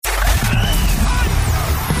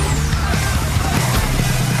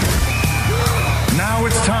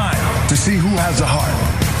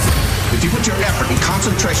effort and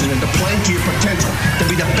concentration into playing to your potential, to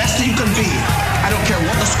be the best that you can be. I don't care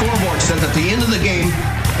what the scoreboard says at the end of the game.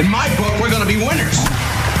 In my book, we're going to be winners.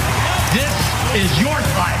 This is your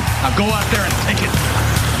fight. Now go out there and take it.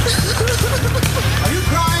 Are you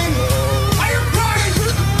crying? Are you crying?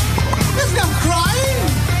 There's no crying.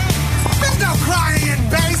 There's no crying in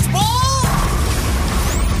baseball.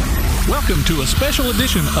 Welcome to a special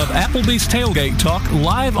edition of Applebee's Tailgate Talk,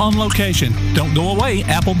 live on location. Don't go away.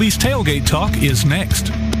 Applebee's Tailgate Talk is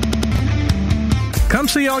next. Come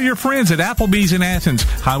see all your friends at Applebee's in Athens,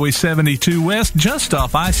 Highway 72 West, just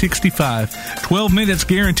off I-65. 12 minutes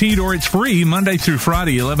guaranteed or it's free Monday through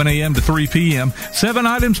Friday, 11 a.m. to 3 p.m. 7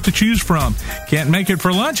 items to choose from. Can't make it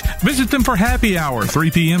for lunch? Visit them for happy hour,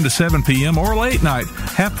 3 p.m. to 7 p.m. or late night.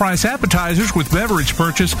 Half-price appetizers with beverage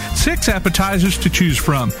purchase, 6 appetizers to choose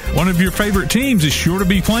from. One of your favorite teams is sure to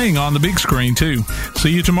be playing on the big screen, too.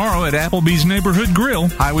 See you tomorrow at Applebee's Neighborhood Grill,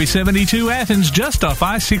 Highway 72 Athens, just off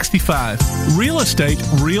I-65. Real estate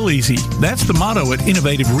real easy. That's the motto at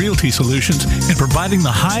Innovative Realty Solutions, and providing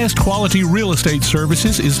the highest quality real estate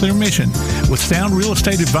services is their mission. With sound real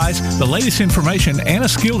estate advice, the latest information, and a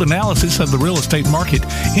skilled analysis of the real estate market,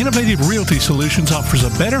 Innovative Realty Solutions offers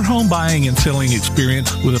a better home buying and selling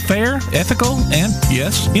experience with a fair, ethical, and,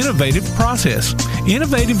 yes, innovative process.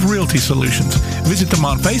 Innovative Realty Solutions. Visit them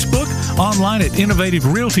on Facebook, online at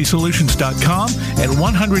innovativerealtysolutions.com, at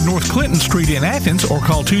 100 North Clinton Street in Athens, or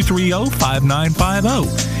call 230-5950.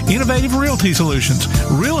 Innovative Realty Solutions.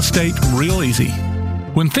 Real estate real easy.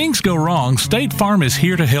 When things go wrong, State Farm is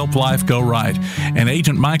here to help life go right. And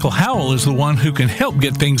Agent Michael Howell is the one who can help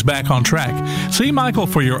get things back on track. See Michael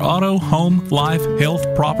for your auto, home, life, health,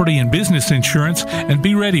 property, and business insurance, and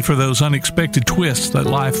be ready for those unexpected twists that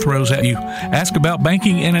life throws at you. Ask about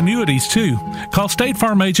banking and annuities, too. Call State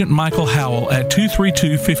Farm Agent Michael Howell at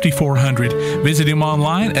 232-5400. Visit him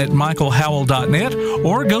online at michaelhowell.net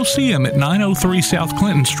or go see him at 903 South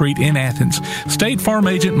Clinton Street in Athens. State Farm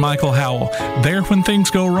Agent Michael Howell. There when things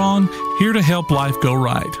go wrong, here to help life go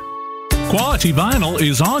right. Quality Vinyl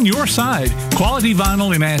is on your side. Quality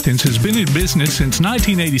Vinyl in Athens has been in business since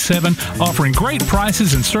 1987, offering great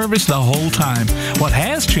prices and service the whole time. What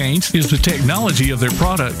has changed is the technology of their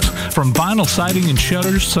products. From vinyl siding and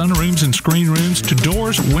shutters, sunrooms and screen rooms, to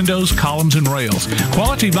doors, windows, columns, and rails.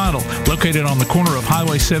 Quality Vinyl, located on the corner of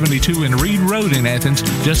Highway 72 and Reed Road in Athens,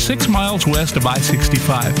 just 6 miles west of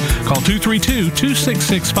I-65. Call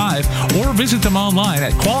 232-2665 or visit them online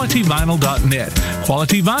at qualityvinyl.net.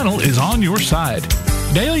 Quality Vinyl is on your side.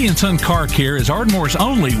 Daly & Son Car Care is Ardmore's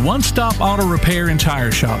only one-stop auto repair and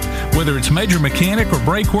tire shop. Whether it's major mechanic or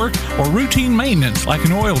brake work or routine maintenance like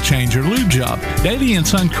an oil change or lube job, Daly &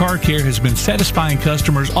 Son Car Care has been satisfying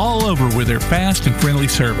customers all over with their fast and friendly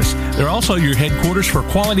service. They're also your headquarters for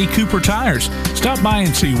quality Cooper tires. Stop by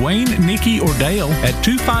and see Wayne, Nikki, or Dale at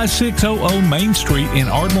 25600 Main Street in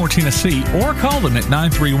Ardmore, Tennessee, or call them at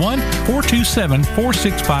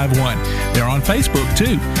 931-427-4651. They're on Facebook,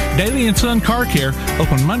 too. Daly & Son Car Care,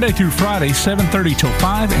 open Monday through Friday, 7:30 till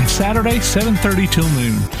 5, and Saturday, 7:30 till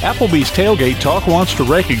noon. Applebee's Tailgate Talk wants to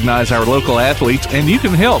recognize our local athletes, and you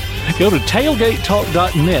can help. Go to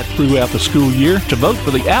tailgatetalk.net throughout the school year to vote for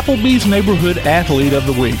the Applebee's Neighborhood Athlete of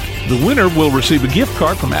the Week. The winner will receive a gift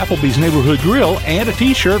card from Applebee's Neighborhood Grill and a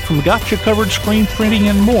t-shirt from Gotcha Covered Screen Printing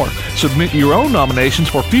and more. Submit your own nominations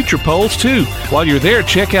for future polls, too. While you're there,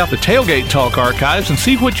 check out the Tailgate Talk archives and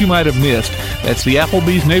see what you might have missed. That's the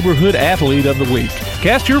Applebee's Neighborhood Athlete of the Week.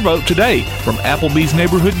 Cast your vote today from Applebee's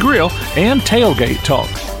Neighborhood Grill and Tailgate Talk.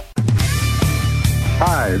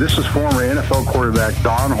 Hi, this is former NFL quarterback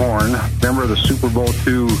Don Horn, member of the Super Bowl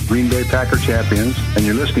II Green Bay Packer champions, and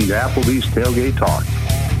you're listening to Applebee's Tailgate Talk.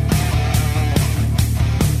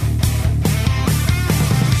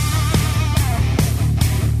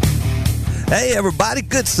 Hey everybody,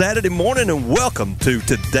 good Saturday morning and welcome to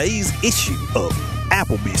today's issue of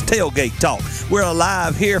Applebee's Tailgate Talk. We're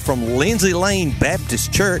live here from Lindsay Lane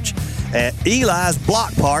Baptist Church at Eli's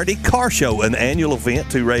Block Party Car Show, an annual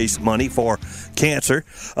event to raise money for cancer.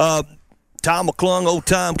 Tom McClung, old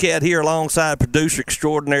Tomcat here alongside producer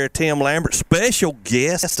extraordinaire Tim Lambert. Special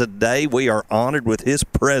guest today, we are honored with his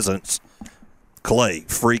presence. Clay,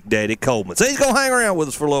 Freak Daddy Coleman. So he's going to hang around with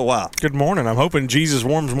us for a little while. Good morning. I'm hoping Jesus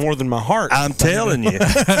warms more than my heart. I'm telling you.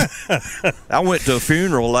 I went to a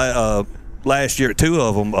funeral last year, 2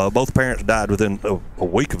 of them. Both parents died within a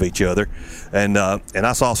week of each other. And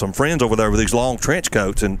I saw some friends over there with these long trench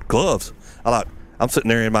coats and gloves. I'm sitting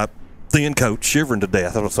there in my thin coat shivering to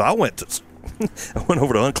death. So I went to I went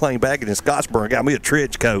over to Unclaimed Baggage in Scottsboro and got me a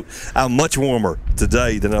trench coat. I'm much warmer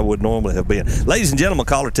today than I would normally have been. Ladies and gentlemen,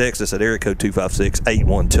 call or text us at area code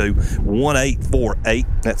 256-812-1848.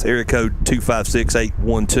 That's area code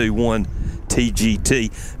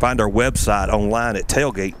 256-812-1TGT. Find our website online at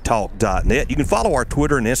tailgatetalk.net. You can follow our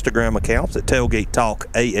Twitter and Instagram accounts at Tailgate Talk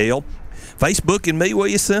AL. Facebook and me, well,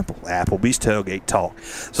 you simple. Applebee's Tailgate Talk.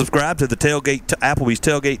 Subscribe to the Applebee's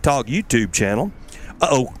Tailgate Talk YouTube channel.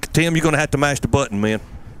 Uh-oh, Tim, you're going to have to mash the button, man.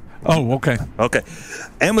 Oh, okay. Okay.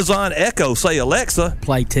 Amazon Echo, say Alexa.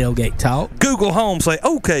 Play Tailgate Talk. Google Home, say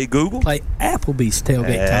okay, Google. Play Applebee's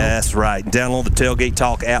Tailgate Talk. That's right. Download the Tailgate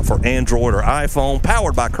Talk app for Android or iPhone,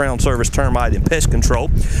 powered by Crown Service Termite and Pest Control.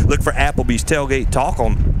 Look for Applebee's Tailgate Talk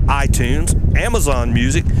on iTunes, Amazon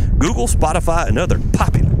Music, Google, Spotify, and other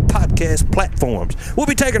popular podcast platforms. We'll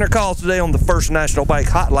be taking our calls today on the First National Bank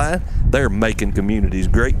hotline. They're making communities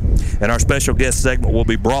great. And our special guest segment will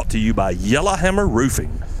be brought to you by Yellowhammer Roofing.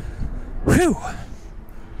 Whew.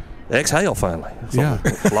 Exhale finally.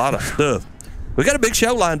 That's a lot of stuff. We got a big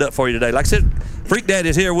show lined up for you today. Like I said, Freak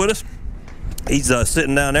Daddy's here with us. He's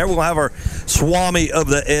sitting down there. We're going to have our Swami of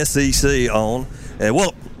the SEC on. And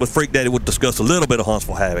with Freak Daddy, we'll discuss a little bit of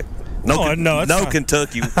Huntsville Havoc. No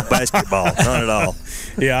Kentucky basketball, none at all.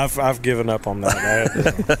 Yeah, I've given up on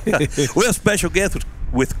that. We have a special guest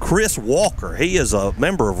with Chris Walker. He is a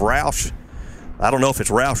member of Roush. I don't know if it's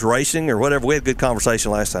Roush Racing or whatever. We had a good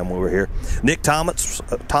conversation last time we were here. Nick Thomas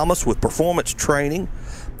with Performance Training.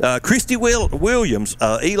 Christy Williams,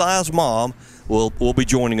 Eli's mom, will be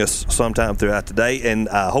joining us sometime throughout the day. And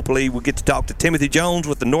hopefully we'll get to talk to Timothy Jones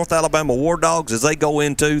with the North Alabama War Dogs as they go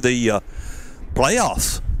into the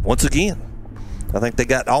playoffs once again. I think they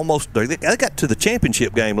got to the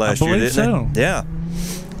championship game last year, didn't they? Yeah.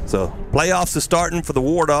 So playoffs is starting for the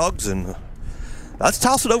War Dogs, and let's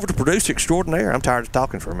toss it over to producer extraordinaire. I'm tired of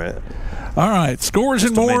talking for a minute. All right, Scores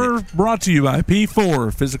and More brought to you by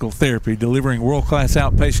P4 Physical Therapy, delivering world-class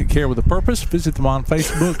outpatient care with a purpose. Visit them on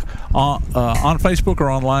Facebook, on Facebook or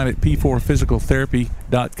online at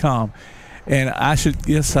p4physicaltherapy.com. And I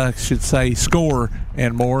should say Score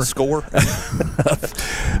and More. Score.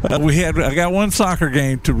 I got one soccer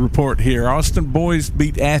game to report here. Austin boys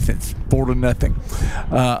beat Athens 4-0.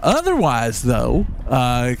 Otherwise, though,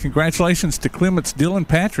 congratulations to Clements Dylan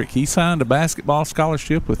Patrick. He signed a basketball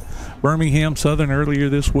scholarship with Birmingham Southern earlier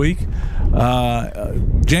this week.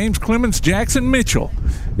 James Clements Jackson Mitchell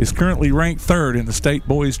is currently ranked third in the state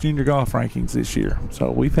boys junior golf rankings this year. So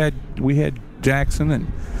we had Jackson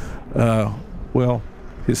and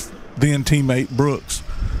his then teammate Brooks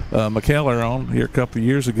McKellar on here a couple of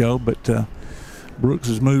years ago, but Brooks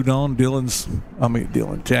has moved on.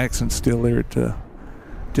 Dylan Jackson's still there at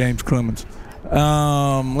James Clemens.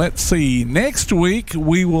 Let's see. Next week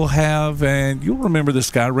we will have, and you'll remember this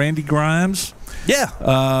guy, Randy Grimes. Yeah,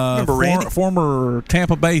 remember Randy, former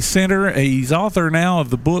Tampa Bay center. He's author now of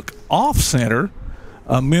the book Off Center,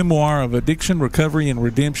 a memoir of addiction, recovery, and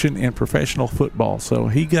redemption in professional football. So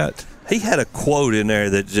he had a quote in there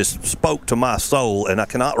that just spoke to my soul, and I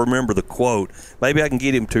cannot remember the quote. Maybe I can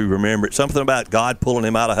get him to remember it. Something about God pulling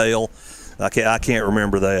him out of hell. I can't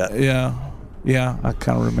remember that. Yeah, I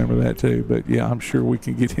kind of remember that too. But yeah, I'm sure we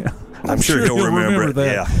can get him. I'm sure he'll remember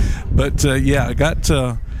that. Yeah. But I got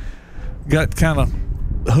kind of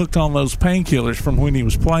hooked on those painkillers from when he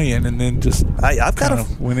was playing, and then just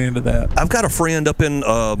went into that. I've got a friend up in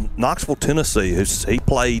Knoxville, Tennessee, he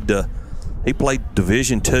played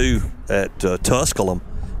Division II at Tusculum,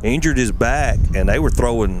 injured his back, and they were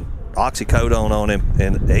throwing oxycodone on him,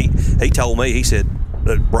 and he told me, he said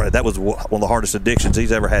that was one of the hardest addictions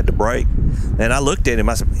he's ever had to break. And I looked at him,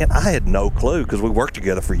 I said, man, I had no clue, because we worked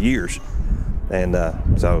together for years. And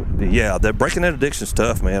the breaking that addiction's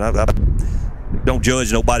tough, man. I don't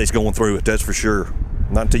judge nobody's going through it, that's for sure.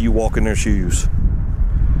 Not until you walk in their shoes.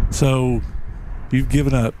 So, you've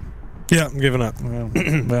given up. Yeah, I'm giving up. Well,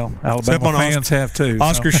 Alabama fans have too.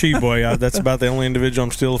 Oscar Sheboy, that's about the only individual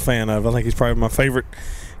I'm still a fan of. I think he's probably my favorite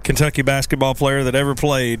Kentucky basketball player that ever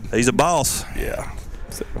played. He's a boss. Yeah.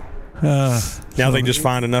 So, now they just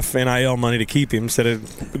find enough NIL money to keep him instead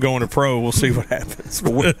of going to pro. We'll see what happens.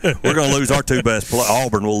 We're going to lose our two best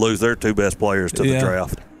Auburn will lose their two best players to the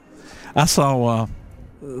draft. I saw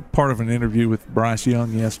part of an interview with Bryce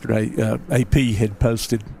Young yesterday. AP had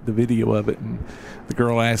posted the video of it, and the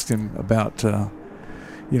girl asked him about,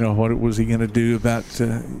 what was he going to do about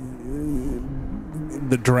the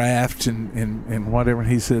draft and whatever.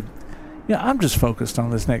 And he said, yeah, I'm just focused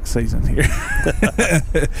on this next season here.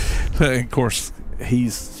 Of course,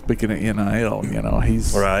 he's speaking of NIL.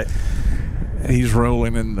 He's right. He's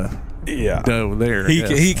rolling in the dough there.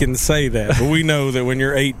 He can say that, but we know that when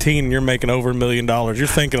you're 18 and you're making over $1 million, you're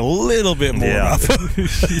thinking a little bit more. Yeah.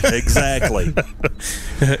 Exactly.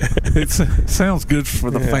 It sounds good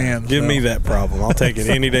for the fans. Give me that problem. I'll take it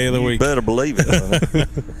any day of the week. Better believe it.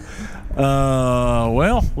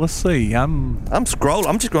 Well, let's see. I'm scrolling.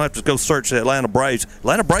 I'm just going to have to go search the Atlanta Braves.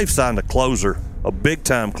 Atlanta Braves signed a closer, a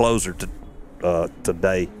big-time closer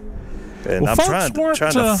today. And I'm trying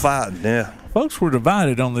to find. Yeah, folks were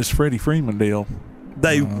divided on this Freddie Freeman deal.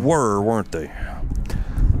 They weren't they?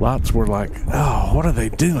 Lots were like, "Oh, what are they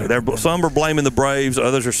doing?" Some are blaming the Braves.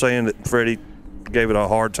 Others are saying that Freddie gave it a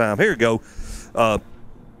hard time. Here you go.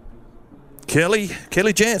 Kelly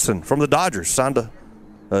Jansen from the Dodgers signed a.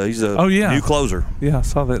 He's a new closer. Yeah, I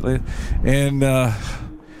saw that. And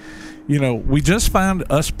we just found,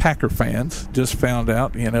 us Packer fans just found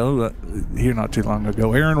out, here not too long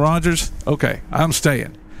ago, Aaron Rodgers, okay, I'm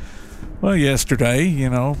staying. Well, yesterday,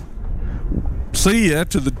 see ya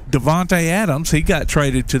to the Devontae Adams. He got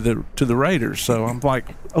traded to the Raiders. So I'm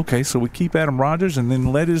like, okay, so we keep Adam Rodgers and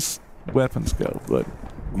then let his weapons go. But,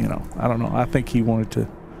 I don't know. I think he wanted to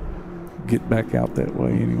get back out that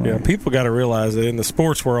way anyway. Yeah, people got to realize that in the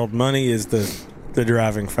sports world, money is the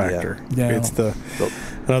driving factor. Yeah. It's the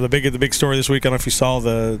big story this week. I don't know if you saw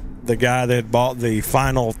the guy that had bought the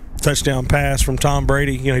final touchdown pass from Tom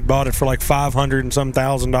Brady. He bought it for like $500 and some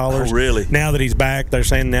 $1,000. Oh, really? Now that he's back, they're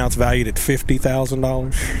saying now it's valued at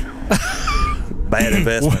 $50,000. Bad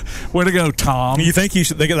investment. Way to go, Tom. You think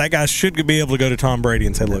that guy should be able to go to Tom Brady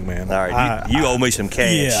and say, "Look, man, all right, you owe me some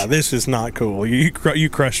cash. Yeah, this is not cool. You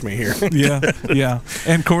crushed me here." yeah.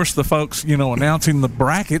 And of course, the folks announcing the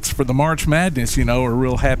brackets for the March Madness, are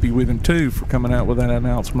real happy with him too for coming out with that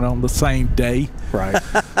announcement on the same day. Right.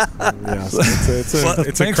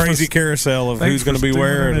 It's a crazy carousel of who's going to be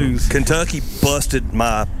where. Kentucky busted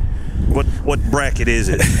my. What bracket is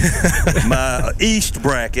it? My East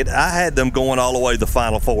bracket. I had them going all the way to the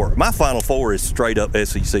Final Four. My Final Four is straight up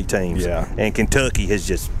SEC teams. Yeah. And Kentucky has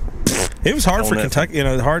just. It was hard for Kentucky.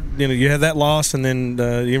 You had that loss, and then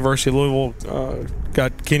the University of Louisville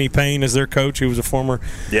got Kenny Payne as their coach, who was a former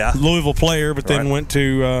Louisville player, but then went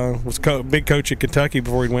to was big coach at Kentucky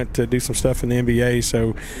before he went to do some stuff in the NBA.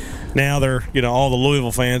 So now they're all the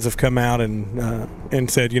Louisville fans have come out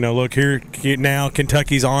and said, look here now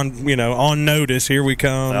Kentucky's on on notice. Here we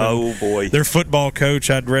come. Oh boy, their football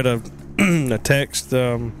coach. I'd read a text,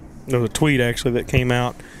 there was a tweet actually that came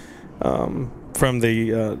out. From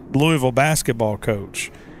the Louisville basketball coach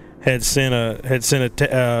had sent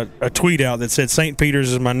a tweet out that said St.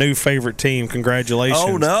 Peter's is my new favorite team. Congratulations!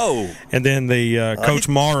 Oh no! And then the Coach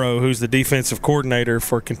Morrow, who's the defensive coordinator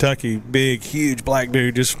for Kentucky, big, huge black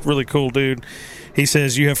dude, just really cool dude. He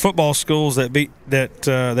says you have football schools that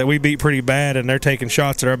we beat pretty bad, and they're taking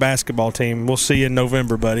shots at our basketball team. We'll see you in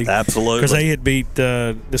November, buddy. Absolutely, because they had beat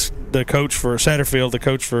the coach for Satterfield, the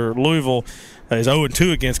coach for Louisville. Is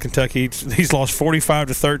 0-2 against Kentucky. He's lost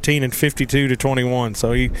 45-13 and 52-21.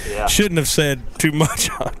 So he shouldn't have said too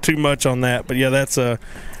much on that. But yeah, that's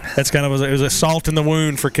kind of it was a salt in the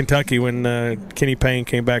wound for Kentucky when Kenny Payne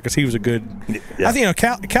came back because he was a good. Yeah. I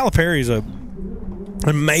think Calipari's an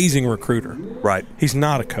amazing recruiter. Right. He's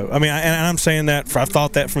not a coach. I mean, and I'm saying that. I've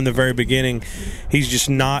thought that from the very beginning. He's just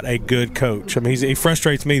not a good coach. I mean, he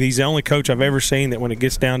frustrates me. He's the only coach I've ever seen that when it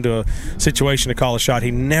gets down to a situation to call a shot,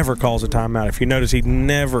 he never calls a timeout. If you notice, he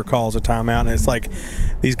never calls a timeout. And it's like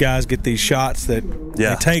these guys get these shots that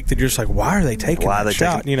they take that you're just like, why are they taking that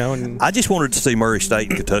shot? And I just wanted to see Murray State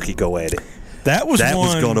and Kentucky go at it. That was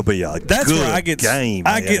going to be a that's good where I get, game.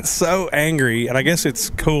 I get so angry, and I guess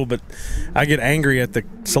it's cool, but I get angry at the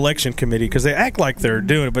selection committee because they act like they're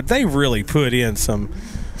doing it, but they really put in some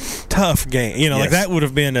tough game. Like that would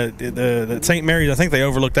have been the St. Mary's. I think they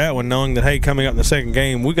overlooked that one, knowing that coming up in the second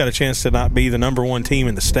game, we got a chance to not be the number one team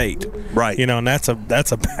in the state. Right. And that's a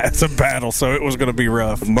battle. So it was going to be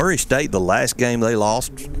rough. Murray State, the last game they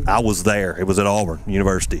lost, I was there. It was at Auburn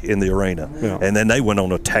University in the arena, and then they went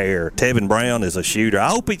on a tear. Tevin Brown is a shooter. I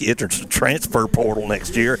hope he enters the transfer portal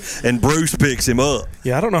next year, and Bruce picks him up.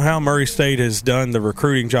 Yeah, I don't know how Murray State has done the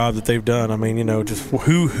recruiting job that they've done. I mean, just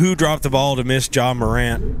who dropped the ball to miss John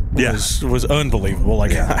Morant. Was unbelievable.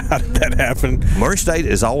 Like, how did that happen? Murray State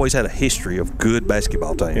has always had a history of good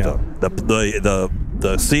basketball teams. Yeah.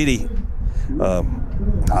 The city,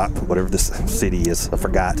 whatever this city is, I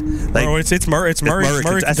forgot. It's Murray.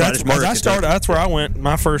 That's where I went.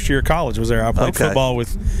 My first year of college was there. I played football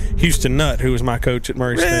with Houston Nutt, who was my coach at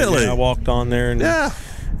Murray State. Really? I walked on there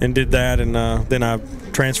and did that, and then I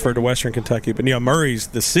transferred to Western Kentucky. But Murray's,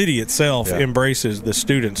 the city itself embraces the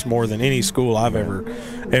students more than any school I've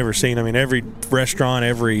ever seen. I mean, every restaurant,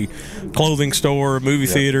 every clothing store, movie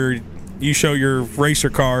theater, you show your racer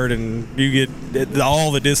card and you get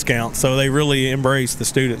all the discounts. So they really embrace the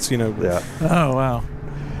students, Yeah. Oh, wow.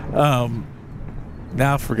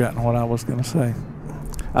 Now I've forgotten what I was going to say.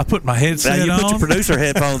 I put my headset Now you on. put your producer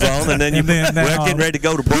headphones on, and then we're getting ready to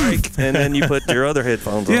go to break, and then you put your other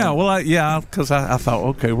headphones on. Yeah, well, because I thought,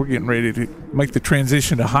 okay, we're getting ready to make the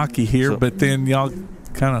transition to hockey here, but then y'all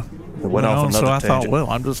kind of went off on, another so I thought, tangent. well,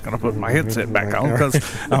 I'm just going to put my headset back on because,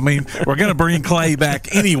 we're going to bring Clay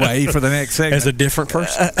back anyway for the next segment. As a different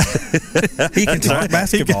person. He can talk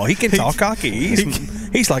basketball. He can talk hockey.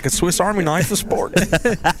 He's like a Swiss Army knife of sport.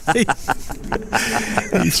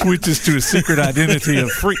 He switches to a secret identity of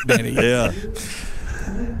Freak Daddy. Yeah.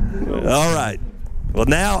 All right. Well,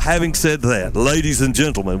 now, having said that, ladies and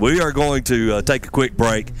gentlemen, we are going to take a quick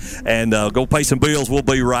break and go pay some bills. We'll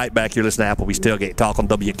be right back here listening to Applebee's Tailgate Talk on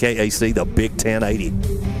WKAC, the Big 1080.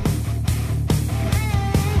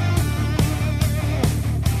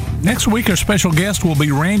 Next week, our special guest will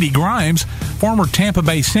be Randy Grimes, former Tampa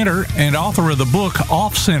Bay center and author of the book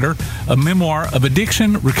Off Center, a memoir of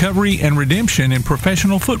addiction, recovery, and redemption in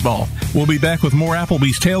professional football. We'll be back with more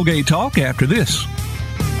Applebee's Tailgate Talk after this.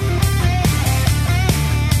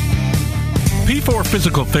 P4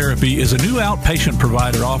 Physical Therapy is a new outpatient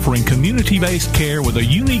provider offering community-based care with a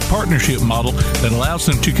unique partnership model that allows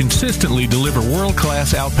them to consistently deliver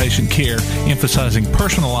world-class outpatient care, emphasizing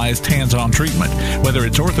personalized hands-on treatment. Whether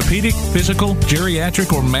it's orthopedic, physical,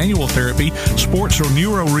 geriatric, or manual therapy, sports or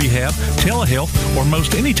neuro rehab, telehealth, or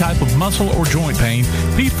most any type of muscle or joint pain,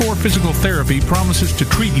 P4 Physical Therapy promises to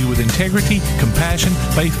treat you with integrity, compassion,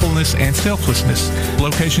 faithfulness, and selflessness.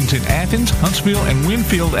 Locations in Athens, Huntsville, and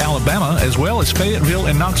Winfield, Alabama, as well as Fayetteville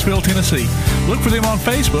and Knoxville, Tennessee. Look for them on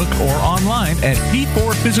Facebook or online at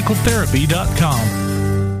p4physicaltherapy.com.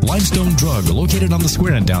 Limestone Drug, located on the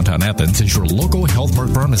square in downtown Athens, is your local Health Mart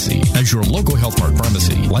pharmacy. As your local Health Mart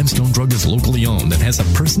pharmacy, Limestone Drug is locally owned and has a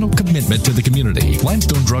personal commitment to the community.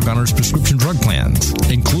 Limestone Drug honors prescription drug plans,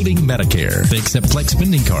 including Medicare. They accept flex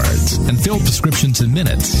spending cards and fill prescriptions in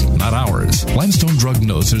minutes, not hours. Limestone Drug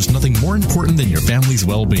knows there's nothing more important than your family's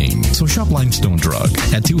well-being. So shop Limestone Drug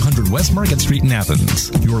at 200 West Market Street in Athens,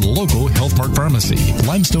 your local Health Mart pharmacy.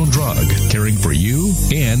 Limestone Drug, caring for you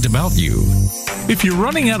and about you. If you're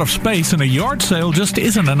running out of space and a yard sale just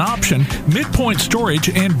isn't an option, Midpoint Storage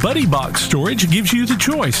and Buddy Box Storage gives you the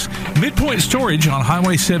choice. Midpoint Storage on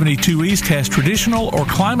Highway 72 East has traditional or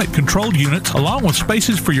climate-controlled units along with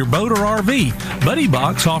spaces for your boat or RV. Buddy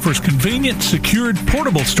Box offers convenient, secured,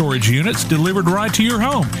 portable storage units delivered right to your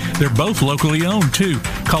home. They're both locally owned, too.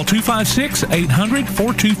 Call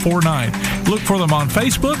 256-800-4249. Look for them on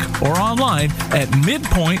Facebook or online at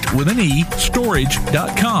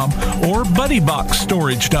midpoint.storage.com or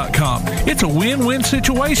buddyboxstorage.com. It's a win-win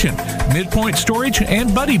situation. Midpoint Storage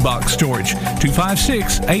and Buddy Box Storage.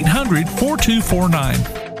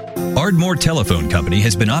 256-800-4249. Ardmore Telephone Company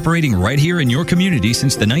has been operating right here in your community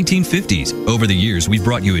since the 1950s. Over the years, we've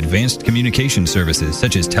brought you advanced communication services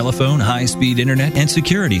such as telephone, high-speed internet, and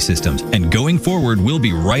security systems. And going forward, we'll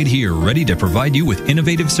be right here ready to provide you with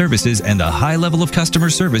innovative services and the high level of customer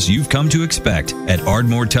service you've come to expect. At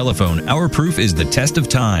Ardmore Telephone, our proof is the test of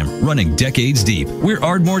time, running decades deep. We're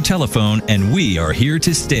Ardmore Telephone, and we are here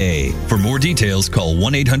to stay. For more details, call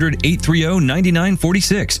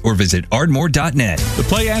 1-800-830-9946 or visit ardmore.net. The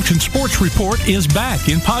Play Action Sports Report is back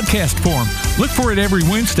in podcast form. Look for it every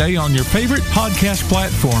Wednesday on your favorite podcast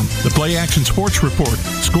platform. The Play Action Sports Report.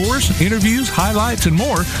 Scores, interviews, highlights, and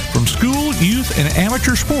more from school, youth, and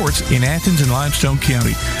amateur sports in Athens and Limestone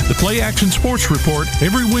County. The Play Action Sports Report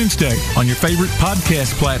every Wednesday on your favorite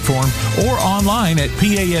podcast platform or online at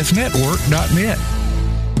pasnetwork.net.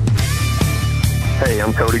 Hey,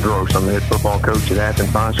 I'm Cody Gross. I'm the head football coach at Athens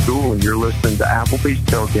High School, and you're listening to Applebee's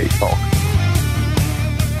Tailgate Talk.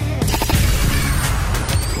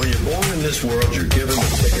 When you're born in this world, you're given a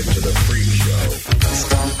ticket to the freak show.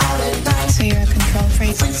 So you're a control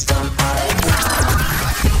freak?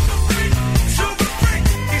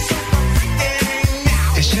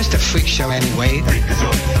 It's just a freak show anyway.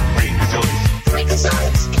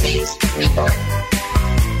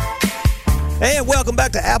 And welcome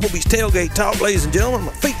back to Applebee's Tailgate Talk, ladies and gentlemen.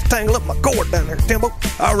 My feet's tangled up my cord down there, Timbo.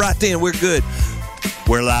 All right, then, we're good.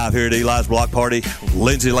 We're live here at Eli's Block Party,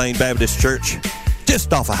 Lindsay Lane Baptist Church,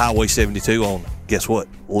 just off of Highway 72 on, guess what,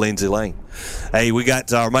 Lindsay Lane. Hey, we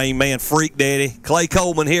got our main man, Freak Daddy, Clay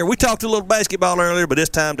Coleman here. We talked a little basketball earlier, but this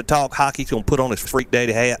time to talk hockey. He's going to put on his Freak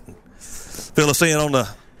Daddy hat and fill us in on the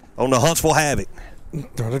Huntsville Havoc.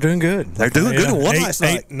 They're doing good. They're doing good. One last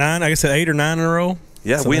night. 8 or 9 in a row.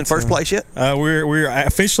 Yeah, So we in first place yet? We're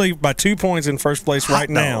officially by 2 points in first place right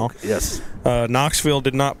now. Yes. Knoxville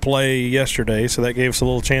did not play yesterday, so that gave us a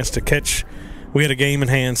little chance to catch. We had a game in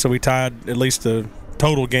hand, so we tied at least the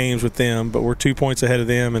total games with them, but we're 2 points ahead of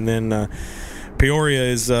them. And then Peoria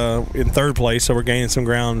is in third place, so we're gaining some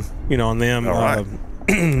ground, on them. All right.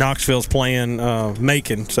 Knoxville's playing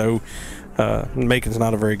Macon, so Macon's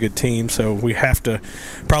not a very good team, so we have to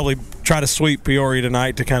probably try to sweep Peoria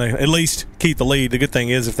tonight to kind of at least keep the lead. The good thing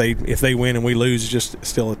is if they win and we lose, it's just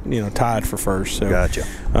still tied for first. So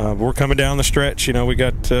gotcha. We're coming down the stretch. We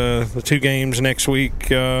got the 2 games next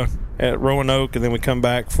week at Roanoke, and then we come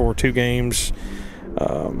back for 2 games,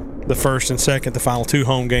 the first and second, the final 2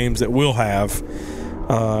 home games that we'll have.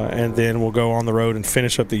 And then we'll go on the road and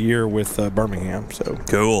finish up the year with Birmingham. So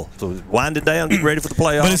cool. So wind it down, get ready for the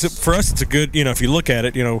playoffs. But for us, it's a good. If you look at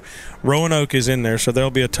it, Roanoke is in there, so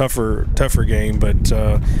there'll be a tougher game. But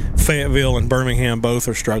Fayetteville and Birmingham both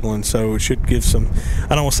are struggling, so it should give some.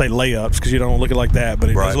 I don't want to say layups because you don't look at it like that, but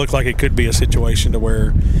it does look like it could be a situation to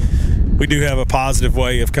where we do have a positive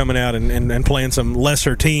way of coming out and playing some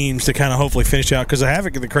lesser teams to kind of hopefully finish out. Because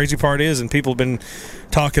the crazy part is, and people have been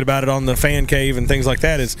talking about it on the fan cave and things like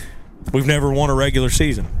that, is we've never won a regular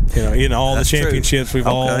season. In all the championships, we've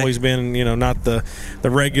always been, not the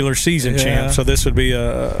regular season champ. So this would be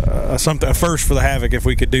a first for the Havoc if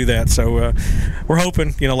we could do that. So we're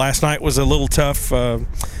hoping. Last night was a little tough.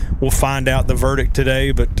 We'll find out the verdict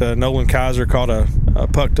today, but Nolan Kaiser caught a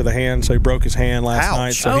puck to the hand, so he broke his hand last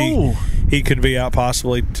night. So he could be out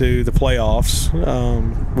possibly to the playoffs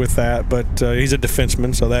with that. But he's a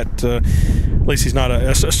defenseman, so that at least he's not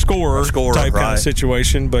a scorer type kind of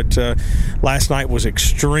situation. But last night was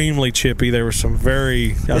extremely chippy. There was some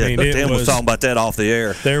very. Tim was talking about that off the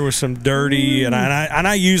air. There was some dirty, and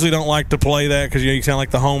I usually don't like to play that because you sound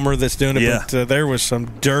like the homer that's doing it. Yeah. But there was some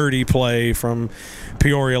dirty play from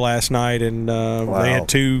Peoria last night, and they had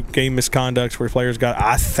 2 game misconducts where players got.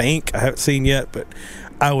 I haven't seen yet, but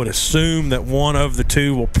I would assume that one of the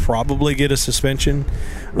 2 will probably get a suspension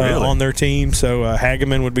on their team. So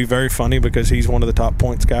Hageman would be very funny because he's one of the top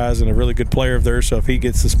points guys and a really good player of theirs. So if he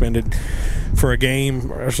gets suspended for a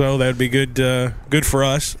game or so, that would be good for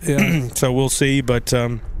us. Yeah. So we'll see, but.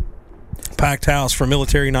 Packed house for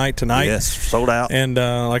military night tonight. Yes, sold out. And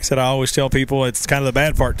like I said, I always tell people it's kind of the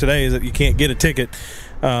bad part today is that you can't get a ticket.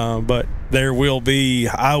 But there will be,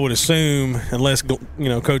 I would assume, unless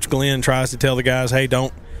Coach Glenn tries to tell the guys, hey,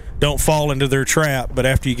 don't fall into their trap. But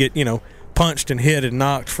after you get punched and hit and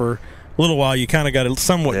knocked for a little while, you kind of got to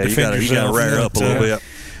somewhat defend yourself. You got to rear up a little bit.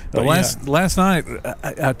 But last night,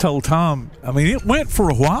 I told Tom, it went for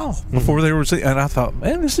a while before there was, and I thought,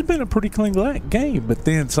 man, this has been a pretty clean game. But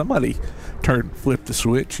then somebody flipped the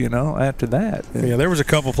switch, after that. Yeah, there was a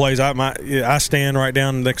couple plays. I stand right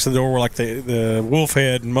down next to the door where, like, the wolf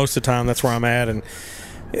head, and most of the time that's where I'm at. And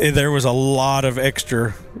there was a lot of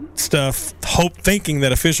extra stuff, thinking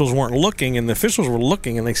that officials weren't looking, and the officials were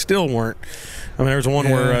looking, and they still weren't. There was one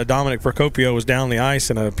where Dominic Procopio was down the ice,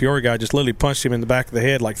 and a Peoria guy just literally punched him in the back of the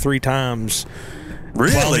head like 3 times.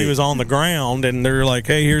 Really? While he was on the ground, and they're like,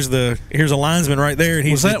 "Hey, here's a linesman right there." And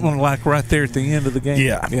was that one like right there at the end of the game?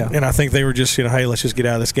 Yeah. And I think they were just, hey, let's just get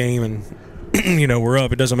out of this game, and we're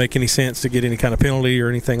up. It doesn't make any sense to get any kind of penalty or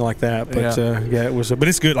anything like that. But it was. But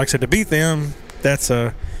it's good. Like I said, to beat them, that's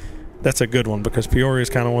a good one because Peoria is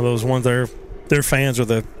kind of one of those ones. Their fans are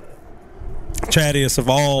the chattiest of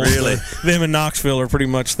all. Really? Them and Knoxville are pretty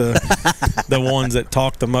much the ones that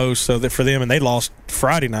talk the most. So that for them, and they lost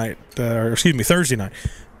Thursday night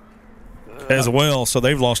as well. So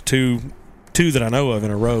they've lost two that I know of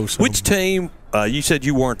in a row. So. Which team? You said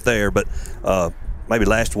you weren't there, but maybe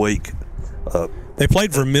last week. They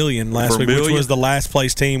played Vermilion last week, which was the last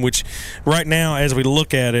place team. Which right now, as we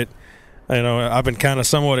look at it, I've been kind of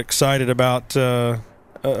somewhat excited about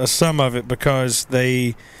some of it because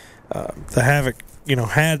the Havoc,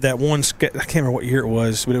 had that one. I can't remember what year it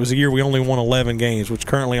was, but it was a year we only won 11 games, which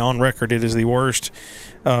currently on record it is the worst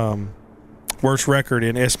record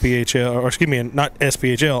in SPHL, or excuse me, not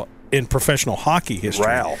SPHL, in professional hockey history.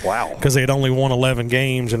 Wow! Because they had only won 11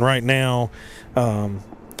 games, and right now, I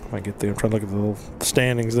get there. I'm trying to look at the little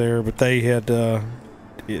standings there, but they had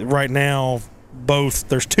right now.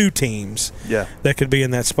 There's 2 teams that could be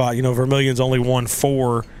in that spot. Vermilion's only won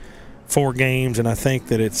 4 games, and I think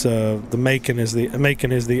that it's the Macon is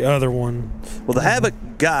the other one. Well, the Havoc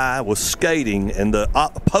guy was skating, and the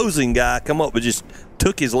opposing guy come up and just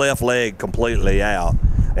took his left leg completely out,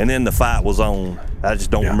 and then the fight was on. I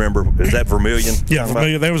just don't remember. Is that Vermilion? Yeah,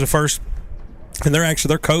 Vermilion. That was the first, and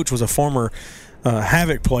their coach was a former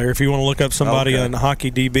Havoc player. If you want to look up somebody on Hockey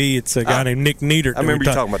DB, it's a guy named Nick Niedert. I remember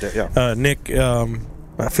you talking about that. Yeah, Nick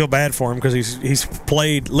I feel bad for him because he's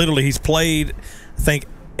played, I think,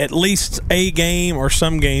 at least a game or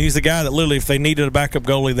some game. He's the guy that literally, if they needed a backup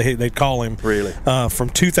goalie, they'd call him. Really? From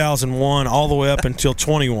 2001 all the way up until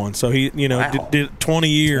 21. So he, did 20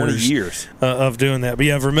 years. 20 years of doing that. But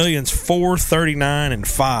yeah, Vermilion's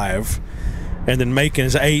 4-39-5. And then Macon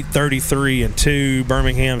is 8-33-2.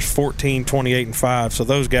 Birmingham's 14-28-5. So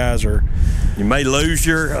those guys are. You may lose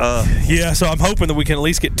your. Yeah, so I'm hoping that we can at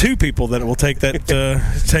least get 2 people that will take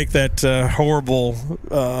that horrible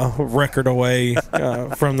record away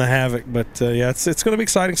from the Havoc. But yeah, it's going to be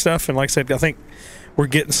exciting stuff. And like I said, I think we're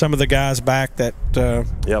getting some of the guys back that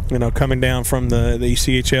coming down from the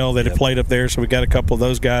ECHL that have played up there. So we got a couple of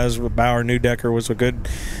those guys. Bauer Newdecker was a good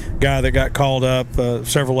guy that got called up.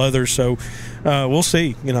 Several others. So we'll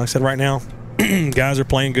see. Like I said, right now, guys are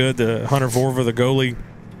playing good. The Hunter Vorva, the goalie,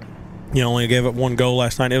 only gave up 1 goal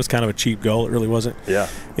last night. It was kind of a cheap goal. It really wasn't. Yeah.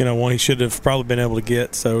 One he should have probably been able to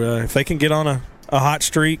get. So if they can get on a hot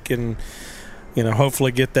streak and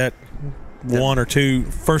hopefully get that 1 or 2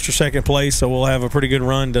 first or second place, so we'll have a pretty good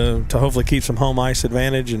run to hopefully keep some home ice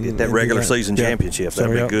advantage and get that regular season championship.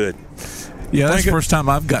 That'd be good. Yeah, that's the first time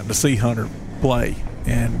I've gotten to see Hunter play,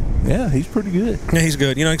 and yeah, he's pretty good. Yeah, he's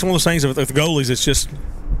good. It's one of those things with goalies. It's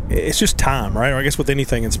just time, right? Or I guess with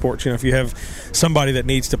anything in sports, if you have somebody that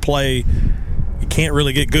needs to play, you can't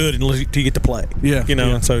really get good unless you get to play. Yeah,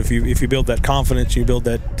 And so if you build that confidence, you build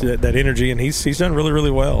that energy, and he's done really, really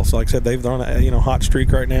well. So like I said, they've done a hot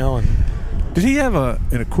streak right now. And did he have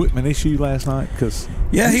an equipment issue last night? Because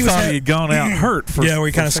he had gone out hurt. Where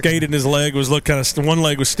he kind of skated and his leg was one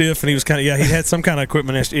leg was stiff, and he was he had some kind of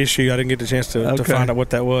equipment issue. I didn't get the chance to find out what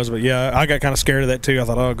that was, but yeah, I got kind of scared of that too. I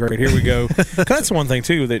thought, oh great, here we go. 'Cause that's one thing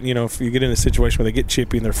too that if you get in a situation where they get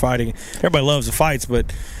chippy and they're fighting, everybody loves the fights,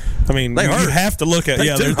 but I mean, you have to look at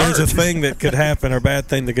there's a thing that could happen or a bad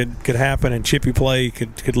thing that could happen, and chippy play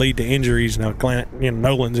could lead to injuries. Now,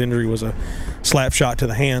 Nolan's injury was a slap shot to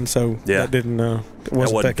the hand, so that didn't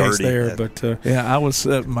wasn't that case there. But I was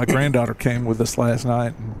my granddaughter came with us last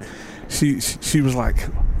night, and she was like,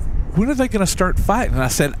 when are they going to start fighting? And I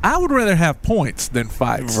said, I would rather have points than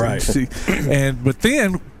fights. Right. But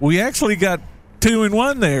then we actually got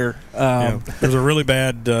 2-1 there. There was a really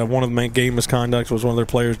bad one of the main game misconducts was one of their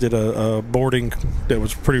players did a boarding that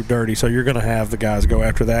was pretty dirty, so you're going to have the guys go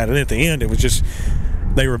after that. And at the end, it was just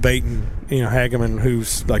they were baiting Hageman,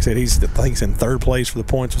 who's like I said, I think he's in 3rd place for the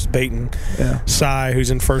points, was baiting Cy, who's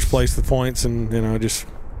in 1st place for the points, and just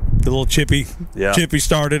the little chippy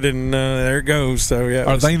started, and there it goes. So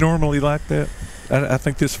are they normally like that? I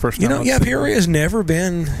think this is the first time. Peoria has never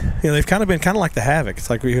been. They've kind of been like the Havoc. It's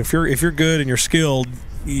like if you're good and you're skilled,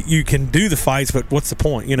 you can do the fights, but what's the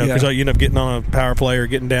point? Because you end up getting on a power play or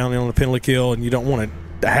getting down on a penalty kill, and you don't want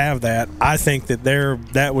to have that. I think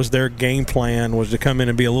that was their game plan, was to come in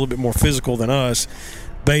and be a little bit more physical than us,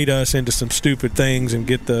 bait us into some stupid things and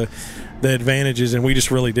get the advantages, and we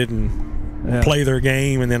just really didn't play their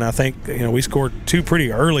game. And then I think we scored 2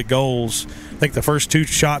 pretty early goals. I think the first 2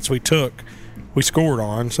 shots we took, we scored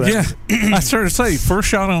on. So I started to say first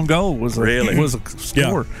shot on goal was a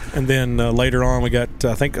score. And then later on we got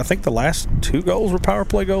I think the last 2 goals were power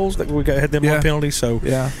play goals that we had them on penalty. So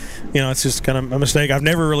it's just kind of a mistake. I've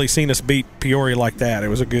never really seen us beat Peoria like that. It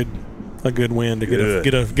was a good win to get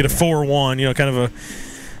a 4-1. Kind of a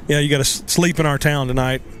you got to sleep in our town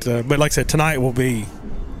tonight. But like I said, tonight will be.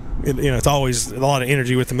 It's always a lot of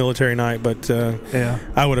energy with the military night, but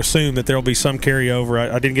I would assume that there will be some carryover.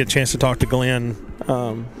 I didn't get a chance to talk to Glenn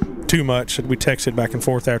too much. We texted back and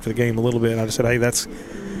forth after the game a little bit, and I just said, hey, that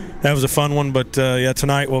was a fun one, but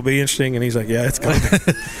tonight will be interesting. And he's like, yeah, it's going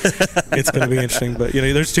to be interesting. But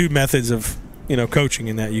there's 2 methods of coaching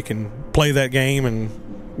in that. You can play that game and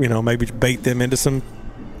maybe bait them into some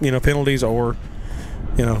penalties, or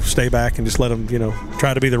stay back and just let them,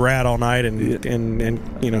 try to be the rat all night and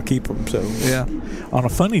keep them. So On a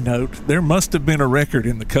funny note, there must have been a record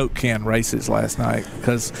in the Coke can races last night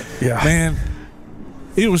because, man,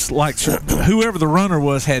 it was like whoever the runner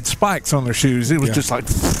was had spikes on their shoes. It was just like,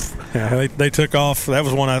 they took off. That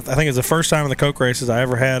was one. I think it was the first time in the Coke races I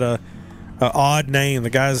ever had a odd name. The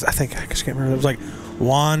guys, I just can't remember. It was like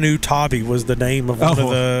Wanu Tabi was the name of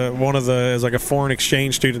one of the it was like a foreign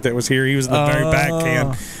exchange student that was here. He was in the very back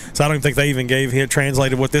can. So I don't think they even gave him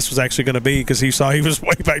translated what this was actually going to be, because he saw he was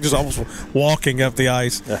way back, just almost walking up the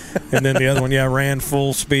ice. And then the other one, ran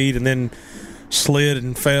full speed and then slid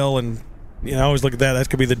and fell. And I always look at that. That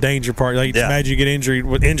could be the danger part. Like, imagine you get injured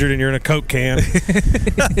and you're in a Coke can.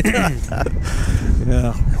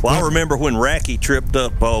 Well, I remember when Racky tripped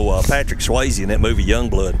up Patrick Swayze in that movie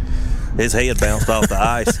Youngblood. His head bounced off the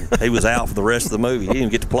ice. He was out for the rest of the movie. He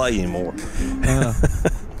didn't get to play anymore.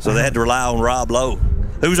 So they had to rely on Rob Lowe.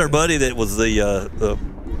 Who's our buddy that was the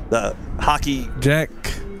hockey? Jack.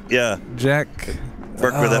 Yeah. Jack.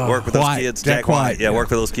 Worked with those kids. Jack White. Yeah,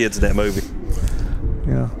 worked with those kids in that movie.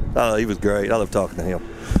 Yeah. Oh, he was great. I love talking to him.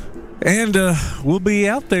 And we'll be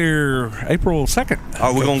out there April 2nd.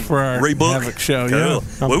 Are we going to for our rebook? Havoc show? Cool.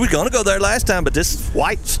 Yeah. We were going to go there last time, but this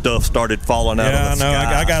white stuff started falling out of the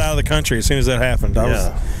sky. I got out of the country as soon as that happened. I was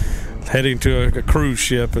heading to a cruise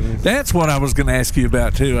ship, and that's what I was going to ask you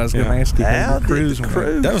about too. I was going to ask you how the cruise.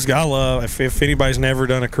 That was I love. If anybody's never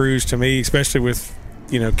done a cruise, to me, especially with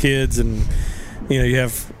kids, and you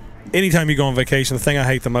have. Anytime you go on vacation, the thing I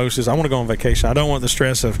hate the most is I want to go on vacation. I don't want the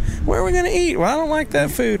stress of where are we going to eat? Well, I don't like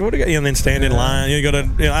that food. What do you got? And then stand in line. You go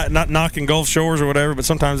to not knocking Gulf Shores or whatever, but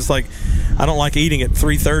sometimes it's like I don't like eating at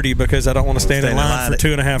 3:30 because I don't want to stand in line for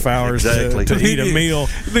 2.5 hours to eat a meal.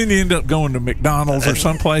 Then you end up going to McDonald's or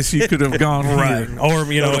someplace you could have gone right, or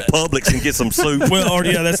go to Publix and get some soup. Well,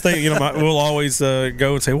 that's the thing. We'll always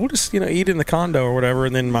go and say we'll just eat in the condo or whatever,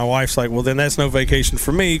 and then my wife's like, well, then that's no vacation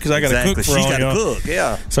for me because I got to cook for She's all got to cook.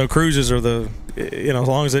 Yeah. So cruises are as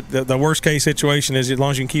long as the worst case situation is as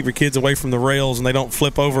long as you can keep your kids away from the rails and they don't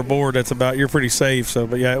flip overboard, you're pretty safe. So,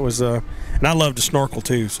 but yeah, it was, and I love to snorkel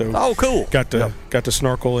too. So, cool. Got to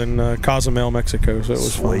snorkel in Cozumel, Mexico. So it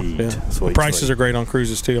was fun. Yeah. The prices are great on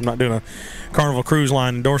cruises too. I'm not doing a Carnival Cruise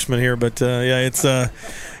Line endorsement here, but it's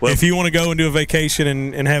if you want to go and do a vacation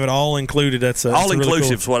and have it all included, that's all inclusive really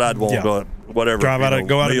cool. is what I'd want. Yeah. Whatever.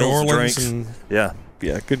 Go out of New Orleans drinks. and Yeah,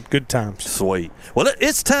 good times. Sweet. Well,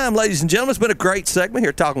 it's time, ladies and gentlemen. It's been a great segment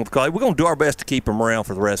here talking with Clay. We're going to do our best to keep him around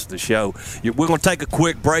for the rest of the show. We're going to take a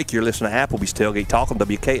quick break. You're listening to Applebee's Tailgate Talk on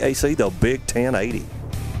WKAC, the Big 1080.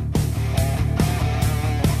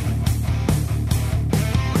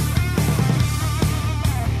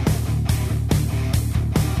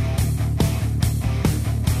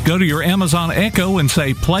 Go to your Amazon Echo and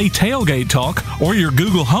say Play Tailgate Talk, or your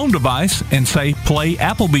Google Home device and say Play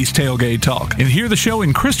Applebee's Tailgate Talk, and hear the show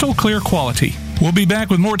in crystal clear quality. We'll be back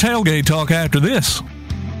with more Tailgate Talk after this.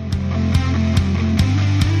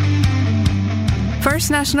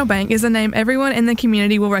 First National Bank is a name everyone in the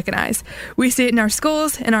community will recognize. We see it in our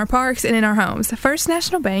schools, in our parks, and in our homes. First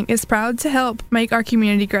National Bank is proud to help make our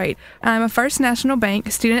community great. I'm a First National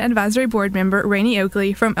Bank Student Advisory Board member, Rainey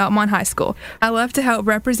Oakley, from Elmont High School. I love to help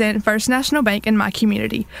represent First National Bank in my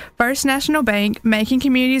community. First National Bank, making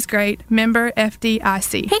communities great, member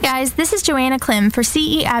FDIC. Hey guys, this is Joanna Clem for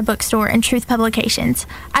CEI Bookstore and Truth Publications.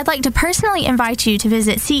 I'd like to personally invite you to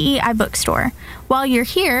visit CEI Bookstore. While you're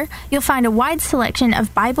here, you'll find a wide selection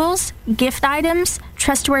of Bibles, gift items,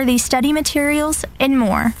 trustworthy study materials, and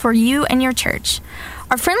more for you and your church.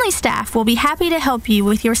 Our friendly staff will be happy to help you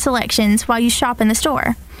with your selections while you shop in the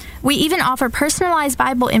store. We even offer personalized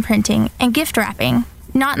Bible imprinting and gift wrapping.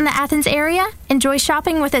 Not in the Athens area? Enjoy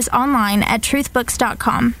shopping with us online at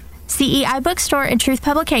truthbooks.com. CEI Bookstore and Truth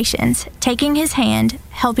Publications, taking his hand,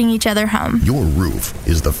 helping each other home. Your roof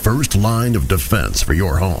is the first line of defense for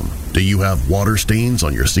your home. Do you have water stains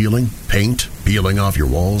on your ceiling, paint peeling off your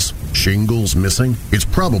walls, shingles missing? It's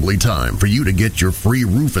probably time for you to get your free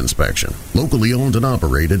roof inspection. Locally owned and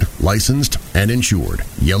operated, licensed, and insured,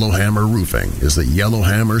 Yellowhammer Roofing is the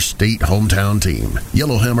Yellowhammer State hometown team.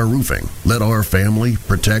 Yellowhammer Roofing. Let our family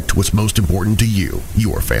protect what's most important to you,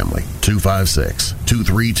 your family.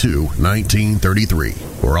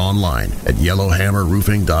 256-232-1933 or online at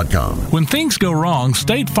yellowhammerroofing.com. When things go wrong,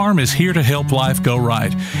 State Farm is here to help life go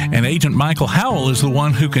right. And Agent Michael Howell is the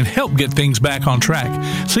one who can help get things back on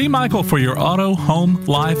track. See Michael for your auto, home,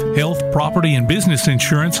 life, health, property, and business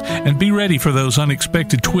insurance, and be ready for those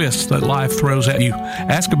unexpected twists that life throws at you.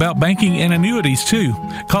 Ask about banking and annuities, too.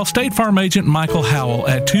 Call State Farm Agent Michael Howell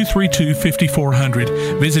at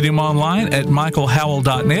 232-5400. Visit him online at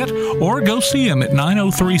michaelhowell.net or go see him at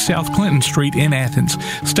 903 South Clinton Street in Athens.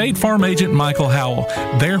 State Farm Agent Michael Howell.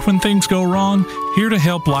 There when things go wrong, here to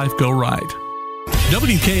help life go right.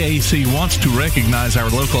 WKAC wants to recognize our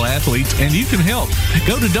local athletes, and you can help.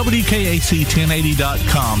 Go to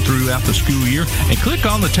WKAC1080.com throughout the school year and click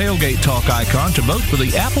on the Tailgate Talk icon to vote for the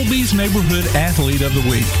Applebee's Neighborhood Athlete of the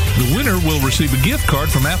Week. The winner will receive a gift card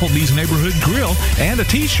from Applebee's Neighborhood Grill and a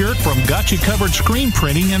T-shirt from Gotcha Covered Screen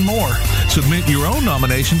Printing and more. Submit your own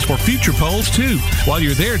nominations for future polls, too. While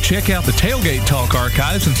you're there, check out the Tailgate Talk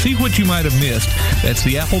archives and see what you might have missed. That's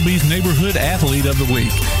the Applebee's Neighborhood Athlete of the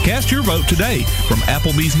Week. Cast your vote today from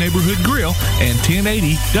Applebee's Neighborhood Grill and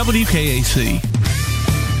 1080 WKAC.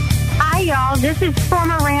 Hi, y'all. This is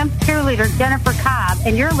former Rams cheerleader Jennifer Cobb,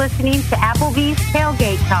 and you're listening to Applebee's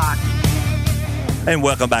Tailgate Talk. And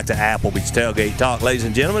welcome back to Applebee's Tailgate Talk, ladies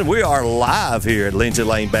and gentlemen. We are live here at Lindsay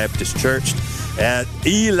Lane Baptist Church at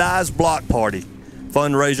Eli's Block Party,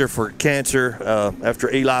 fundraiser for cancer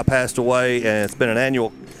after Eli passed away, and it's been an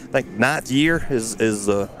annual, I think, 9th year is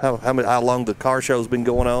how long the car show's been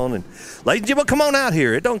going on. And ladies and gentlemen, come on out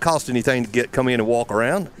here. It don't cost anything to come in and walk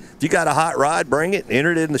around. If you got a hot ride, bring it,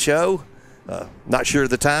 enter it in the show. Not sure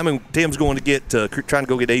of the time, and Tim's going to get trying to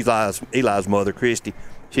go get Eli's mother, Christy.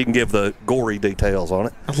 She can give the gory details on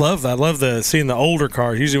it. I love that. I love seeing the older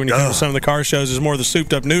cars. Usually when you come to some of the car shows, there's more of the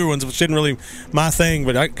souped-up newer ones, which isn't really my thing.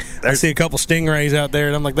 But I see a couple Stingrays out there,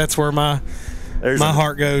 and I'm like, that's where my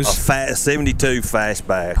heart goes. A 72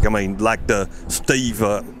 fastback. I mean, like the Steve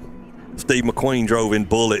McQueen drove in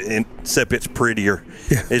Bullet, except it's prettier.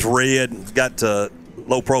 Yeah. It's red. It's got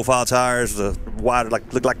low-profile tires, wide,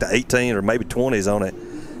 look like the 18 or maybe 20s on it.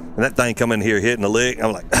 And that thing come in here hitting a lick,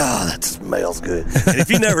 I'm like, that smells good. And if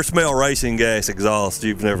you never smell racing gas exhaust,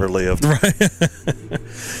 you've never lived. Right.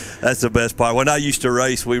 That's the best part. When I used to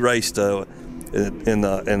race, we raced in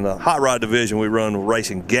the hot rod division. We run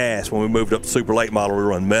racing gas. When we moved up to super late model, we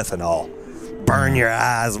run methanol. Burn your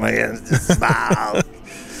eyes, man. Just smile.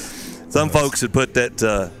 Some folks had put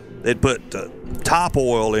they'd put top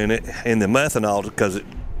oil in it, in the methanol, because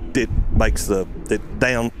it makes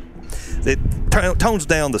it tones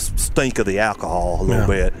down the stink of the alcohol a little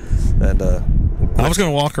bit. And I was going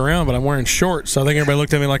to walk around, but I'm wearing shorts, so I think everybody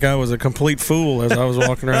looked at me like I was a complete fool as I was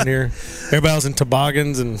walking around here. Everybody was in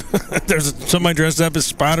toboggans, and there's somebody dressed up as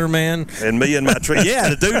Spider-Man. And me and my tree. Yeah,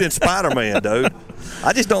 the dude in Spider-Man, dude.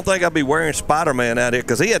 I just don't think I'd be wearing Spider-Man out here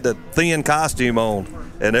because he had the thin costume on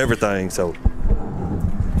and everything. So,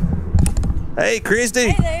 hey, Christy.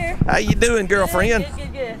 Hey there. How you doing, girlfriend?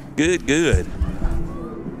 Good.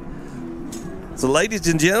 So, ladies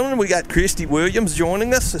and gentlemen, we got Christy Williams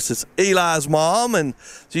joining us. This is Eli's mom, and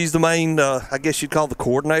she's the main, I guess you'd call the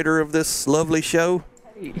coordinator of this lovely show.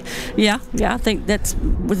 Yeah, I think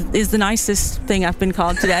is the nicest thing I've been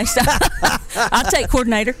called today. So I'll take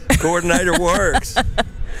coordinator. Coordinator works.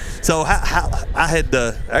 So I had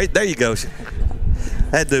there you go.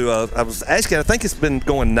 I was asking, I think it's been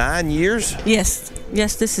going 9 years. Yes,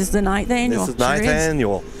 this is the 9th annual. This is 9th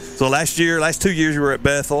annual. So last 2 years you were at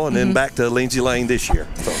Bethel, and then back to Lindsay Lane this year.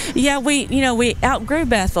 So. Yeah, we outgrew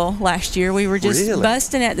Bethel last year. We were just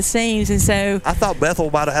busting at the seams, and so I thought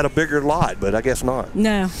Bethel might have had a bigger lot, but I guess not.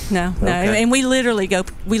 No. Okay. And we literally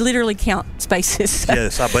count spaces. So,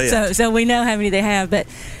 yes, I bet. So we know how many they have, but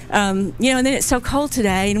and then it's so cold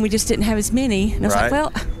today, and we just didn't have as many. And I was like,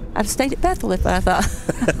 well, I'd stayed at Bethel if I thought.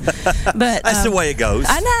 But that's the way it goes.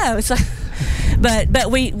 I know. It's like, but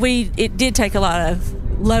it did take a lot of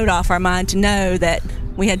load off our mind to know that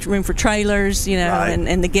we had room for trailers,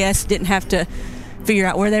 and the guests didn't have to figure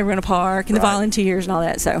out where they were going to park, and the volunteers and all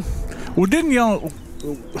that. So, well, didn't y'all?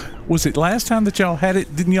 Was it last time that y'all had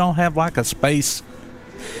it? Didn't y'all have like a space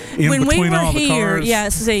when between we were all here? the cars? Yeah,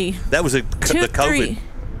 see, that was the COVID.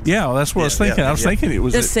 Yeah, that's what I was thinking. I was thinking it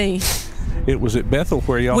was. Let's see. It was at Bethel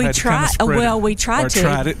where y'all had to kind of spread it. We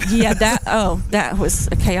tried it. Yeah, that was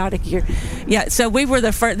a chaotic year. Yeah, so we were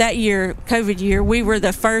the first that year, COVID year. We were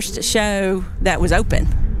the first show that was open.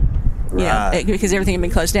 Because everything had been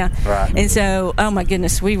closed down. Right. And so, oh my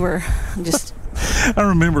goodness, we were just. I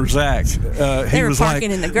remember Zach. They were parking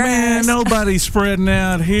in the grass. Man, nobody's spreading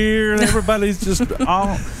out here. Everybody's just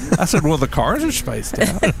all. I said, well, the cars are spaced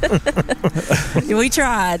out. We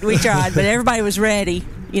tried, but everybody was ready.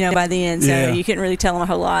 By the end, so you couldn't really tell them a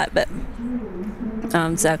whole lot. But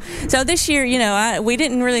so this year, we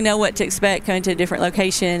didn't really know what to expect coming to a different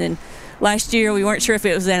location. And last year, we weren't sure if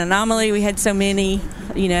it was an anomaly. We had so many,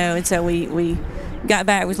 and so we got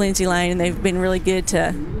back with Lindsay Lane, and they've been really good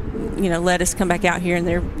to, let us come back out here, and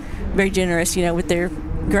they're very generous, with their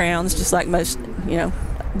grounds, just like most, the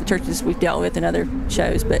churches we've dealt with in other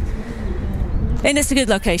shows, but. And it's a good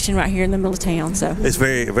location right here in the middle of town. So it's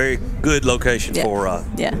very, very good location for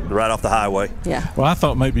right off the highway. Yeah. Well, I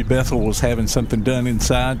thought maybe Bethel was having something done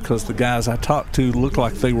inside because the guys I talked to looked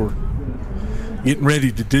like they were getting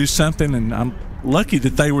ready to do something, and I'm lucky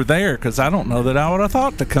that they were there because I don't know that I would have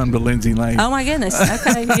thought to come to Lindsay Lane. Oh my goodness.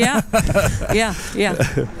 Okay. Yeah.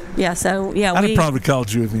 So I'd have probably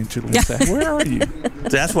called you eventually and said, "Where are you?" See,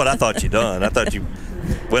 that's what I thought you done. I thought you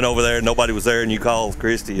went over there and nobody was there, and you called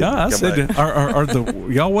Christy. Yeah, I said, "Are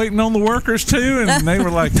y'all waiting on the workers too?" And they were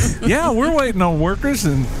like, "Yeah, we're waiting on workers."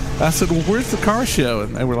 And I said, "Well, where's the car show?"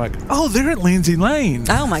 And they were like, "Oh, they're at Lindsay Lane."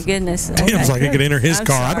 Oh my goodness! Tim's like, he could enter his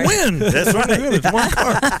car. I'd win. That's right. It's one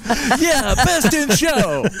car. Yeah, best in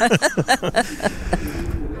show.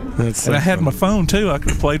 And I had my phone too. I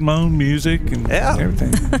could have played my own music and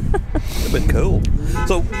everything. It'd been cool.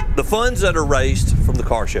 So the funds that are raised from the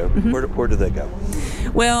car show, where do they go?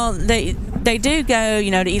 Well, they do go,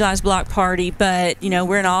 to Eli's block party, but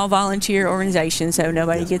we're an all volunteer organization, so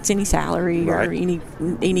nobody gets any salary or any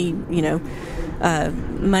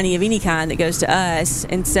money of any kind that goes to us.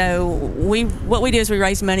 And so what we do is we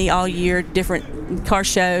raise money all year, different car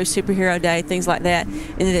shows, superhero day, things like that.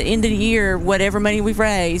 And at the end of the year, whatever money we've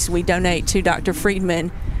raised, we donate to Dr.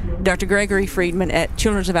 Gregory Friedman at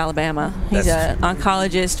Children's of Alabama. He's an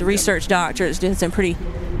oncologist, a research doctor that's doing some pretty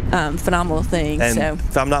phenomenal things. And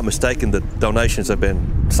if I'm not mistaken, the donations have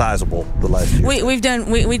been sizable the last year.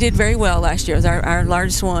 We did very well last year. It was our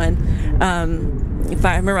largest one. If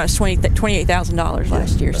I remember, it was $28,000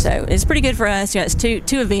 last year. So it's pretty good for us. It's two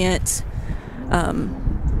events.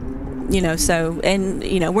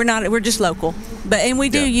 We're just local, and we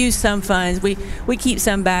do use some funds. We keep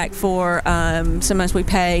some back for sometimes we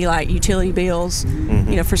pay like utility bills,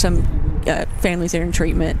 for some families that are in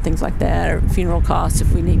treatment, things like that, or funeral costs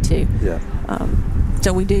if we need to. Yeah.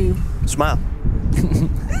 So we do. Smile.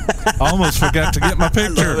 I almost forgot to get my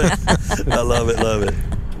picture. I love it.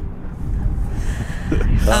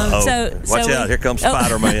 Watch out! Here comes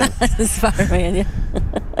Spider-Man. Spider-Man, yeah.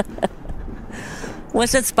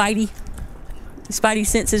 What's that, Spidey? Spidey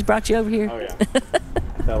senses brought you over here. Oh yeah.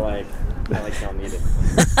 Felt like y'all need it.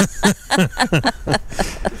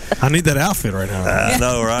 I need that outfit right now. I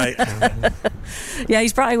know, right? Yeah,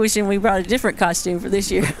 he's probably wishing we brought a different costume for this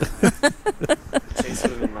year.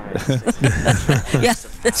 Yeah,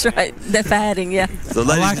 that's right. The padding, yeah. So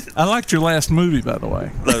I liked your last movie, by the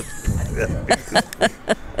way.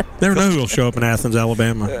 Never know who will show up in Athens,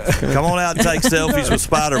 Alabama. Come on out and take selfies with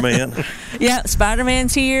Spider-Man. Yeah,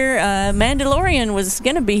 Spider-Man's here. Mandalorian was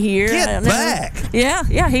going to be here. Get back.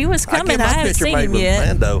 Yeah, he was coming. I haven't seen him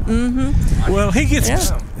yet. Well, he gets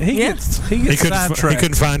sidetracked. He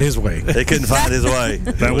couldn't find his way. He couldn't find his way.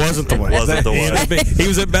 That wasn't the way. He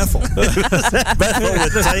was at Bethel. Bethel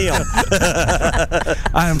with Tim.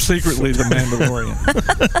 I am secretly the Mandalorian.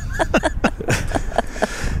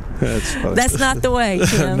 That's not the way,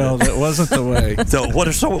 Tim. No, that wasn't the way. So what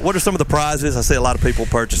are some of the prizes? I see a lot of people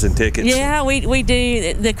purchasing tickets. Yeah, we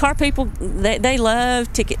do. The car people, they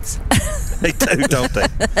love tickets. They do, don't they?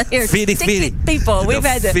 Fitty people. We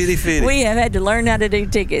have had to learn how to do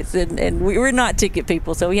tickets, and we're not ticket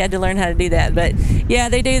people, so we had to learn how to do that. But yeah,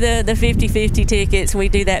 they do the 50-50 tickets. We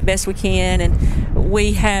do that best we can, and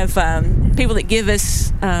we have people that give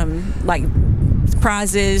us like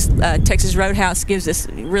prizes. Texas Roadhouse gives us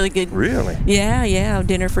really good. Really? Yeah,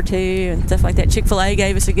 dinner for two and stuff like that. Chick-fil-A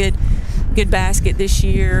gave us a good basket this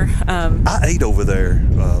year. I ate over there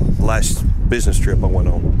last business trip I went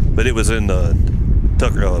on, but it was in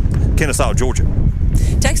Kennesaw, Georgia.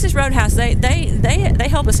 Texas Roadhouse, they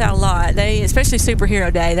help us out a lot. Especially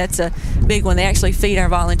Superhero Day, that's a big one. They actually feed our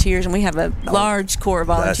volunteers, and we have a large core of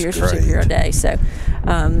volunteers for Superhero Day. So,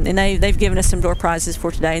 and they've given us some door prizes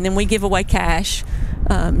for today, and then we give away cash,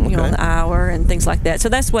 on the hour and things like that. So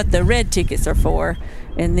that's what the red tickets are for.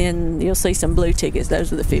 And then you'll see some blue tickets.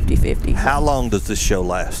 Those are the 50-50. How long does this show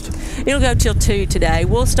last? It'll go till 2 today.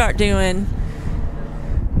 We'll start doing.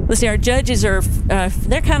 Let's see. Our judges are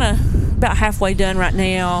they're kind of about halfway done right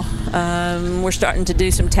now. We're starting to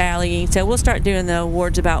do some tallying, so we'll start doing the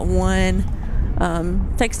awards about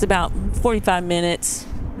 1. Takes about 45 minutes.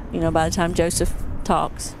 By the time Joseph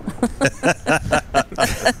talks.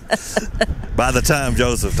 By the time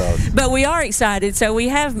Joseph talks. But we are excited. So we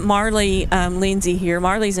have Marley Lindsay here.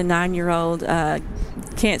 Marley's a 9-year-old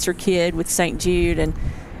cancer kid with St. Jude.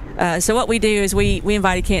 And so what we do is we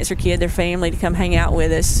invite a cancer kid, their family, to come hang out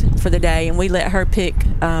with us for the day. And we let her pick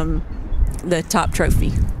the top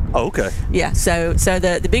trophy. Oh, okay. Yeah. So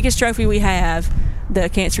the biggest trophy we have, the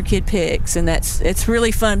cancer kid picks. And it's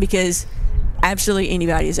really fun because absolutely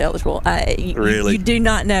anybody is eligible. Really? You do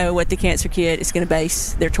not know what the cancer kid is going to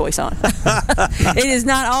base their choice on. It is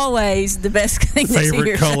not always the best thing that's favorite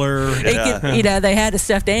here. color. They had a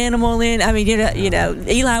stuffed animal in. I mean,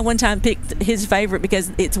 Eli one time picked his favorite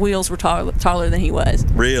because its wheels were taller than he was.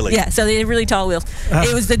 Really? Yeah, so they had really tall wheels.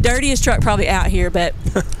 It was the dirtiest truck probably out here, but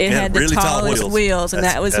it had the really tallest wheels, and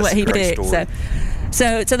that was what he picked.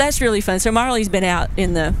 So that's really fun. So Marley's been out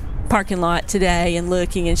in the parking lot today and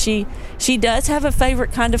looking, and she does have a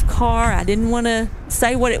favorite kind of car. I didn't want to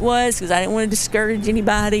say what it was because I didn't want to discourage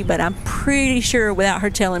anybody, but I'm pretty sure without her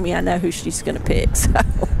telling me I know who she's going to pick. So.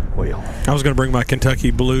 Well, I was going to bring my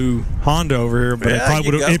Kentucky blue Honda over here, but it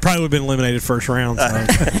probably would have been eliminated first round. So.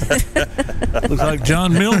 Looks like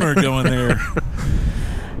John Milner going there.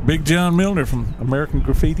 Big John Milner from American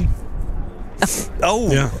Graffiti.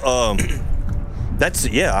 That's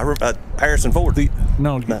Harrison Ford.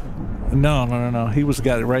 No. He was the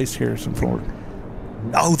guy that raced Harrison Ford.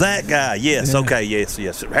 Oh, that guy. Yes. Yeah. Okay. Yes.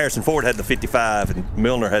 Harrison Ford had the 55, and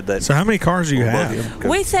Milner had that. So how many cars do you have?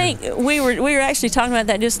 We think we were actually talking about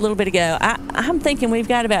that just a little bit ago. I'm thinking we've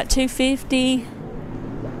got about 250.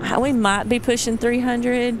 We might be pushing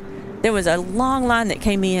 300. There was a long line that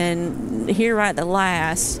came in here right at the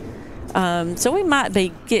last. So we might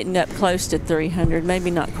be getting up close to 300,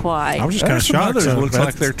 maybe not quite. I was just kind of shocked. Others looks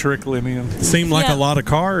like they're trickling in. Seemed like a lot of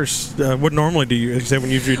cars. What normally do you, except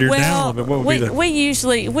when you're down a little bit? What would be the?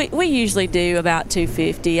 We usually do about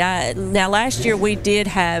 250. Now last year we did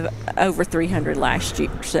have over 300 last year.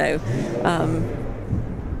 So,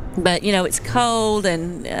 but it's cold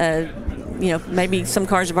and maybe some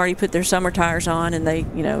cars have already put their summer tires on and they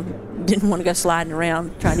didn't want to go sliding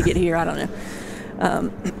around trying to get here. I don't know.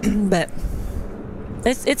 But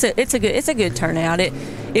it's a good turnout.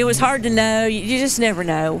 It was hard to know. You just never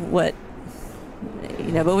know what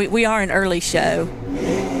But we are an early show.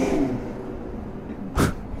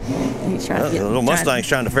 He's trying to get, little Mustang's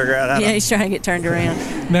trying to figure out how. Yeah, he's trying to get turned around.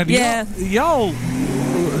 Now, y'all.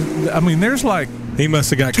 I mean, there's like he must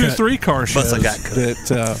have got 2-3 car shows got cut.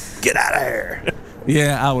 that get out of here.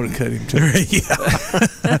 Yeah, I would have cut him too.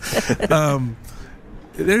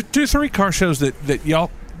 There's 2-3 car shows that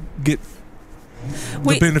y'all get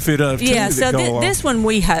the benefit of too. Yeah, so this one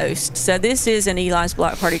we host. So this is an Eli's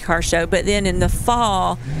Block Party car show. But then in the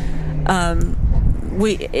fall,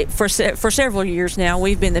 for several years now,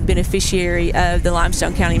 we've been the beneficiary of the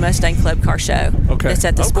Limestone County Mustang Club car show. Okay. That's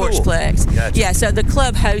at the Sportsplex. Cool. Gotcha. Yeah, so the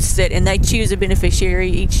club hosts it, and they choose a beneficiary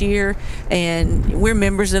each year, and we're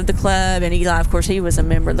members of the club, and Eli, of course, he was a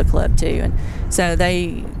member of the club too. And so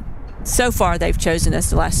so far they've chosen us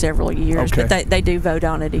the last several years, okay. But they do vote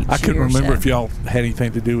on it each year. I couldn't remember if y'all had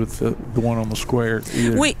anything to do with the one on the square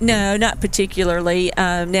either. No, not particularly.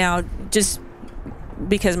 Now, just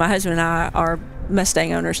because my husband and I are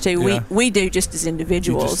Mustang owners too, we do just as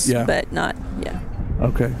individuals, but not,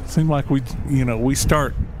 Okay. Seemed like we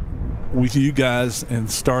start with you guys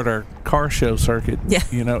and start our car show circuit,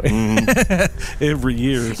 every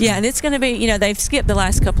year. Yeah, and it's going to be, they've skipped the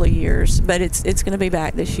last couple of years, but it's going to be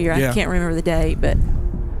back this year. I can't remember the date, but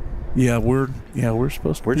we're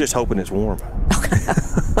supposed to. We're just hoping it's warm.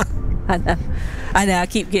 I know. I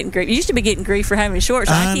keep getting grief. You used to be getting grief for having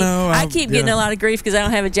shorts. I keep getting a lot of grief because I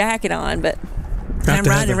don't have a jacket on, but I'm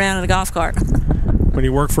riding around in a golf cart. When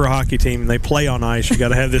you work for a hockey team and they play on ice, you got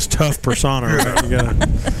to have this tough persona. Right?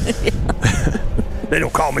 They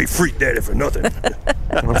don't call me Freak Daddy for nothing.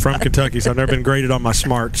 I'm from Kentucky, so I've never been graded on my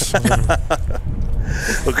smarts.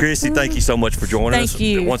 Well, Christy, thank you so much for joining us. Thank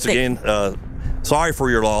you. Once again, sorry for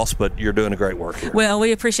your loss, but you're doing a great work here. Well,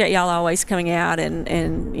 we appreciate y'all always coming out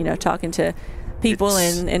and talking to people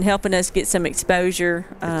and helping us get some exposure.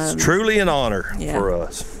 It's truly an honor for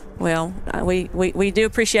us. Well, we do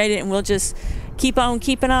appreciate it, and we'll just keep on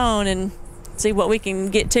keeping on and see what we can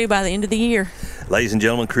get to by the end of the year. Ladies and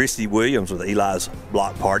gentlemen, Christy Williams with Eli's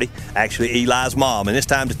Block Party, actually Eli's mom. And it's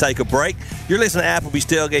time to take a break. You're listening to Applebee's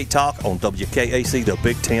Tailgate Talk on WKAC, the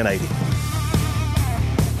Big 1080.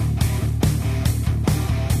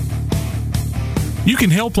 You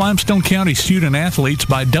can help Limestone County student athletes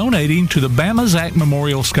by donating to the Bama Zach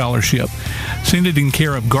Memorial Scholarship. Send it in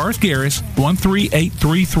care of Garth Garris,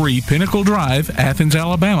 13833 Pinnacle Drive, Athens,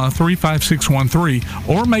 Alabama, 35613,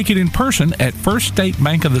 or make it in person at First State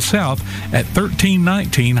Bank of the South at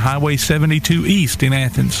 1319 Highway 72 East in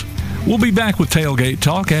Athens. We'll be back with Tailgate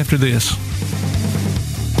Talk after this.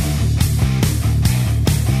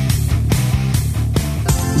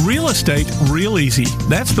 Real estate, real easy.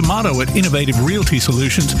 That's the motto at Innovative Realty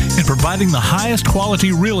Solutions, and providing the highest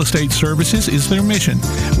quality real estate services is their mission.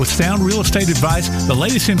 With sound real estate advice, the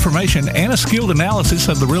latest information, and a skilled analysis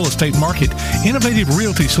of the real estate market, Innovative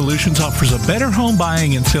Realty Solutions offers a better home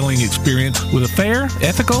buying and selling experience with a fair,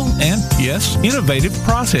 ethical, and, yes, innovative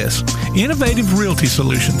process. Innovative Realty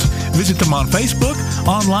Solutions. Visit them on Facebook,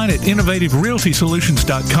 online at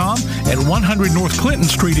innovativerealtysolutions.com, at 100 North Clinton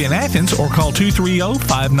Street in Athens, or call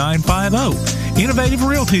 230-5950. Innovative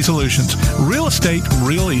Realty Solutions. Real estate,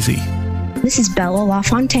 real easy. This is Bella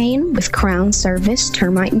LaFontaine with Crown Service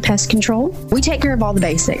Termite and Pest Control. We take care of all the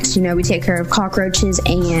basics. We take care of cockroaches,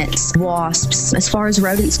 ants, wasps. As far as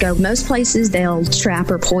rodents go, most places they'll trap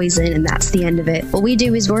or poison, and that's the end of it. What we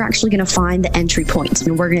do is we're actually going to find the entry points,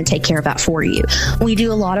 and we're going to take care of that for you. We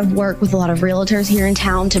do a lot of work with a lot of realtors here in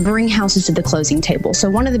town to bring houses to the closing table. So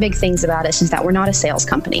one of the big things about us is that we're not a sales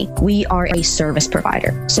company. We are a service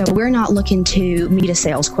provider. So we're not looking to meet a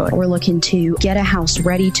sales quota. We're looking to get a house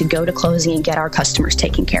ready to go to closing easy and get our customers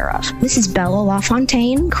taken care of. This is Bella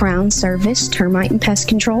LaFontaine, Crown Service Termite and Pest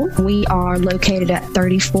Control. We are located at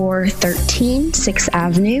 3413 6th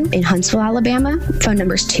Avenue in Huntsville, Alabama. Phone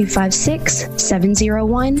number is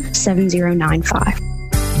 256-701-7095.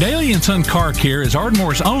 Daly & Son Car Care is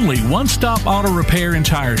Ardmore's only one-stop auto repair and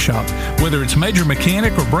tire shop. Whether it's major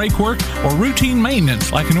mechanic or brake work or routine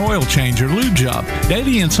maintenance like an oil change or lube job,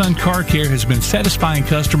 Daly & Son Car Care has been satisfying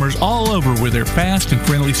customers all over with their fast and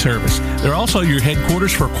friendly service. They're also your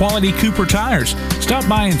headquarters for quality Cooper tires. Stop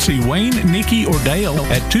by and see Wayne, Nikki, or Dale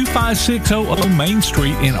at 25600 Main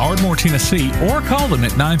Street in Ardmore, Tennessee, or call them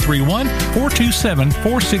at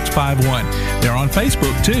 931-427-4651. They're on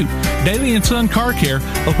Facebook, too. Daly & Son Car Care,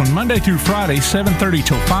 open Monday through Friday, 7:30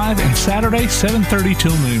 till 5, and Saturday, 7:30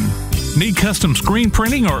 till noon. Need custom screen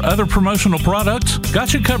printing or other promotional products?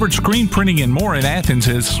 Got You Covered Screen Printing and More in Athens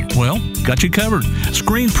is, well, got you covered.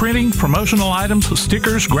 Screen printing, promotional items,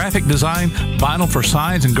 stickers, graphic design, vinyl for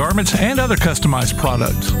signs and garments, and other customized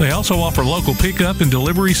products. They also offer local pickup and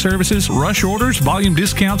delivery services, rush orders, volume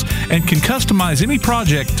discounts, and can customize any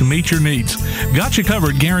project to meet your needs. Got You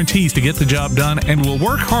Covered guarantees to get the job done and will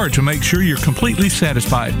work hard to make sure you're completely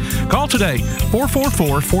satisfied. Call today,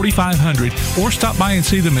 444-4500, or stop by and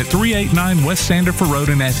see them at 389 West Sandifer Road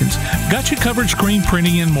in Athens. Got You Covered Screen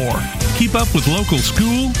Printing and More. Keep up with local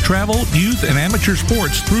school, travel, youth, and amateur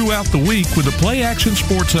sports throughout the week with the Play Action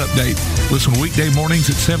Sports Update. Listen weekday mornings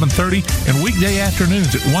at 7:30 and weekday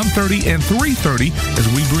afternoons at 1:30 and 3:30 as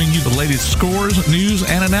we bring you the latest scores, news,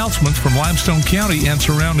 and announcements from Limestone County and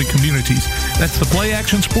surrounding communities. That's the Play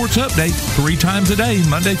Action Sports Update 3 times a day,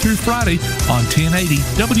 Monday through Friday on 1080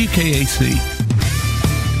 WKAC.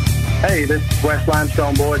 Hey, this is West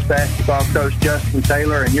Limestone Boys basketball coach Justin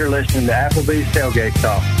Taylor, and you're listening to Applebee's Tailgate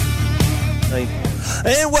Talk.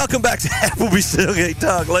 And welcome back to Applebee's Tailgate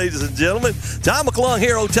Talk, ladies and gentlemen. Tom McClung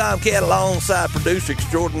here, Old Time Cat, alongside producer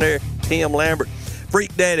extraordinaire Tim Lambert.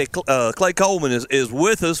 Freak Daddy Clay Coleman is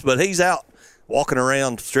with us, but he's out walking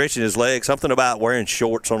around stretching his legs. Something about wearing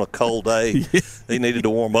shorts on a cold day. He needed to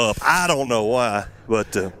warm up. I don't know why,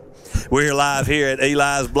 but we're live here at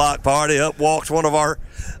Eli's Block Party. Up walks one of our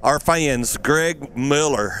fans, Greg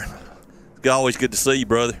Miller. It's always good to see you,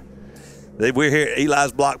 brother. We're here at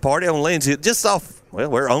Eli's Block Party on Lindsay, just off, well,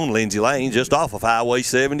 we're on Lindsay Lane, just off of Highway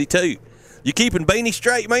 72. You keeping Beanie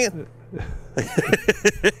straight, man?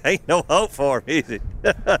 Ain't no hope for him, is it?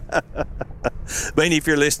 Beanie, if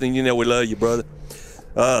you're listening, you know we love you, brother.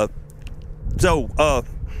 So, what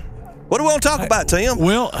do we want to talk about, Tim?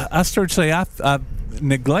 Well, I started to say I've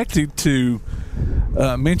neglected to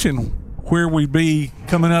mention where we'd be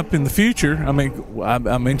coming up in the future. I mean,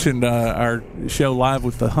 I mentioned our show live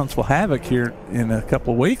with the Huntsville Havoc here in a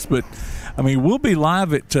couple of weeks, but I mean, we'll be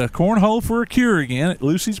live at Cornhole for a Cure again at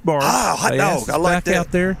Lucy's Bar. Oh, hot dog! I like that.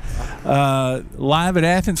 Out there, live at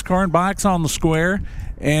Athens Car and Bikes on the Square,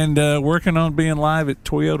 and working on being live at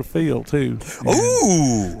Toyota Field too.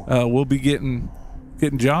 Ooh! And, we'll be getting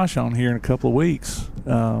Josh on here in a couple of weeks.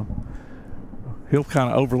 He'll kind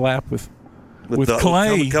of overlap with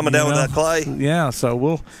Clay coming down with that Clay. Yeah,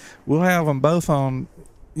 so we'll have them both on,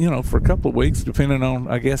 for a couple of weeks, depending on,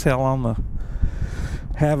 I guess, how long the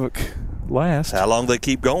Havoc lasts. How long they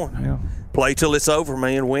keep going. Yeah. Play till it's over,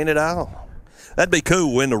 man. Win it all. That'd be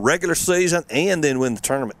cool. Win the regular season and then win the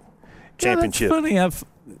tournament championship. That's funny. I've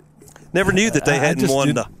never knew that they hadn't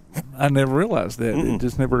won the. I never realized that. It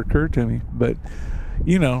just never occurred to me. But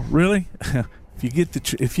really.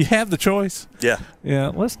 If you have the choice, yeah,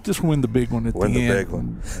 let's just win the big one at the end. Win the big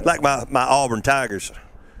one. Like my Auburn Tigers,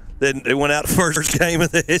 they went out the first game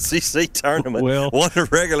of the SEC tournament, won the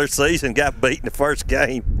regular season, got beat in the first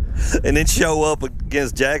game, and then show up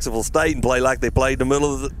against Jacksonville State and play like they played in the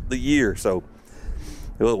middle of the year. So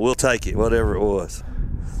we'll take it, whatever it was.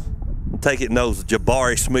 We'll take it in those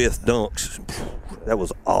Jabari Smith dunks. That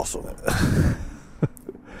was awesome.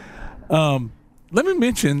 Let me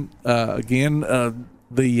mention again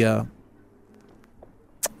the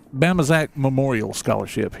Bama Zach Memorial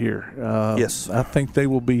Scholarship here. Yes. I think they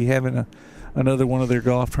will be having another one of their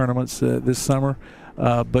golf tournaments this summer.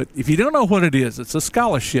 But if you don't know what it is, it's a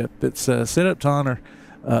scholarship that's set up to honor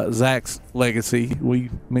Zach's legacy. We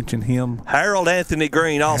mentioned him. Harold Anthony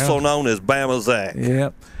Green, also known as Bama Zach.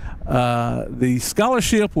 Yep. The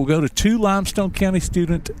scholarship will go to 2 Limestone County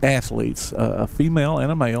student athletes, a female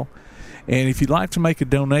and a male. And if you'd like to make a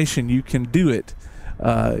donation, you can do it.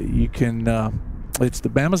 It's the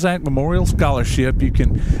Bama Zach Memorial Scholarship. You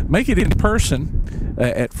can make it in person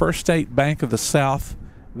at First State Bank of the South.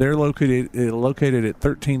 They're located at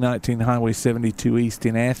 1319 Highway 72 East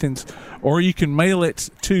in Athens. Or you can mail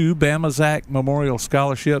it to Bama Zach Memorial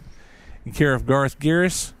Scholarship in care of Garth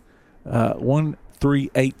Garris,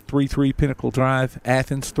 13833 Pinnacle Drive,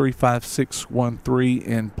 Athens 35613,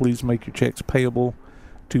 and please make your checks payable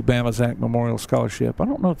to Bama Zach Memorial Scholarship. I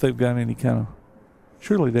don't know if they've got any kind of,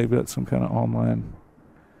 surely they've got some kind of online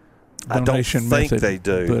donation I don't think method, they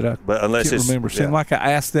do, but unless can't it's remember. Seemed like I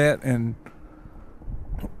asked that, and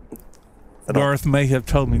Garth may have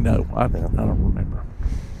told me no. I don't remember.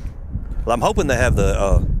 Well, I'm hoping they have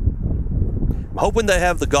the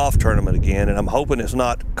golf tournament again, and I'm hoping it's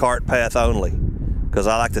not cart path only, because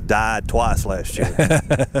I like to died twice last year.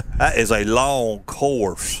 That is a long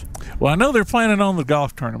course. Well, I know they're planning on the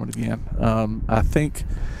golf tournament again. I think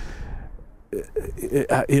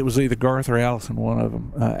it was either Garth or Allison, one of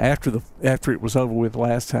them. After it was over with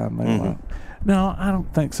last time, they went, no, I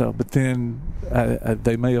don't think so. But then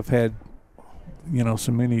they may have had,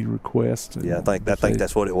 so many requests. Yeah, I think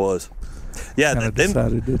that's what it was. Yeah,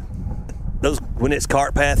 those when it's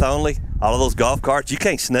cart path only, all of those golf carts, you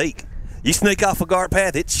can't sneak. You sneak off a cart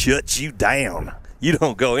path, it shuts you down. You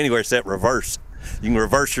don't go anywhere except reverse. You can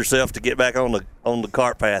reverse yourself to get back on the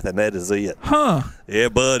cart path, and that is it. Huh? Yeah,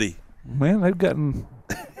 buddy. Man, they've gotten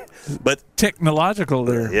but technological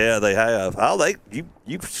there. Yeah, they have.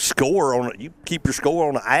 You score on it. You keep your score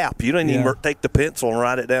on the app. You don't even take the pencil and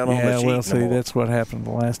write it down on the sheet. Yeah, well, see, that's what happened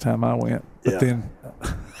the last time I went. But then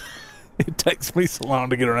it takes me so long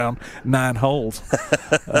to get around 9 holes.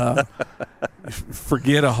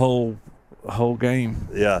 Forget a whole game.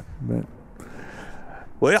 Yeah. But,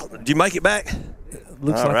 well, did you make it back?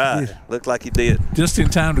 Looks all like right. you did. Looked like you did. Just in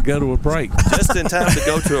time to go to a break. Just in time to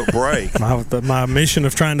go to a break. My mission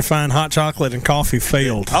of trying to find hot chocolate and coffee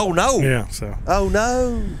failed. Oh, no. Yeah, so. Oh,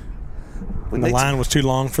 no. And the line was too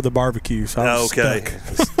long for the barbecue, so I was stuck.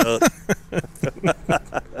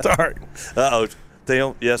 Sorry. Uh-oh.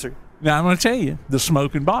 Tim, yes, sir? Now, I'm going to tell you, the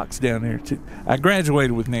smoking box down there, too. I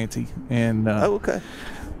graduated with Nancy, and okay.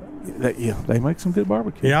 They make some good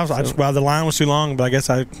barbecue. Yeah, the line was too long, but I guess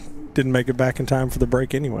I didn't make it back in time for the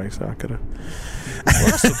break anyway, so I could have. Well,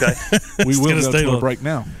 that's okay. We will go to a break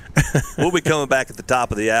now. We'll be coming back at the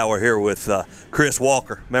top of the hour here with Chris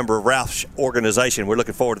Walker, member of Ralph's organization. We're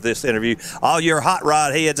looking forward to this interview. All your hot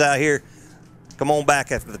rod heads out here, come on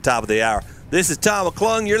back after the top of the hour. This is Tom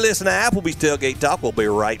McClung. You're listening to Applebee's Tailgate Talk. We'll be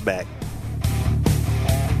right back.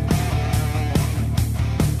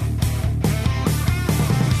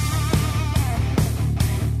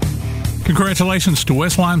 Congratulations to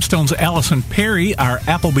West Limestone's Allison Perry, our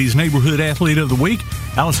Applebee's Neighborhood Athlete of the Week.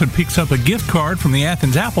 Allison picks up a gift card from the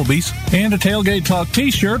Athens Applebee's and a Tailgate Talk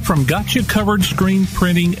t-shirt from Gotcha Covered Screen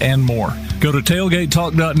Printing and more. Go to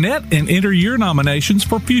tailgatetalk.net and enter your nominations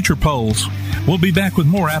for future polls. We'll be back with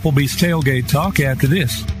more Applebee's Tailgate Talk after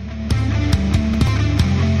this.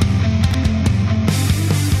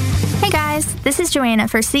 This is Joanna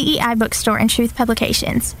for CEI Bookstore and Truth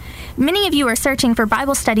Publications. Many of you are searching for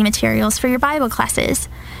Bible study materials for your Bible classes.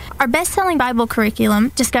 Our best-selling Bible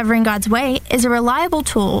curriculum, Discovering God's Way, is a reliable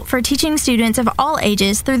tool for teaching students of all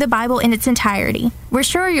ages through the Bible in its entirety. We're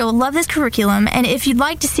sure you'll love this curriculum, and if you'd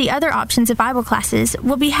like to see other options of Bible classes,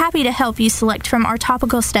 we'll be happy to help you select from our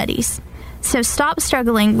topical studies. So stop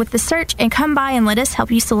struggling with the search and come by and let us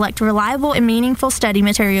help you select reliable and meaningful study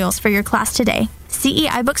materials for your class today.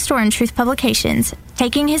 CEI Bookstore and Truth Publications,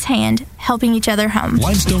 taking his hand, helping each other home.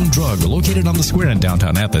 Limestone Drug, located on the square in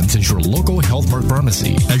downtown Athens, is your local Health Mart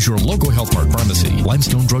pharmacy. As your local Health Mart pharmacy,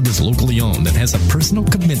 Limestone Drug is locally owned and has a personal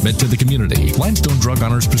commitment to the community. Limestone Drug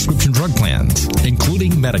honors prescription drug plans,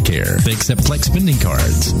 including Medicare. They accept flex spending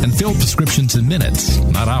cards and fill prescriptions in minutes,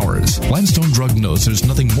 not hours. Limestone Drug knows there's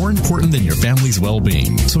nothing more important than your family's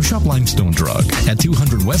well-being. So shop Limestone Drug at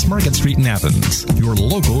 200 West Market Street in Athens, your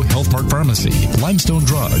local Health Mart pharmacy. Limestone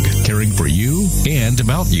Drug, caring for you and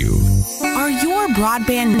about you. Are your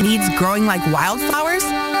broadband needs growing like wildflowers?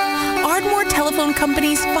 Ardmore Telephone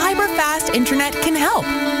Company's fiber fast internet can help.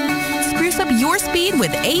 Spruce up your speed with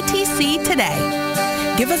ATC today.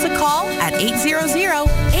 Give us a call at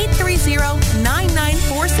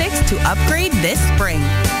 800-830-9946 to upgrade this spring.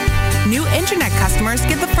 New internet customers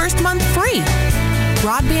get the first month free.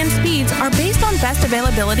 Broadband speeds are based on best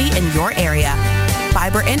availability in your area.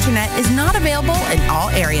 Fiber internet is not available in all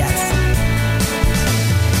areas.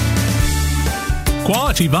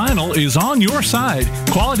 Quality Vinyl is on your side.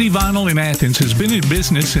 Quality Vinyl in Athens has been in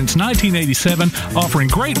business since 1987, offering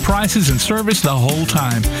great prices and service the whole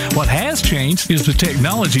time. What has changed is the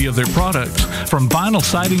technology of their products. From vinyl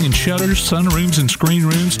siding and shutters, sunrooms and screen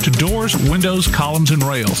rooms, to doors, windows, columns, and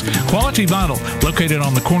rails. Quality Vinyl, located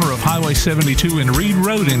on the corner of Highway 72 and Reed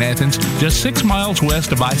Road in Athens, just 6 miles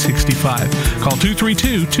west of I-65. Call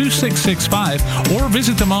 232-2665 or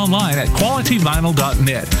visit them online at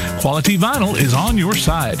qualityvinyl.net. Quality Vinyl is on your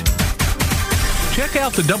side. Check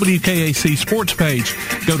out the WKAC Sports page.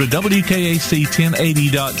 Go to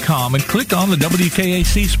WKAC1080.com and click on the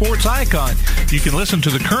WKAC Sports icon. You can listen to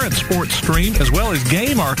the current sports stream as well as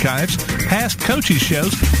game archives, past coaches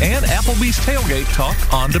shows, and Applebee's Tailgate Talk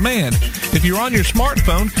on demand. If you're on your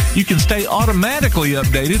smartphone, you can stay automatically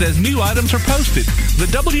updated as new items are posted. The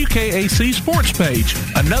WKAC Sports page,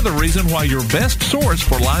 another reason why your best source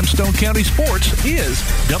for Limestone County sports is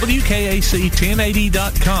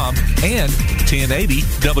WKAC1080.com and 1080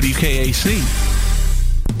 WKAC.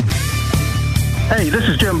 Hey, this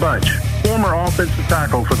is Jim Bunch, former offensive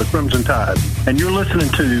tackle for the Crimson Tide, and you're listening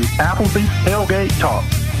to Applebee's Tailgate Talk.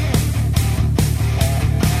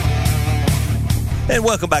 And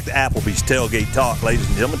welcome back to Applebee's Tailgate Talk, ladies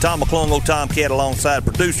and gentlemen. Tom McClung, old Tomcat, alongside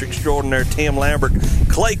producer extraordinaire Tim Lambert,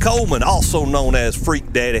 Clay Coleman, also known as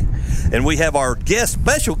Freak Daddy. And we have our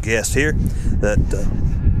special guest here, that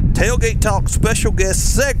Tailgate Talk special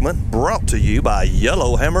guest segment brought to you by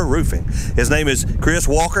Yellow Hammer Roofing. His name is Chris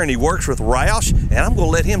Walker, and he works with Roush, and I'm going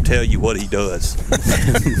to let him tell you what he does.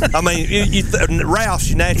 I mean,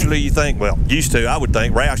 Roush, naturally you think, well, used to, I would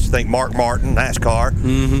think, Roush, you think Mark Martin, NASCAR,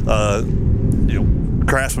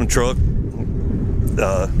 Craftsman truck,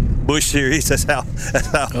 Bush Series. That's how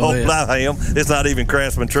old I am. It's not even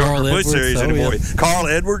Craftsman truck or Bush Series anymore. Yeah. Carl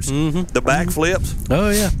Edwards, the backflips. Oh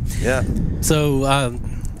yeah, yeah. So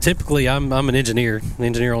typically, I'm an engineer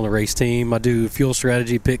on the race team. I do fuel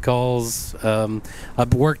strategy, pit calls.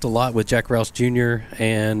 I've worked a lot with Jack Rouse Jr.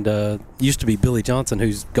 and used to be Billy Johnson,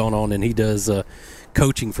 who's gone on and he does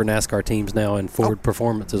coaching for NASCAR teams now and Ford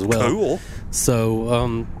Performance as well. Cool.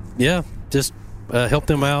 So just help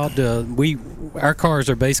them out. Our cars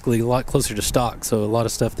are basically a lot closer to stock, so a lot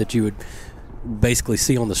of stuff that you would basically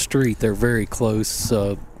see on the street, they're very close.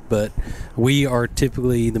 But we are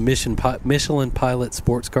typically the Michelin Pilot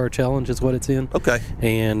Sports Car Challenge is what it's in. Okay.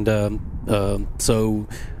 And so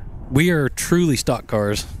we are truly stock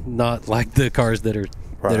cars, not like the cars that are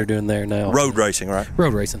doing there now. Road racing, right?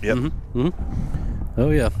 Road racing. Yep. Mm-hmm. Mm-hmm. Oh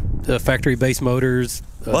yeah, factory base motors,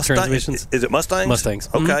 transmissions. Is it Mustangs? Mustangs.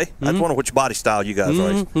 Okay, Mm-hmm. I just wonder which body style you guys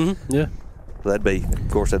race. Mm-hmm. Yeah. So that'd be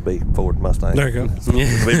Ford Mustang. There you go.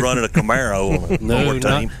 Yeah. Be running a Camaro on a Ford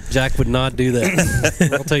team. Jack would not do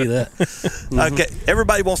that. I'll tell you that. Mm-hmm. Okay,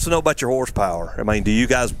 everybody wants to know about your horsepower. I mean, do you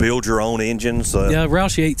guys build your own engines? Yeah,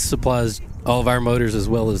 Roush Yates supplies all of our motors as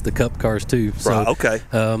well as the Cup cars too. So, right. Okay.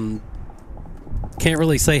 Can't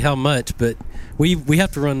really say how much, but we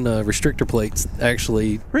have to run restrictor plates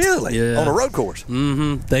actually. Really? Yeah. On a road course?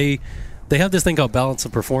 Mm-hmm. They have this thing called balance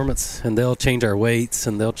of performance, and they'll change our weights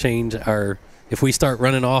and they'll change our. If we start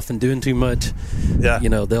running off and doing too much,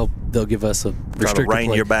 they'll give us a restrictor to rein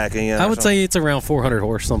plate. your back in. I would say it's around 400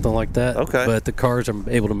 horse, something like that. Okay. But the cars are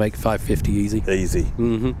able to make 550 easy. Easy.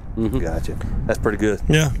 Mm-hmm. Mm-hmm. Gotcha. That's pretty good.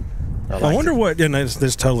 Yeah. I wonder what.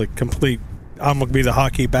 This totally complete. I'm going to be the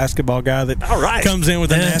hockey basketball guy that comes in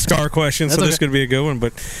with the NASCAR question, so this could be a good one.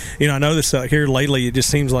 But, I know this here lately, it just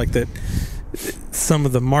seems like that some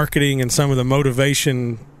of the marketing and some of the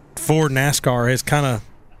motivation for NASCAR has kind of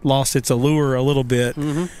lost its allure a little bit.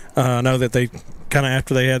 Mm-hmm. I know that they kind of,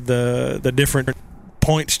 after they had the different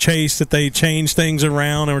points chase, that they changed things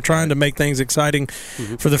around and were trying to make things exciting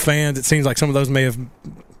for the fans. It seems like some of those may have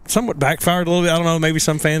somewhat backfired a little bit. I don't know. Maybe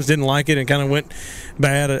some fans didn't like it and kind of went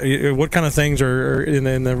bad. What kind of things are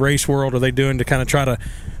in the race world are they doing to kind of try to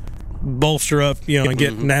bolster up, and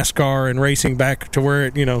get NASCAR and racing back to where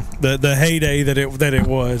it, the heyday that it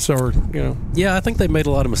was, or Yeah, I think they made a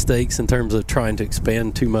lot of mistakes in terms of trying to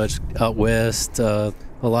expand too much out west. A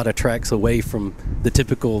lot of tracks away from the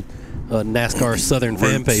typical NASCAR Southern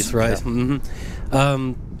fan base, right? Yeah.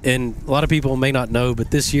 Mm-hmm. And a lot of people may not know, but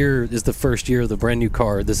this year is the first year of the brand new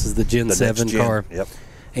car. This is the Gen 7 car. Yep.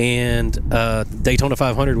 And Daytona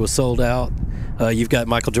 500 was sold out. You've got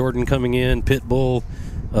Michael Jordan coming in, Pitbull,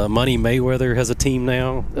 Money Mayweather has a team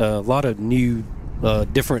now. A lot of new,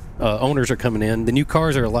 different owners are coming in. The new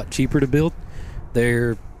cars are a lot cheaper to build.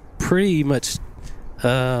 They're pretty much.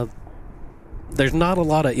 There's not a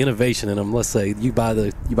lot of innovation in them. Let's say you buy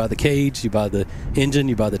the cage, you buy the engine,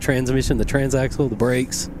 you buy the transmission, the transaxle, the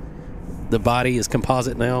brakes. The body is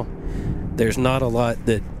composite now. There's not a lot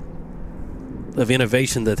of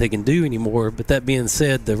innovation that they can do anymore. But that being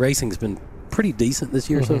said, the racing's been pretty decent this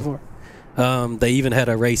year so far. They even had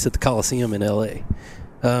a race at the Coliseum in L.A.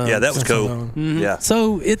 Yeah, that was cool. Mm-hmm. Yeah.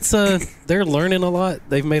 So it's they're learning a lot.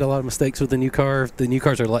 They've made a lot of mistakes with the new car. The new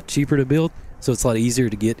cars are a lot cheaper to build, so it's a lot easier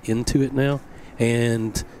to get into it now.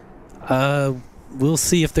 And we'll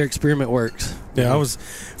see if their experiment works. Yeah, I was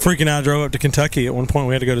freaking out. I drove up to Kentucky at one point.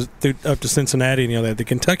 We had to go up to Cincinnati, and they had the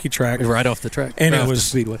Kentucky track right off the track, and right it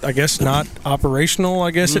was, I guess, not operational.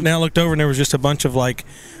 I guess it now looked over, and there was just a bunch of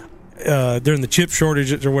during the chip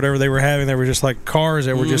shortages or whatever they were having, there were just cars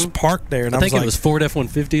that were just parked there. And I think it was Ford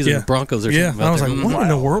F-150s and Broncos or something. Yeah, I was like, what in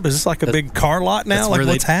the world? Is this like a big car lot now? Like,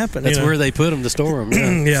 what's happening? That's where they put them to store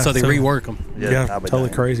them. Yeah. So they rework them. Yeah, totally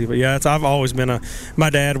crazy. But yeah, I've always been my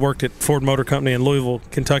dad worked at Ford Motor Company in Louisville,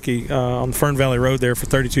 Kentucky, on the Fern Valley Road there for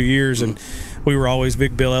 32 years, and we were always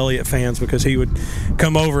big Bill Elliott fans because he would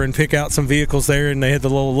come over and pick out some vehicles there, and they had the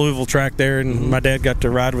little Louisville track there, and my dad got to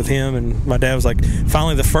ride with him, and my dad was like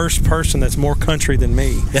finally the first person that's more country than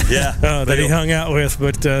me that he hung out with,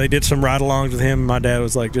 but they did some ride-alongs with him, and my dad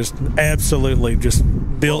was like just absolutely just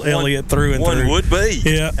Bill Elliott through and through. One would be.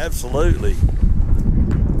 Yeah. Absolutely.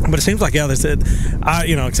 But it seems like, they said, like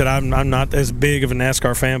I said, I'm not as big of a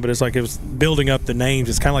NASCAR fan, but it's like it was building up the names.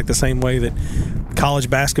 It's kind of like the same way that college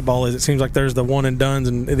basketball is. It seems like there's the one and dones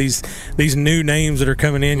and these new names that are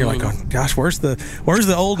coming in. You're like, oh gosh, where's the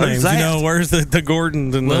old names? That? Where's the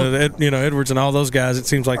Gordons and the Edwards and all those guys? It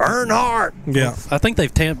seems like Earnhardt. Yeah, I think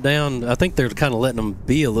they've tamped down. I think they're kind of letting them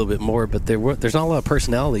be a little bit more, but there's not a lot of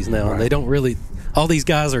personalities now. Right. They don't really. All these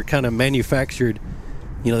guys are kind of manufactured.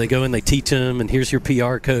 They go in, they teach them, and here's your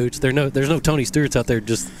PR coach. There's no Tony Stewart's out there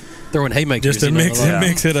just throwing haymakers. Just to mix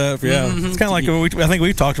it up, yeah. Mm-hmm. It's kind of like I think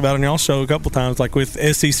we've talked about on y'all show a couple times, like with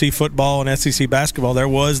SEC football and SEC basketball, there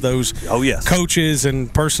was those coaches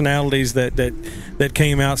and personalities that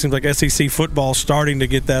came out. It seems like SEC football starting to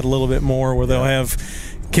get that a little bit more, where they'll have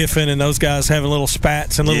Kiffin and those guys having little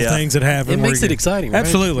spats and little things that happen. It makes it exciting, right?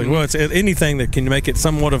 Absolutely. Well, it's anything that can make it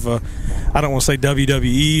somewhat of a, I don't want to say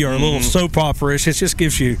WWE or a little soap opera-ish. It just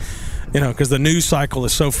gives you, because the news cycle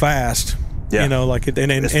is so fast. Yeah. And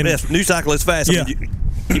news cycle is fast. Yeah. I mean,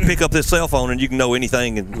 you pick up this cell phone and you can know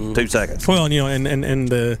anything in 2 seconds. Well, and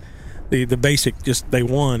the basic just they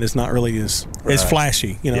won is not really as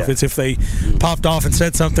flashy. If they popped off and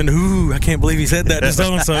said something, ooh, I can't believe he said that to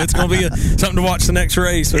so it's going to be something to watch the next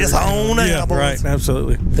race. It's on now, yeah, boys. Right,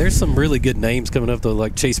 absolutely. There's some really good names coming up though,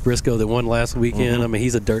 like Chase Briscoe that won last weekend. I mean,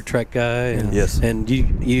 he's a dirt track guy, and and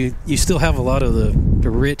you still have a lot of the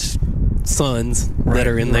rich sons that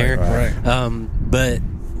are in there, but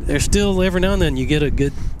there's still every now and then you get a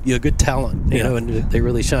good talent, and they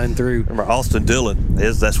really shine through. Remember Austin Dillon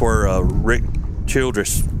that's where Rick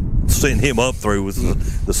Childress sent him up through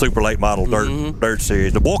with the Super Late Model Dirt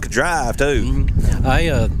Series. The boy could drive too.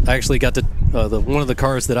 I actually got to one of the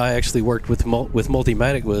cars that I actually worked with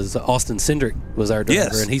Multimatic was Austin Cindric was our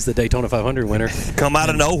driver, and he's the Daytona 500 winner. Come out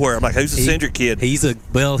of nowhere. I'm like, who's the Cindric kid? He's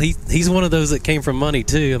one of those that came from money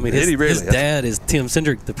too. I mean, his dad is Tim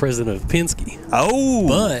Cindric, the president of Penske. Oh,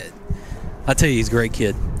 but I tell you, he's a great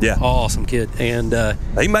kid. Yeah, awesome kid, and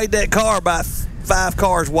he made that car by 5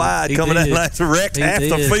 cars wide coming out last wrecked half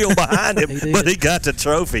the field behind him, but he got the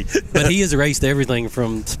trophy. But he has raced everything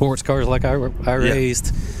from sports cars like I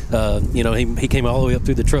raced. He came all the way up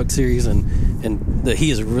through the truck series, and he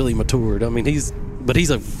has really matured. I mean, he's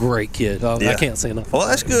a great kid. I can't say enough. Well,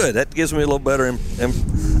 that's good. That gives me a little better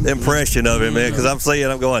impression of him, man. Because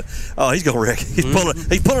I'm going, oh, he's going to wreck.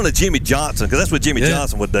 He's pulling a Jimmy Johnson, because that's what Jimmy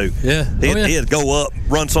Johnson would do. Yeah, he'd go up,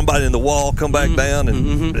 run somebody in the wall, come back down,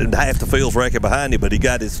 and half the field's wrecking behind him. But he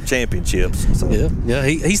got his championships. So. Yeah.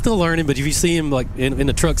 He's still learning. But if you see him like in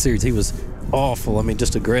the truck series, he was awful. I mean,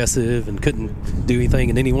 just aggressive and couldn't do anything.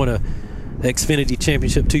 And then he won a Xfinity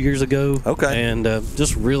championship 2 years ago. Okay, and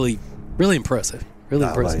just really impressive. Really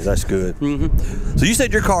impressive. That's good. So you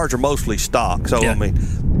said your cars are mostly stock. So I mean,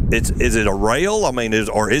 is it a rail? I mean, is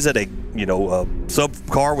it a sub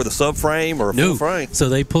car with a subframe or a full frame? So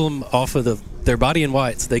they pull them off of their body in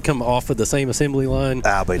whites. They come off of the same assembly line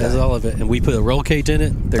as all of it, and we put a roll cage in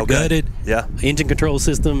it. They're gutted. Yeah. Engine control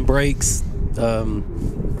system, brakes. Engines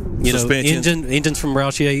from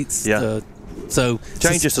Roush Yates. Yeah. So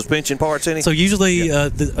change the suspension parts any? So usually, I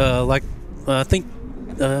think.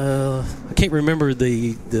 I can't remember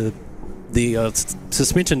the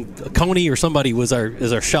suspension. Coney or somebody is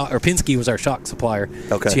our shock, or Penske was our shock supplier.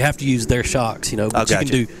 Okay, so you have to use their shocks,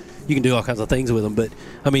 but you can do all kinds of things with them. But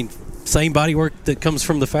I mean, same body work that comes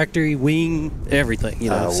from the factory, wing, everything.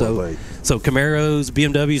 So Camaros,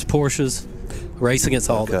 BMWs, Porsches, race against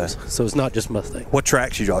all those. So it's not just Mustang. What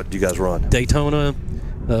tracks do you guys run? Daytona,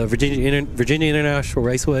 Virginia International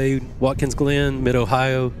Raceway, Watkins Glen, Mid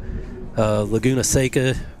Ohio. Laguna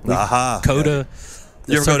Seca, Coda.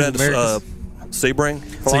 You ever go down to Sebring?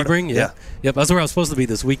 Sebring, yeah. Yep, that's where I was supposed to be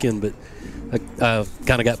this weekend, but I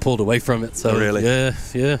kind of got pulled away from it. So really,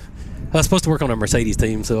 yeah. I was supposed to work on a Mercedes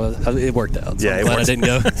team, so it worked out. So I'm glad I didn't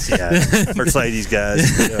go. Yeah, Mercedes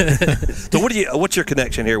guys. Yeah. So what's your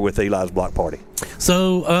connection here with Eli's block party?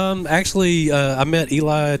 So actually, I met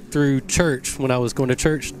Eli through church when I was going to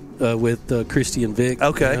church with Christy and Vic.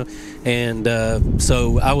 Okay. You know? And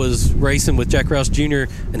so I was racing with Jack Rouse Jr.,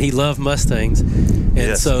 and he loved Mustangs.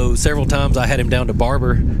 And so several times I had him down to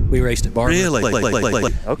Barber. We raced at Barber.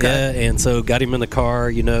 Really? Okay. Yeah, and so got him in the car,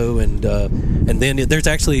 you know, and then there's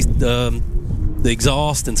actually the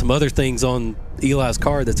exhaust and some other things on Eli's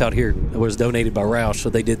car that's out here was donated by Roush, so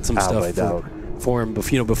they did some stuff for him,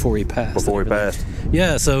 before he passed.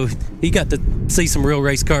 Yeah, so he got to see some real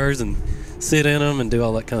race cars and sit in them and do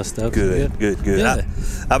all that kind of stuff. Good. Yeah.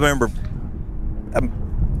 I remember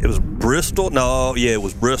it was Bristol. No, yeah, it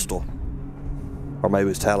was Bristol. Or maybe it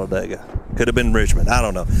was Talladega. Could have been Richmond. I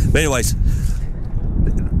don't know. But anyways,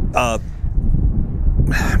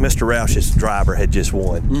 Mr. Roush's driver had just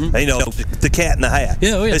won. Mm-hmm. And, you know, the cat in the hat.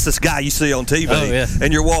 Yeah, It's this guy you see on TV.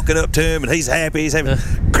 And you're walking up to him, and he's happy. He's having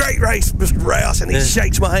great race, Mr. Roush. And he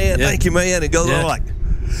shakes my hand. Thank you, man. And goes on like,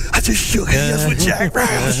 I just shook hands with Jack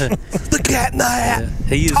Roush. The cat in the hat.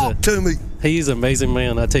 Talk to me. He's an amazing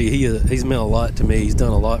man. I tell you, he's meant a lot to me. He's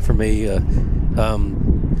done a lot for me.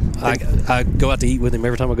 I go out to eat with him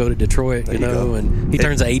every time I go to Detroit, and he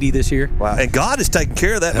turns 80 this year. Wow! And God is taking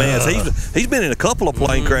care of that man. He's been in a couple of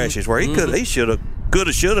plane crashes where he should have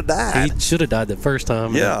died. He should have died the first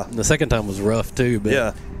time. Yeah. The second time was rough too.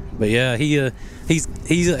 But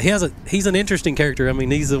he's an interesting character. I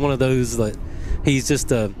mean, he's one of those that he's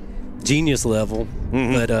just a genius level.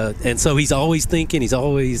 Mm-hmm. But and so he's always thinking. He's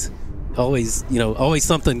always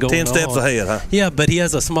something going on. 10 steps ahead, huh? Yeah, but he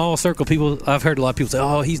has a small circle. I've heard a lot of people say,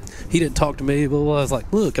 "Oh, he didn't talk to me." Blah, blah, blah. I was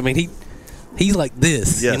like, look, I mean, he's like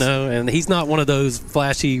this, and he's not one of those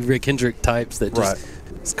flashy Rick Hendrick types that just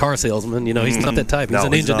is car salesman. He's not that type. He's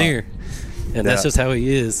an engineer, and that's just how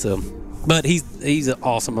he is. So, but he's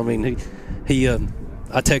awesome. I mean,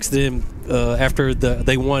 I texted him after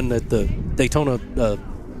they won at the Daytona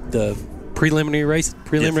the preliminary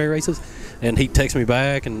races. And he texts me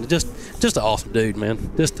back, and just an awesome dude, man.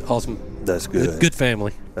 Just awesome. That's good. Good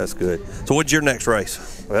family. That's good. So what's your next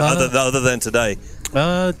race, other than today?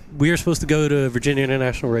 We are supposed to go to Virginia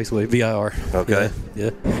International Raceway, VIR. Okay. Yeah.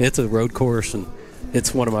 It's a road course, and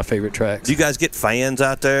it's one of my favorite tracks. Do you guys get fans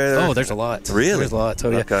out there? Oh, there's a lot. Really? There's a lot. So,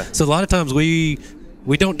 yeah. Okay. So a lot of times we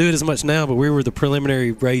don't do it as much now, but we were the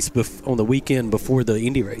preliminary race on the weekend before the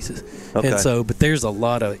Indy races. Okay. And so, but there's a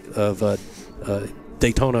lot of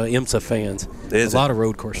Daytona IMSA fans, a lot of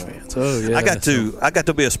road course fans. Oh yeah, I got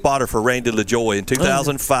to be a spotter for Randy LaJoy in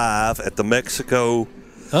 2005 at the Mexico.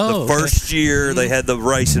 The first year they had the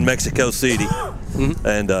race in Mexico City,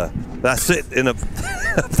 and I sit up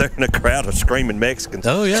there in a crowd of screaming Mexicans.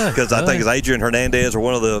 Oh yeah, because I think it's Adrian Hernandez or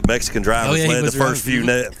one of the Mexican drivers led the first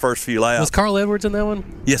few laps. Was Carl Edwards in that one?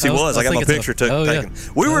 Yes, he was. I got my picture taken.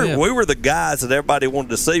 We were the guys that everybody wanted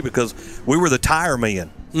to see because we were the tire men.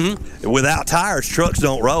 Mm-hmm. Without tires, trucks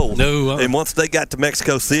don't roll. No. And once they got to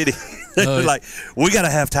Mexico City, they were like, we got to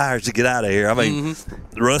have tires to get out of here. I mean,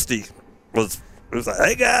 Rusty was like,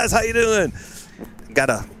 hey, guys, how you doing?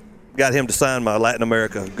 Got him to sign my Latin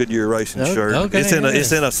America Goodyear Racing shirt. Okay, it's in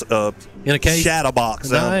a case? shadow box.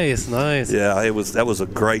 Nice. Yeah, that was a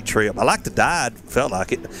great trip. I like to die. It felt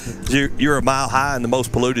like it. You're a mile high in the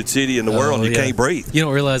most polluted city in the world, and you can't breathe. You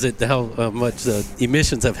don't realize how much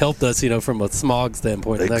emissions have helped us, from a smog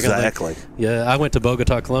standpoint. Exactly. Yeah, I went to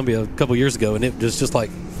Bogota, Colombia a couple years ago, and it was just like,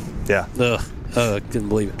 couldn't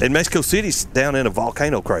believe it. And Mexico City's down in a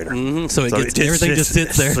volcano crater. Mm-hmm. So everything just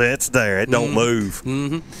sits there. Sits there. It don't move.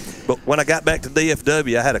 Mm-hmm. But when I got back to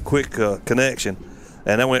DFW, I had a quick connection,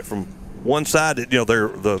 and I went from one side.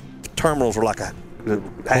 The terminals were like a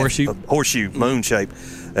horseshoe moon shape,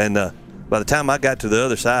 and by the time I got to the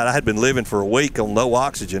other side, I had been living for a week on no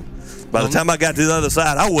oxygen. By the time I got to the other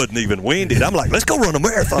side, I wasn't even winded. I'm like, let's go run a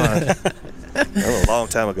marathon. That was a long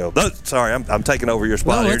time ago. Sorry, I'm taking over your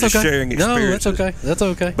spot here, just sharing experiences. No, that's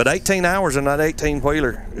okay. But 18 hours in that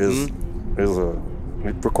 18-wheeler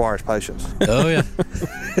it requires patience. Oh yeah,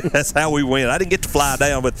 that's how we win. I didn't get to fly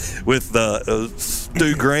down with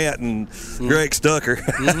Stu Grant and Greg Stucker.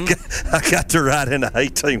 I got to ride in an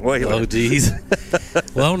 18-wheeler. Oh geez.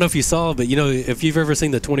 Well, I don't know if you saw, but if you've ever seen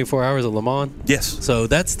the 24 Hours of Le Mans. Yes. So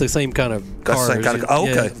that's the same kind of car.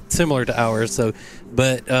 Okay. Similar to ours. So,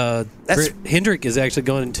 but Hendrick is actually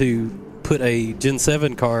going to put a Gen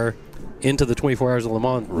 7 car into the 24 Hours of Le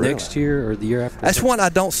Mans next year or the year after. That's one I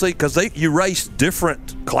don't see because you race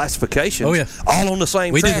different classifications. Oh yeah, all on the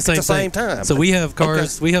same track at the same time. So we have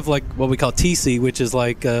cars. We have like what we call TC, which is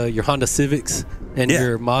like your Honda Civics and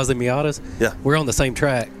your Mazda Miatas, we're on the same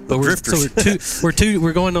track. But we're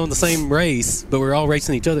going on the same race, but we're all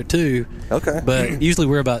racing each other too. Okay. But usually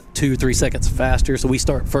we're about 2 or 3 seconds faster, so we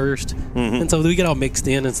start first, and so we get all mixed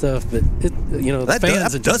in and stuff. But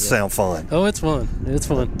that does sound fun. Oh, it's fun. It's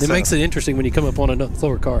fun. It makes it interesting when you come up on a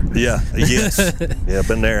slower car. Yeah. Yes. Yeah. I've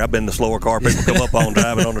been there. I've been the slower car people come up on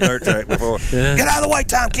driving on the dirt track before. Yeah. Get out of the way,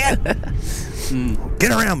 Tom Kent.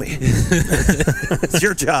 Get around me. It's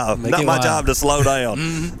your job, not my job to slow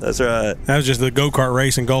down. That's right. That was just the go-kart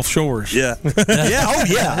race in Gulf Shores. Yeah. Yeah. Oh,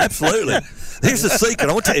 yeah. Absolutely. Here's the secret.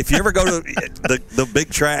 I want to tell you, if you ever go to the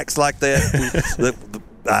big tracks like that,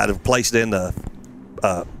 I had a place in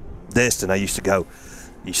Destin I used to go.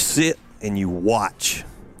 You sit and you watch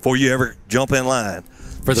before you ever jump in line.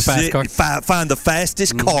 For the fast car? Find the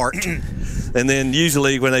fastest cart. And then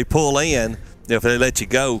usually when they pull in, if they let you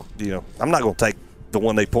go, I'm not going to take the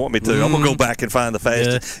one they point me to. I'm going to go back and find the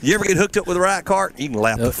fastest. You ever get hooked up with the right cart? You can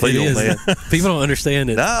lap the field, man. People don't understand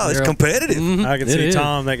it. No, it's competitive. I can see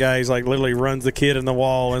Tom, that guy, he's like literally runs the kid in the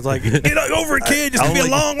wall. And it's like, get over it, kid. It's going to be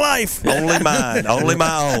a long life. Only mine. Only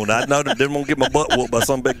my own. I know that didn't want to get my butt whooped by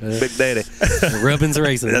some big daddy. Rubbin's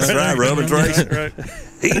racing. That's right. Rubbin's racing. Right.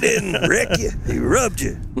 He didn't wreck you. He rubbed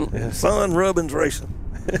you. Son, Rubbin's racing.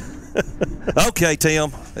 Okay,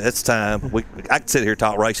 Tim, it's time. I can sit here and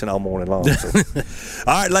talk racing all morning long. So.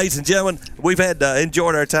 All right, ladies and gentlemen, we've had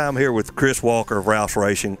enjoyed our time here with Chris Walker of Roush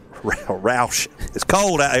Racing. Roush. It's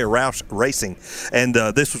cold out here, Roush Racing. And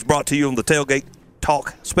this was brought to you on the Tailgate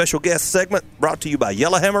Talk special guest segment, brought to you by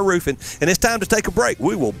Yellowhammer Roofing. And it's time to take a break.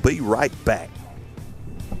 We will be right back.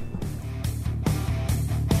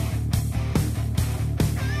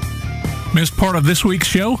 Missed part of this week's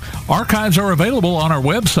show? Archives are available on our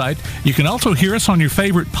website. You can also hear us on your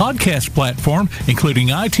favorite podcast platform, including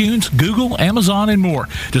iTunes, Google, Amazon, and more.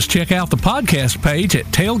 Just check out the podcast page at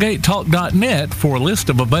tailgatetalk.net for a list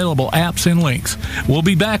of available apps and links. We'll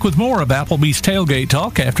be back with more of Applebee's Tailgate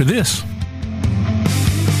Talk after this.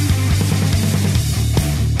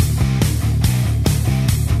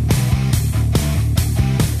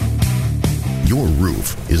 Your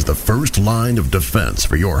roof is the first line of defense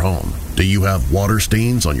for your home. Do you have water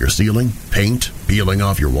stains on your ceiling, paint peeling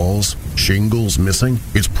off your walls, shingles missing?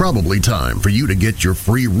 It's probably time for you to get your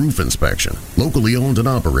free roof inspection. Locally owned and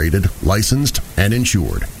operated, licensed, and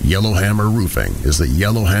insured, Yellowhammer Roofing is the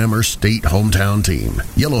Yellowhammer State Hometown Team.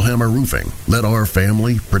 Yellowhammer Roofing. Let our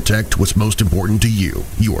family protect what's most important to you,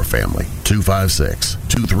 your family.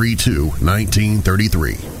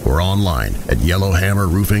 256-232-1933 or online at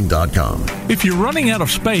yellowhammerroofing.com. If you're running out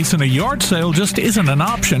of space and a yard sale just isn't an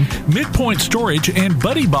option, Midpoint Storage and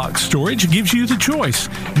Buddy Box Storage gives you the choice.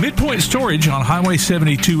 Midpoint Storage on Highway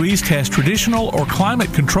 72 East has traditional or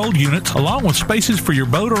climate-controlled units along with spaces for your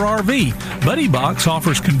boat or RV. Buddy Box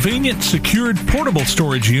offers convenient, secured, portable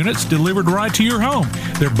storage units delivered right to your home.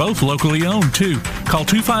 They're both locally owned, too. Call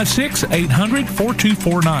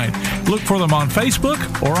 256-800-4249. Look for them on Facebook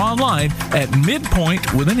or online at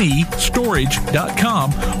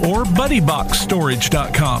midpoint.storage.com or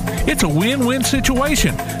buddyboxstorage.com. It's a win-win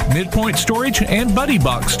situation. Midpoint Storage and Buddy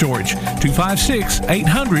Box Storage.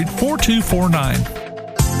 256-800-4249.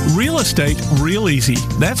 Real estate, real easy.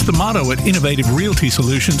 That's the motto at Innovative Realty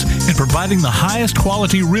Solutions, and providing the highest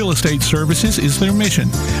quality real estate services is their mission.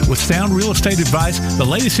 With sound real estate advice, the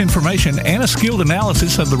latest information, and a skilled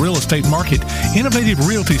analysis of the real estate market, Innovative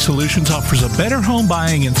Realty Solutions offers a better home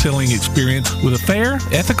buying and selling experience with a fair,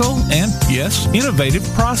 ethical, and, yes, innovative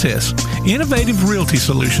process. Innovative Realty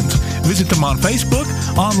Solutions. Visit them on Facebook,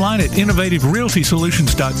 online at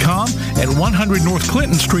innovativerealtysolutions.com, at 100 North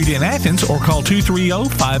Clinton Street in Athens, or call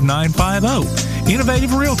 230-5950.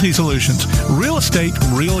 Innovative Realty Solutions. Real estate,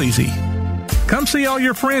 real easy. Come see all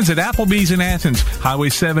your friends at Applebee's in Athens, Highway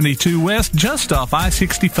 72 West, just off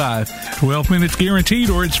I-65. 12 minutes guaranteed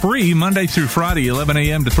or it's free Monday through Friday, 11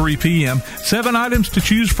 a.m. to 3 p.m. 7 items to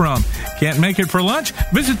choose from. Can't make it for lunch?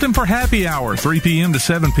 Visit them for happy hour, 3 p.m. to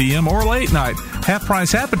 7 p.m. or late night.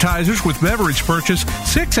 Half-price appetizers with beverage purchase,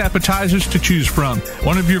 6 appetizers to choose from.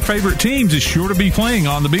 One of your favorite teams is sure to be playing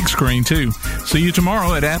on the big screen, too. See you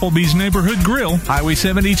tomorrow at Applebee's Neighborhood Grill, Highway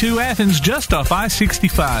 72 Athens, just off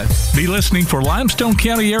I-65. Be listening for Limestone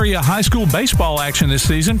County area high school baseball action this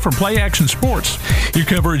season from Play Action Sports. Your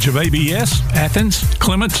coverage of ABS, Athens,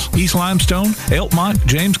 Clements, East Limestone, Elkmont,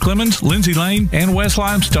 James Clemens, Lindsay Lane, and West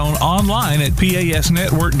Limestone online at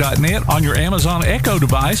pasnetwork.net on your Amazon Echo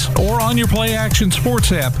device or on your Play Action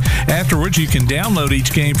Sports app. Afterwards, you can download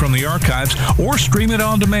each game from the archives or stream it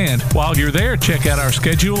on demand. While you're there, check out our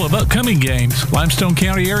schedule of upcoming games. Limestone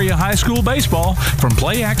County area high school baseball from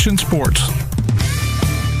Play Action Sports.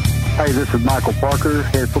 Hey, this is Michael Parker,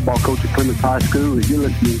 head football coach at Clemens High School, and you're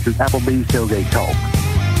listening to Applebee's Tailgate Talk.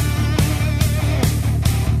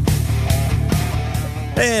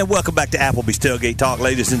 And welcome back to Applebee's Tailgate Talk,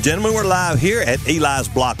 ladies and gentlemen. We're live here at Eli's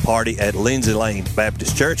Block Party at Lindsay Lane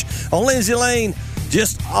Baptist Church on Lindsay Lane,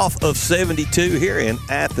 just off of 72 here in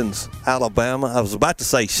Athens, Alabama. I was about to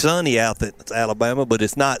say sunny Athens, Alabama, but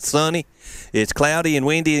it's not sunny. It's cloudy and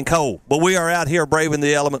windy and cold. But we are out here braving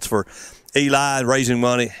the elements for Eli and raising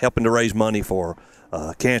money, helping to raise money for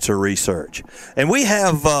cancer research. And we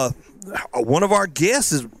have one of our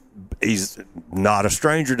guests he's not a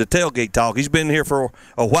stranger to Tailgate Talk. He's been here for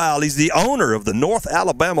a while. He's the owner of the North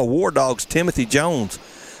Alabama War Dogs, Timothy Jones.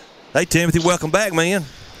 Hey, Timothy, welcome back, man.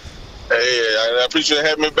 Hey, I appreciate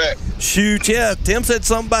having me back. Shoot, yeah. Tim said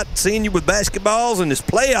something about seeing you with basketballs and it's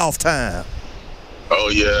playoff time. Oh,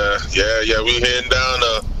 yeah. We heading down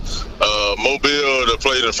to Mobile to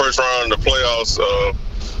play the first round of the playoffs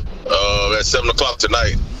at 7 o'clock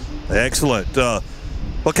tonight. Excellent.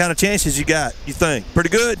 What kind of chances you got, you think? Pretty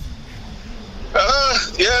good?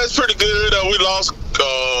 Yeah, it's pretty good. We lost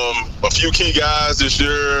a few key guys this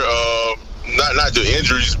year. Not to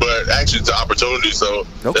injuries, but actually to opportunities. So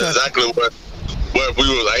That's exactly what we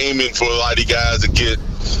were aiming for, a lot of these guys to get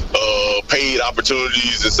paid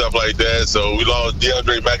opportunities and stuff like that. So we lost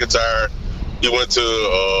DeAndre McIntyre. He went to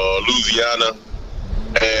Louisiana,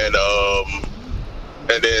 and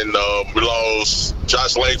then we lost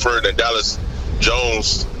Josh Langford and Dallas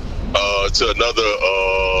Jones to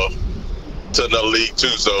another league too.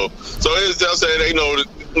 So they'll say they know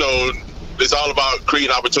it's all about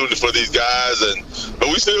creating opportunities for these guys, but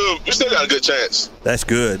we still got a good chance. That's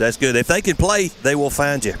good. That's good. If they can play, they will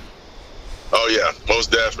find you. Oh yeah,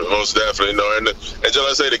 most definitely. And just like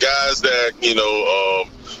I say, the guys that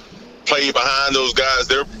play behind those guys,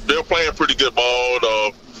 they're playing pretty good ball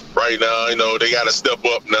right now. They got to step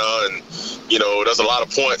up now, and there's a lot of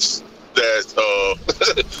points that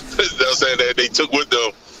they're saying that they took with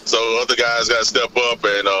them. So other guys got to step up,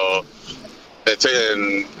 and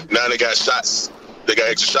now they got shots. They got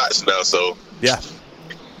extra shots now. So yeah.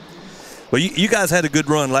 Well, you guys had a good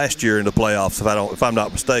run last year in the playoffs, if I'm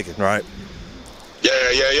not mistaken, right?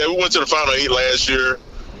 Yeah. We went to the Final 8 last year.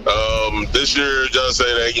 This year, just say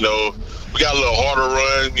that we got a little harder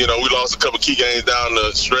run. We lost a couple key games down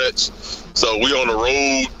the stretch, so we on the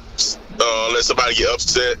road. Let somebody get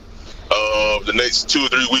upset. The next 2 or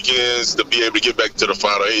 3 weekends to be able to get back to the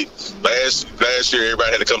Final 8. Last year,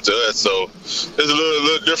 everybody had to come to us, so it's a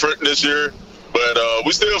little different this year. But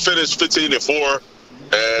we still finished 15-4,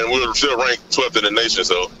 and we're still ranked 12th in the nation.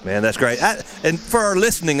 So, man, that's great. And for our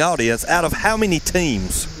listening audience, out of how many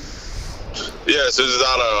teams? Yes, this is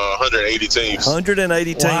out of 180 teams.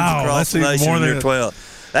 180 teams across the nation. More than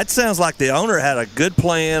 12. That sounds like the owner had a good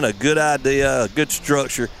plan, a good idea, a good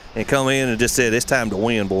structure, and come in and just said, "It's time to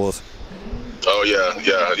win, boys." Oh yeah,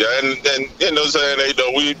 and saying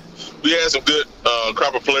we had some good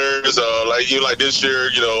crop of players like this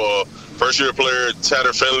year. First year player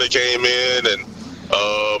Tanner Finley came in,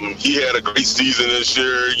 and he had a great season this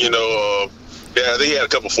year. I think he had a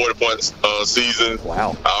couple 40-point seasons.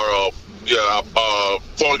 Wow. Our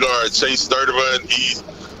point guard Chase Sturdivant,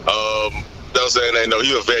 they're saying that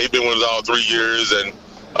he's been with us all 3 years, and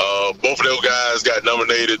both of those guys got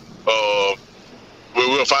nominated.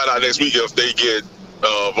 We'll find out next week if they get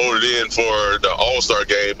voted in for the All-Star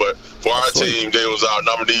game. But for our team, they was our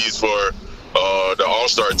nominees for the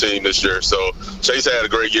All-Star team this year. So Chase had a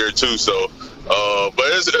great year too. So, but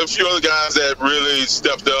there's a few other guys that really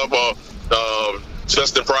stepped up.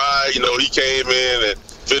 Justin Pride, he came in and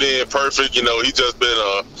fit in perfect. He just been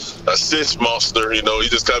a assist monster. He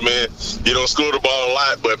just come in. He don't score the ball a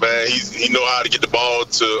lot, but man, he know how to get the ball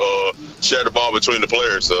to share the ball between the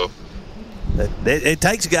players. So. It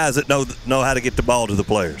takes guys that know how to get the ball to the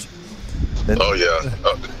players. Oh yeah,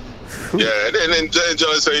 and then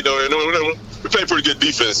John say we play pretty good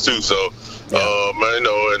defense too. So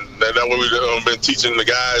and that's what we've been teaching the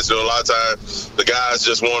guys. A lot of times the guys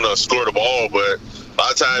just want to score the ball, but a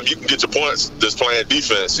lot of times you can get your points just playing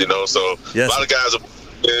defense. So yes. A lot of guys are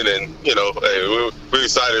in, and hey, we're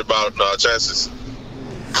excited about our chances.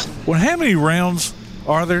 Well, how many rounds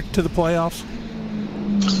are there to the playoffs?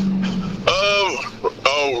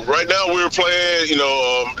 Right now we're playing,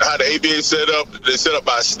 how the ABA set up. They set up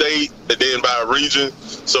by state and then by region.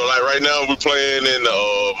 So like right now we're playing in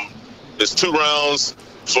there's 2 rounds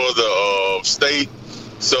for the state.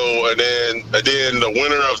 So and then the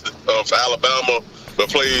winner of Alabama will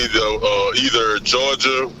play either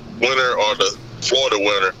Georgia winner or the Florida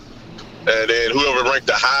winner, and then whoever ranked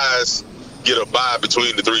the highest get a bye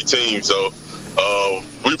between the 3 teams. So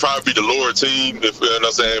we probably be the lower team if you know what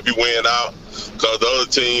I'm saying, if we win out, because the other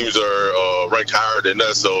teams are ranked higher than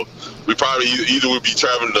us. So we probably either would be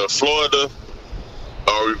traveling to Florida,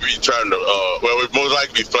 or we'd be trying to. Well, we'd most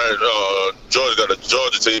likely be playing Georgia. The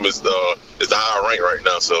Georgia team is the higher rank right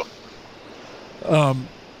now. So.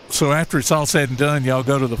 So after it's all said and done, y'all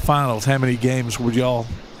go to the finals. How many games would y'all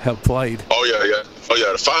have played? Oh yeah.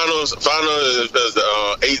 The final is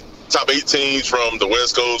the top 8 teams from the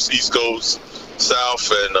West Coast, East Coast,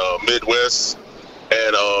 South, and Midwest. And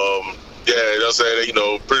you know what I'm saying, you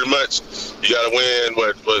know, pretty much you got to win.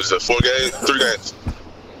 What is it? 4 games, 3 games.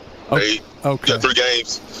 Okay. You got 3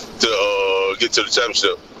 games to get to the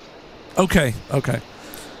championship. Okay.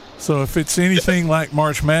 So if it's anything like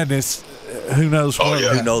March Madness, who knows what?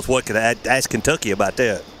 Who knows what could ask Kentucky about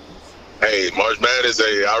that? Hey, March Madness,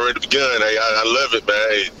 I already begun. Hey, I love it,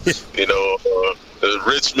 man. Hey, you know,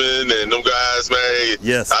 Richmond and them guys, man. Hey,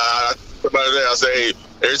 yes. I say, hey,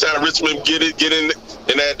 every time Richmond get in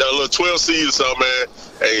that little 12 seed or something, man.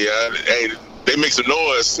 Hey, they make some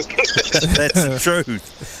noise. That's the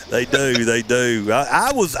truth. They do.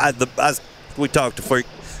 We talked to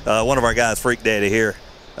one of our guys, Freak Daddy here.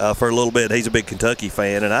 For a little bit. He's a big Kentucky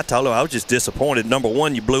fan, and I told him I was just disappointed. Number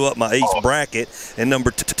one, you blew up my East bracket, and number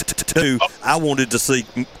two, I wanted to see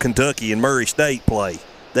Kentucky and Murray State play.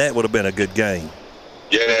 That would have been a good game.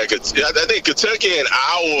 Yeah, I think Kentucky and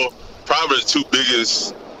Iowa probably the 2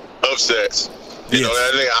 biggest upsets. You know,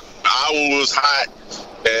 I think Iowa was hot,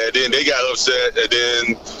 and then they got upset, and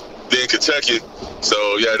then Kentucky.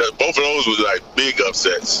 So yeah, both of those was like big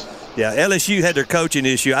upsets. Yeah, LSU had their coaching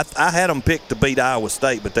issue. I had them picked to beat Iowa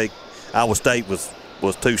State, but Iowa State was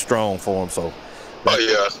too strong for them. So.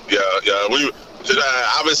 Yeah.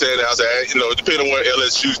 I've been saying that. I said, you know, depending on what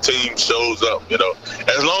LSU's team shows up, you know,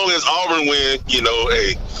 as long as Auburn win, you know,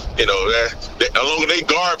 hey, you know, as long as they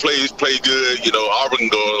guard play good, you know, Auburn can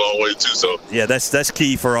go a long way too. So. Yeah, that's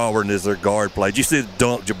key for Auburn is their guard play. Did you see the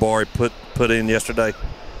dunk Jabari put in yesterday?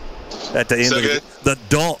 At the end of the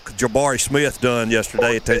dunk Jabari Smith done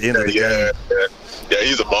yesterday at the end of the game. Yeah,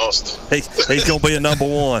 he's a monster. He's going to be a number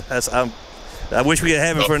 1. I wish we could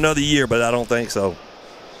have him for another year, but I don't think so.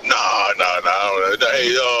 No.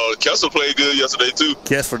 Hey, Kessler played good yesterday too.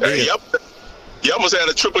 Kessler did. Hey, he almost had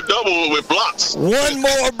a triple-double with blocks. One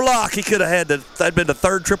more block. He could have had that'd been the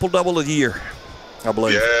 3rd triple-double of the year, I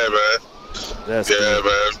believe. Yeah, man. That's cool.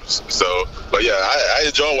 Man. So, but yeah, I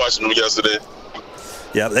enjoyed watching them yesterday.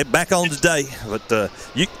 Yeah, they're back on today. But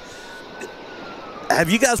have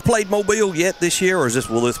you guys played Mobile yet this year, or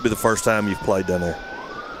will this be the first time you've played down there?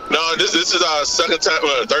 No, this is our third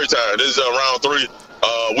time. This is round 3.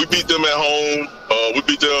 We beat them at home. We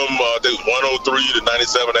beat them, I think it was 103 to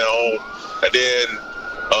 97 at home, and then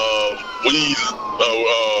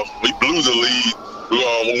we blew the lead.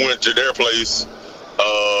 We went to their place,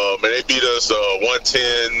 and they beat us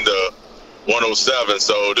 110 to 107.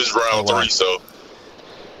 So this is round 3. So.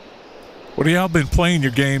 What have y'all been playing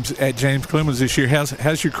your games at James Clemens this year?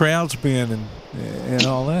 How's your crowds been and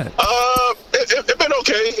all that? It's been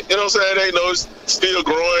okay. You know what I'm saying? It's still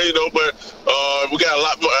growing, you know, but we got a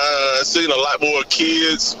lot more, seeing a lot more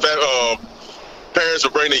kids. Parents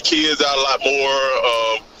are bringing their kids out a lot more.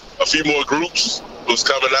 A few more groups who's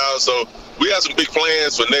coming out. So we have some big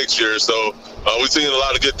plans for next year. So we're seeing a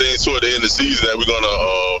lot of good things toward the end of the season that we're going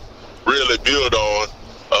to really build on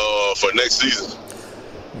for next season.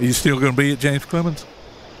 Are you still going to be at James Clemens?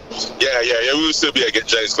 Yeah. We will still be at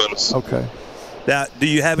James Clemens. Okay. Now, do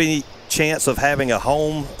you have any chance of having a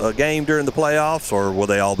home game during the playoffs, or will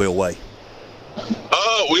they all be away?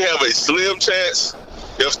 We have a slim chance.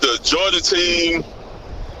 If the Georgia team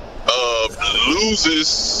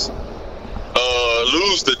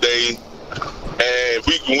lose today, and if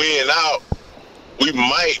we can win out, we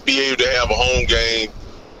might be able to have a home game.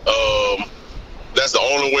 That's the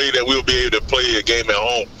only way that we'll be able to play a game at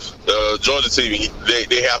home. The Georgia team,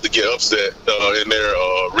 they have to get upset in their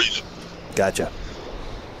region. Gotcha.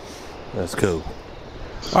 That's cool.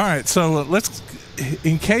 All right, so let's,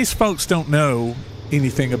 in case folks don't know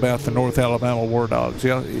anything about the North Alabama War Dogs,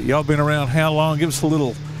 y'all been around how long? Give us a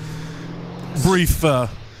little brief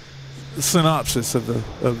synopsis of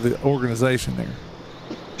the organization there.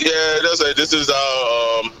 Yeah, this is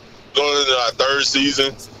our going into our 3rd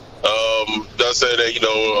season. That's say that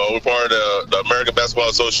we're part of the American Basketball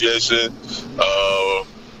Association,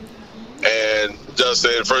 and just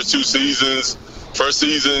say the first 2 seasons. First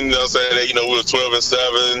season, I'm saying that we were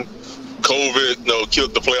 12-7. COVID,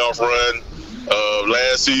 killed the playoff run.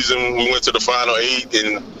 Last season, we went to the Final 8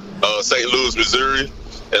 in St. Louis, Missouri.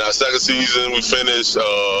 In our 2nd season, we finished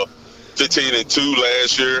 15-2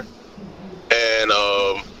 last year, and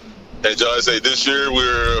And John, I say this year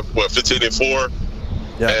we're 15-4,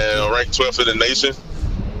 and ranked 12th in the nation.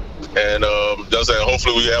 And just saying,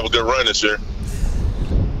 hopefully we have a good run this year.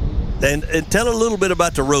 And tell a little bit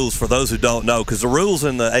about the rules for those who don't know, because the rules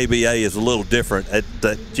in the ABA is a little different.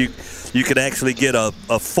 That you could actually get a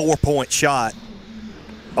 4-point shot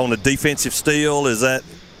on a defensive steal. Is that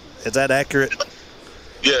accurate?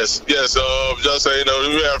 Yes. Just saying,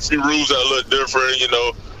 we have a few rules that are a little different.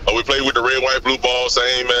 We play with the red, white, blue ball,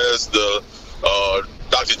 same as the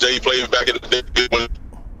Dr. J played back in the day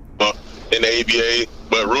in the ABA.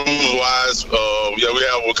 But rules-wise, we have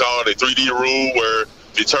what we call a 3D rule, where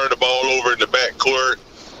if you turn the ball over in the back court,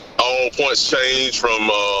 all points change from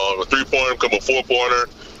a 3-pointer become a 4-pointer,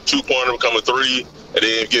 2-pointer become a 3, and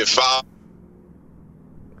then get foul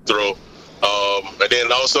throw. And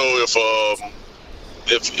then also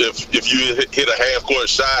if you hit a half-court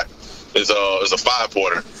shot, is a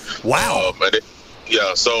 5-pointer. Wow.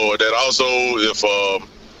 So then also if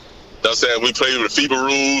that's saying we play with the FIBA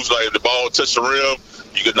rules, like if the ball touched the rim,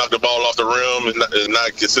 you could knock the ball off the rim and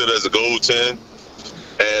not considered as a goaltend.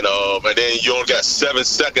 And then you only got 7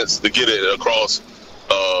 seconds to get it across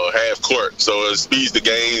half court, so it speeds the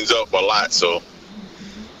games up a lot. So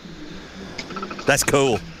that's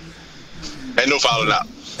cool. And no fouling out.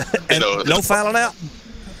 No fouling out.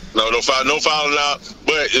 No fouling out.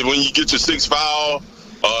 But when you get your 6th foul,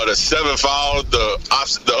 the 7th foul, the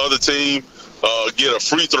other team get a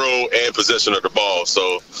free throw and possession of the ball.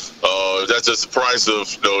 So that's just the price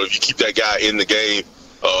of if you keep that guy in the game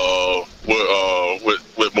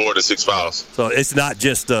with more than 6 fouls. So it's not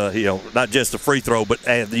just not just a free throw, but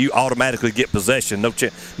you automatically get possession. No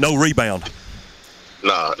rebound.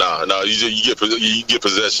 No. You get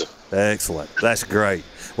possession. Excellent. That's great.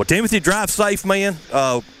 Well, Timothy, drive safe, man.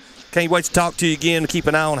 Can't wait to talk to you again and keep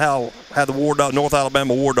an eye on how the North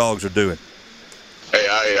Alabama War Dogs are doing. Hey,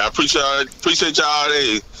 I appreciate y'all.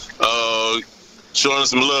 Hey, showing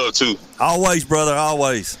us some love too. Always, brother.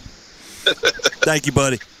 Always. Thank you,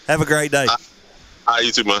 buddy. Have a great day.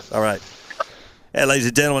 You too, man. All right. Hey, ladies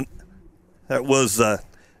and gentlemen, that was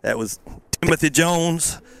Timothy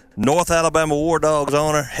Jones, North Alabama War Dogs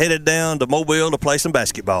owner, headed down to Mobile to play some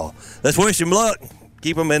basketball. Let's wish him luck.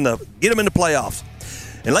 Get him in the playoffs.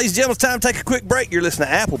 And ladies and gentlemen, it's time to take a quick break. You're listening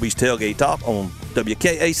to Applebee's Tailgate Talk on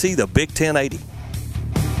WKAC, the Big 1080.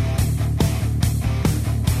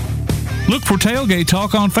 Look for Tailgate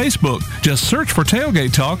Talk on Facebook. Just search for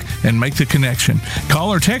Tailgate Talk and make the connection.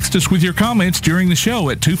 Call or text us with your comments during the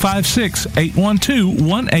show at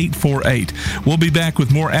 256-812-1848. We'll be back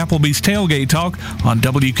with more Applebee's Tailgate Talk on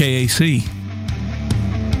WKAC.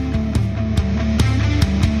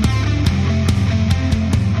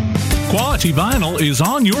 Quality Vinyl is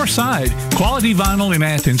on your side. Quality Vinyl in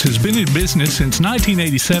Athens has been in business since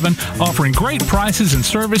 1987, offering great prices and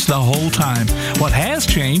service the whole time. What has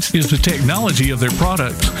changed is the technology of their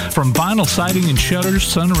products. From vinyl siding and shutters,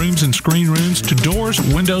 sunrooms and screen rooms, to doors,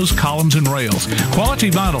 windows, columns, and rails.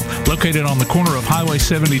 Quality Vinyl, located on the corner of Highway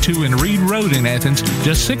 72 and Reed Road in Athens,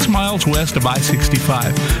 just 6 miles west of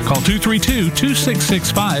I-65. Call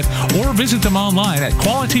 232-2665 or visit them online at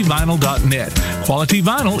qualityvinyl.net. Quality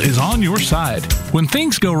Vinyl is on your side. When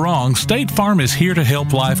things go wrong, State Farm is here to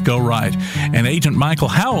help life go right. And Agent Michael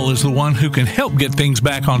Howell is the one who can help get things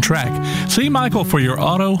back on track. See Michael for your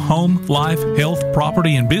auto, home, life, health,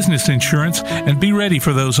 property, and business insurance, and be ready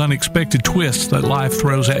for those unexpected twists that life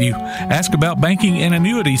throws at you. Ask about banking and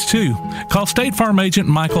annuities, too. Call State Farm Agent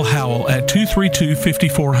Michael Howell at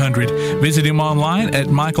 232-5400. Visit him online at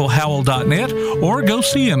michaelhowell.net or go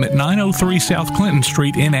see him at 903 South Clinton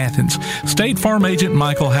Street in Athens. State Farm Agent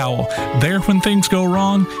Michael Howell. There when things go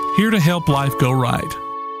wrong, here to help life go right.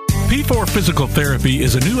 P4 Physical Therapy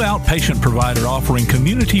is a new outpatient provider offering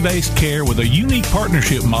community-based care with a unique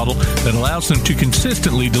partnership model that allows them to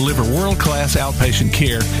consistently deliver world-class outpatient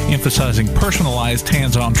care, emphasizing personalized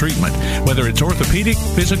hands-on treatment. Whether it's orthopedic,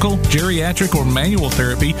 physical, geriatric, or manual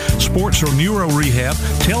therapy, sports or neuro rehab,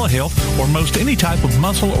 telehealth, or most any type of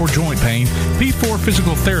muscle or joint pain, P4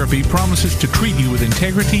 Physical Therapy promises to treat you with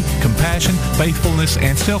integrity, compassion, faithfulness,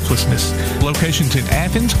 and selflessness. Locations in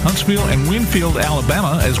Athens, Huntsville, and Winfield,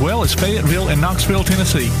 Alabama, as well as Fayetteville and Knoxville,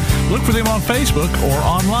 Tennessee. Look for them on Facebook or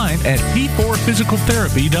online at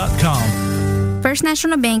p4physicaltherapy.com. First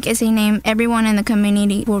National Bank is a name everyone in the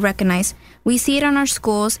community will recognize. We see it in our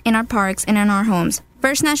schools, in our parks, and in our homes.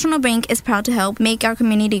 First National Bank is proud to help make our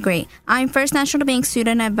community great. I'm First National Bank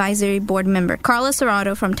Student Advisory Board member Carla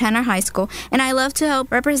Serrato from Tanner High School, and I love to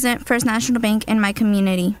help represent First National Bank in my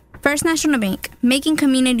community. First National Bank, making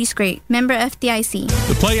communities great. Member FDIC.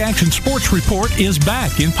 The Play Action Sports Report is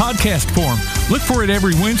back in podcast form. Look for it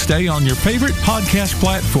every Wednesday on your favorite podcast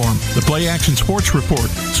platform. The Play Action Sports Report.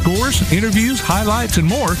 Scores, interviews, highlights, and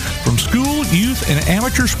more from school, youth, and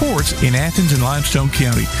amateur sports in Athens and Limestone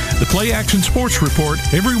County. The Play Action Sports Report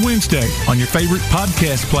every Wednesday on your favorite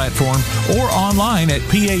podcast platform or online at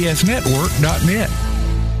pasnetwork.net.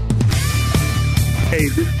 Hey,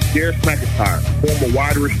 this is Jared McIntyre, former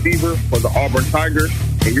wide receiver for the Auburn Tigers,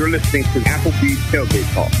 and you're listening to Applebee's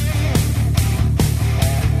Tailgate Talk.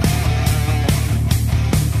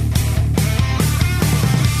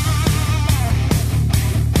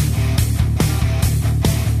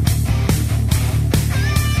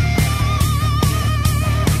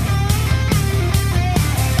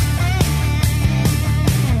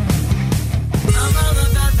 I'm all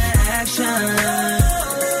about that action.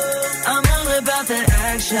 I'm all about that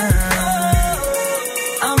action.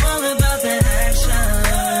 I'm all about that action.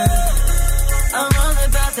 I'm all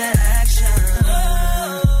about that action.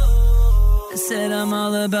 I said I'm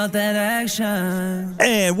all about that action.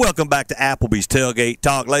 And welcome back to Applebee's Tailgate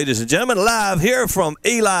Talk, ladies and gentlemen. Live here from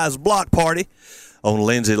Eli's Block Party on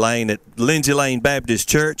Lindsay Lane at Lindsay Lane Baptist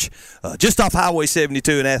Church, just off Highway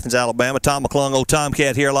 72 in Athens, Alabama. Tom McClung, old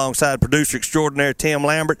Tomcat, here alongside producer extraordinaire Tim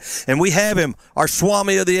Lambert. And we have him, our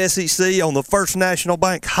Swami of the SEC, on the First National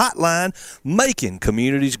Bank hotline, making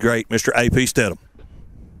communities great, Mr. A.P. Stedham.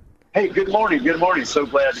 Hey, good morning. Good morning. So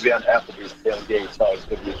glad to be on Applebee's Tailgate Talk,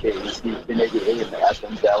 WKBC 1080 in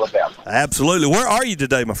Athens, Alabama. Absolutely. Where are you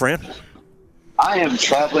today, my friend? I am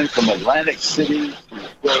traveling from Atlantic City to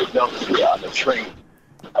Philadelphia on the train.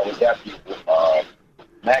 I was at the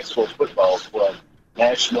Maxwell Football Club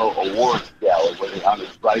National Awards Gala where they honored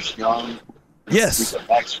Bryce Young. Yes. The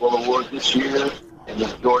Maxwell Award this year. And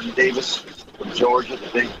then Jordan Davis from Georgia, the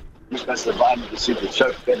big defensive lineman, received the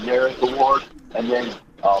Chuck Bednarik Award. And then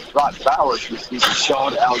Brock Bowers received the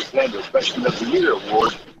Sean Alexander Freshman of the Year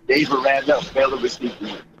Award. Dave Aranda of Baylor received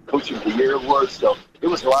the Coach of the Year Award. So it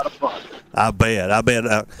was a lot of fun. I bet.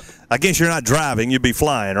 I guess you're not driving. You'd be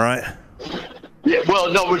flying, right? Yeah, well,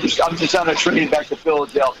 no, I'm just on a train back to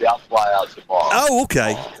Philadelphia. I'll fly out tomorrow. Oh,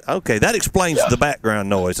 okay. Okay, that explains the background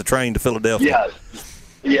noise, the train to Philadelphia.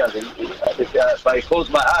 Yeah. If I close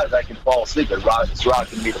my eyes, I can fall asleep. It's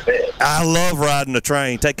rocking me to bed. I love riding the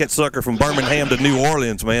train. Take that sucker from Birmingham to New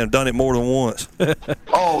Orleans, man. I've done it more than once.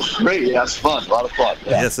 Oh, great. Yeah, it's fun. A lot of fun.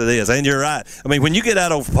 Yeah. Yes, it is. And you're right. I mean, when you get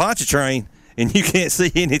out of a Pontchartrain and you can't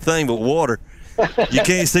see anything but water, you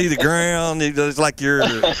can't see the ground. It's like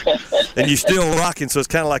and you're still rocking, so it's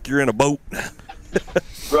kind of like you're in a boat.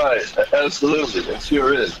 Right, absolutely. It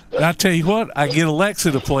sure is. And I tell you what, I get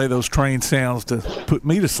Alexa to play those train sounds to put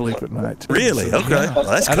me to sleep at night. Too. Really? So, okay. Yeah. Well,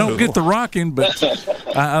 that's I cool. don't get the rocking, but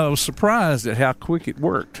I was surprised at how quick it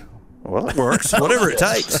worked. Well, it works. Whatever it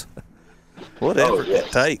takes. Whatever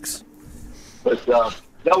it takes. But, no,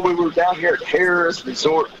 we were down here at Harris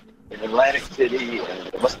Resort in Atlantic City, and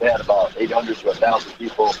it must have had about 800 to 1,000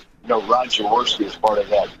 people. You know, Ron Jaworski is part of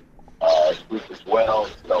that group as well.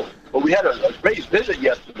 So, but we had a great visit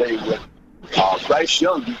yesterday with Bryce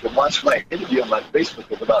Young. You can watch my interview on my Facebook.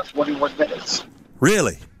 It's about 21 minutes.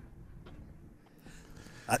 Really?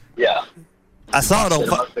 Yeah. I saw it on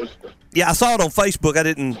Facebook. Yeah, I saw it on Facebook. I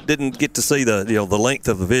didn't get to see the the length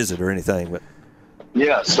of the visit or anything, but.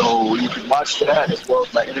 Yeah, so you can watch that as well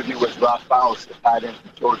as my interview with Brock Bowers, the tight end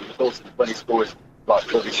from Georgia, who told some funny stories about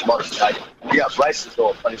Kirby Smart tonight. And we got Bryce to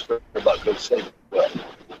tell a funny story about Coach Saban as well.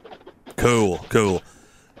 Cool.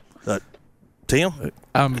 Tim?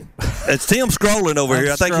 It's Tim scrolling over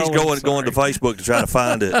here. I think he's going to Facebook to try to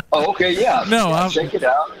find it. Oh, okay, yeah. No, check it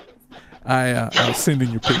out. I was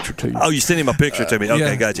sending your picture to you. Oh, you sent him a picture to me.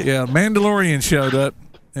 Okay, gotcha. Yeah, Mandalorian showed up,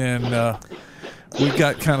 and we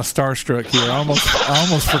got kind of starstruck here. I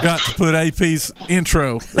almost forgot to put AP's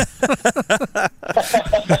intro.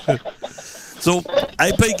 So,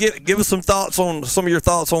 AP, give us some of your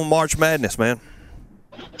thoughts on March Madness, man.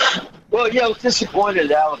 Well, yeah, I was disappointed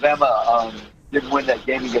that Alabama didn't win that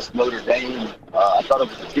game against Notre Dame. I thought it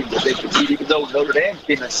was a team that they could beat, even though Notre Dame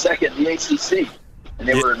came in second in the ACC, and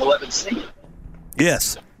they were an 11th seed.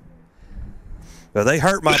 Yes. Well, they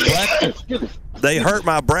hurt my bracket. They hurt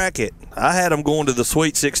my bracket. I had them going to the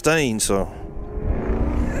Sweet 16, so.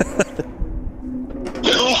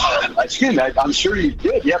 Excuse me, I'm sure you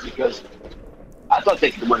did, yeah, because I thought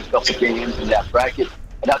they could win a couple games in that bracket.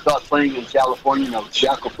 And I thought playing in California,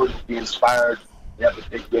 Shackelford would be inspired to have a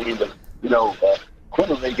big game. But,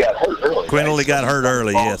 Quinlan got hurt early. Quinlan got hurt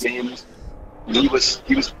early, yes. Games. He was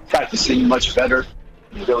practicing much better,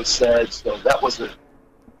 Bill said. So that was a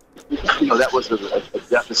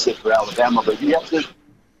deficit for Alabama. But you have to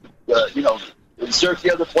insert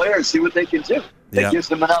the other player and see what they can do. That gives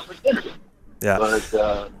them an opportunity. Yeah. But,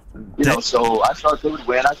 so I thought they would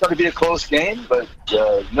win. I thought it'd be a close game, but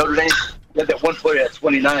Notre Dame had that one player at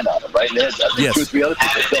 29 on them, right? And they had, I think 2 or 3 other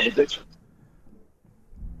people at double digits.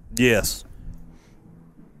 Yes.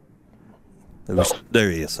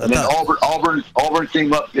 There he is. And then Auburn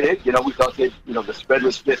came up big. We thought the spread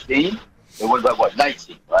was 15. They won by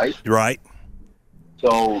 19, right? Right.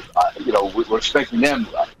 So, we're expecting them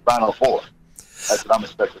Final Four. That's what I'm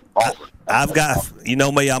expecting from Auburn. I've got,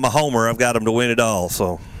 me, I'm a homer. I've got them to win it all.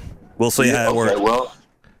 So we'll see how it works. Well,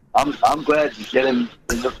 I'm glad you get him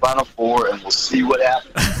in the Final Four, and we'll see what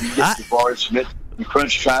happens. You get Jabari Smith in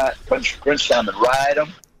crunch time and ride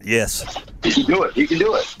him. Yes. He can do it.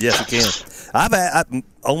 Yes, he can.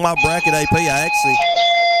 On my bracket AP,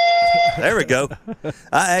 there we go.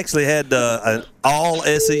 I actually had an all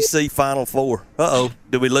SEC Final Four.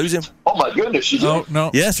 Did we lose him? Oh my goodness! No.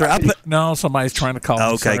 Yes, sir. No, somebody's trying to call me.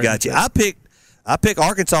 Okay, got you. I picked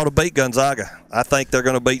Arkansas to beat Gonzaga. I think they're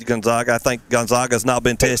going to beat Gonzaga. I think Gonzaga's not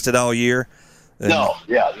been tested all year. They're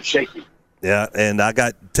shaky. Yeah, and I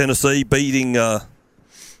got Tennessee going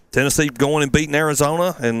and beating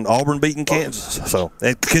Arizona, and Auburn beating Kansas. So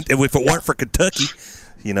if it weren't for Kentucky,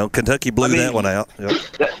 Kentucky blew that one out. Yep.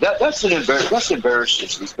 That's embarrassing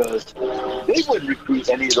because they wouldn't recruit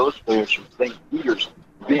any of those players from St. Peter's to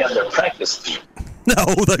be on their practice team. No,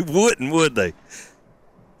 they wouldn't, would they?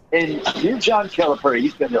 And you're John Calipari.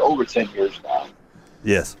 He's been there over 10 years now.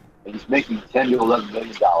 Yes. And he's making $10 to $11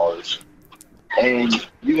 million. And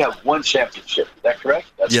you have one championship. Is that correct?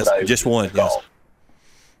 That's yes, just one. Yes.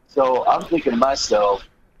 So I'm thinking to myself,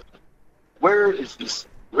 where is this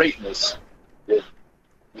greatness that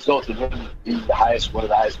resulted in him being one of the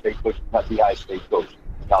highest paid coaches, not the highest paid coach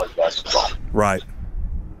in college basketball? Right.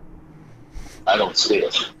 I don't see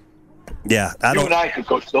it. Yeah, You and I could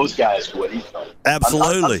coach those guys for what he's done.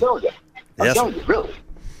 Absolutely. I'm telling you. I'm telling you, really.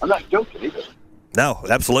 I'm not joking either. No,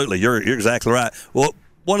 absolutely. You're exactly right. Well,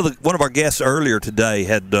 one of our guests earlier today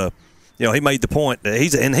had, he made the point that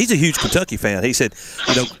he's a huge Kentucky fan. He said,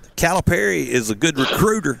 Calipari is a good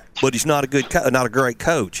recruiter, but he's not a great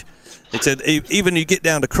coach. He said even you get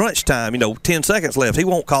down to crunch time, 10 seconds left, he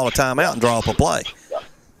won't call a timeout and draw up a play.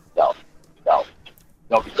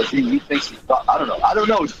 No, because he thinks I don't know. I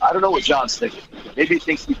don't know what John's thinking. Maybe he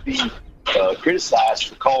thinks he's being criticized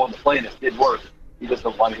for calling the play and it didn't work. He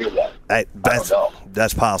doesn't want to hear that. I don't know.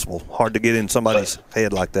 That's possible. Hard to get in somebody's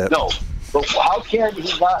head like that. No, but how can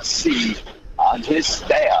he not see on his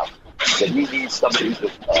staff that he needs somebody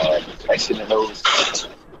who's X and O's,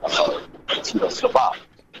 savant?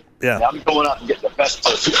 Yeah. And I'm going out and getting the best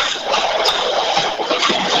person.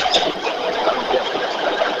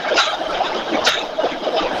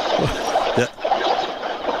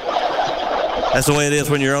 That's the way it is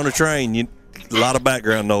when you're on a train. A lot of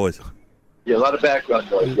background noise. Yeah, a lot of background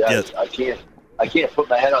noise. Yeah, yes. I can't put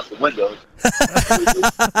my head out the window.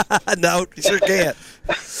 No, you sure can't.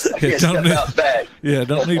 I can't step out back. Yeah,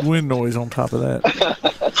 don't need wind noise on top of that.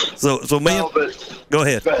 Go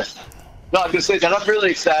ahead. No, I'm going to say that I'm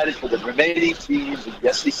really excited for the remaining teams in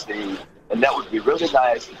the SEC, and that would be really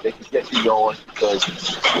nice if they could get you going because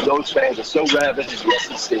those fans are so rabid in the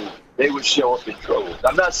SEC, they would show up in droves.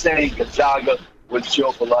 I'm not saying Gonzaga would show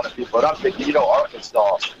up a lot of people, but I'm thinking,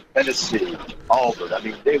 Arkansas, Tennessee, Auburn. I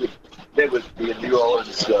mean, they would be in New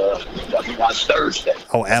Orleans, on Thursday.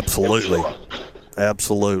 Oh, absolutely.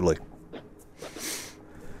 Absolutely.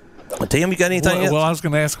 Tim, you got anything else? Well, I was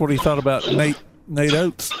going to ask what he thought about Nate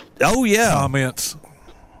Oates. Oh, yeah. Comments.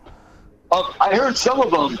 I heard some of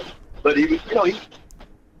them, but he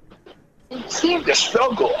seemed to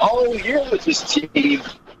struggle all year with his team,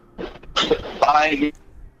 buying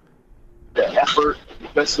the effort,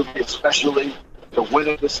 defensively especially, to win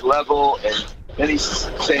at this level. And then he's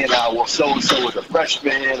saying, so-and-so was a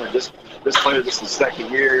freshman, and this player, this is second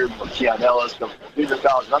year, Keon Ellis comes from junior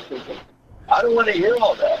college. And I'm thinking, I don't want to hear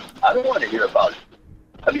all that. I don't want to hear about it.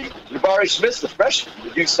 I mean, Jabari Smith's a freshman.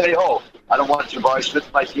 Did you say, I don't want Jabari Smith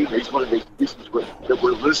on my team? He's one of the reasons that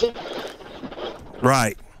we're losing?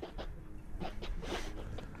 Right.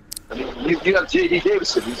 I mean, you have J.D.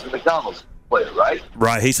 Davidson. He's a McDonald's player, right?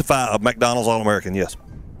 Right. He's a McDonald's All-American, yes.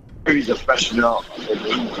 He's a freshman, and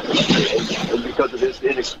because of his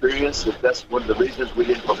inexperience, that's one of the reasons we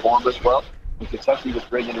didn't perform as well. In Kentucky was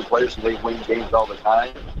bringing in players and they win games all the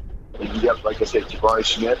time. And you have, like I said, Jabari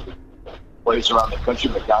Smith, players around the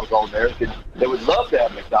country, McDonald's All-American. They would love to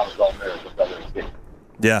have McDonald's All-American team.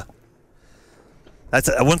 Yeah. That's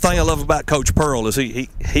one thing I love about Coach Pearl is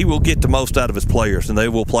he will get the most out of his players, and they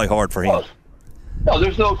will play hard for him. No,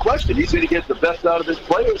 there's no question. He's going to get the best out of his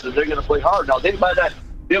players, and they're going to play hard. Now, they might not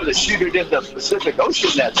be able to shoot it in the Pacific Ocean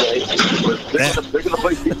that day. They're going to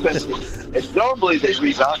play defense. And normally they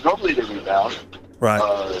rebound. Right.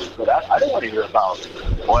 But I don't want to hear about,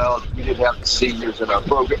 well, we didn't have the seniors in our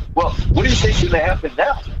program. Well, what do you think is going to happen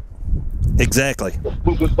now? Exactly.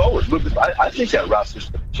 Moving forward. I think that roster's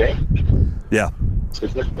going to change. Yeah.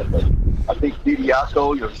 Significantly. I think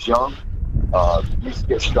Didiaco, he's young. He needs to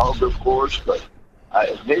get stronger, of course. But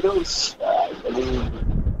NATO's,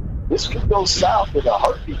 this could go south in a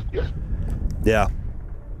heartbeat here. Yeah.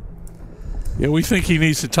 Yeah, we think he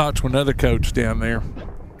needs to talk to another coach down there.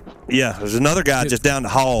 Yeah, there's another guy just down the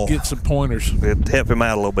hall. Get some pointers. Help him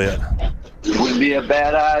out a little bit. It wouldn't be a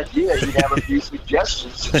bad idea. He'd have a few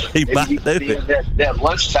suggestions. Maybe he could be in that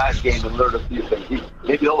lunchtime game and learn a few things.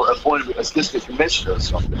 Maybe he'll appoint an assistant commissioner or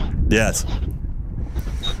something. Yes.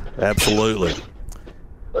 Absolutely.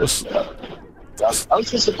 But, I was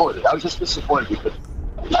disappointed. I was just disappointed because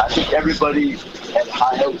I think everybody had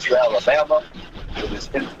high hopes for Alabama with this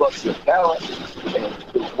influx of talent, and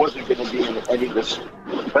it wasn't going to be in any of this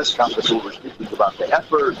press conference where we're speaking about the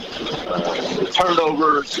effort, the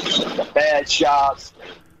turnovers, the bad shots.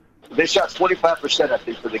 They shot 25%, I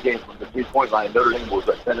think, for the game from the three-point line. Notre Dame was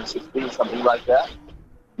at 10 and 16, something like that.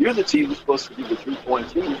 You're the team who's supposed to be the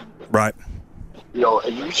three-point team. Right.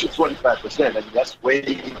 And you shoot 25%. I mean, that's way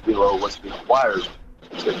below what's required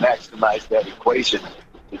to maximize that equation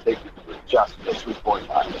to take the shots from the three-point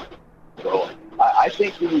line. So I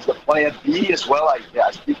think he needs a plan B as well.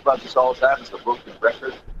 I speak about this all the time. It's a broken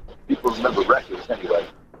record. People remember records anyway.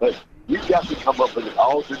 But you've got to come up with an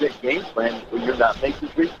alternate game plan when you're not making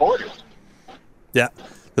three-pointers. Yeah,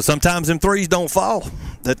 because sometimes them threes don't fall.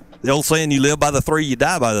 That the old saying, you live by the three, you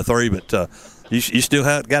die by the three. But you still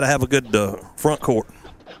got to have a good front court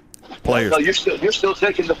players. No, you're still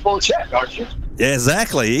taking the full check, aren't you? Yeah,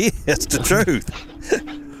 exactly. That's the truth.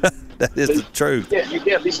 That is the truth. Yeah, you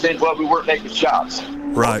can't be saying, well, we weren't making shots.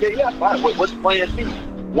 Right. Okay, yeah, fine. What's plan B?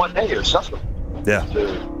 1A or something. Yeah.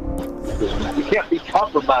 You can't be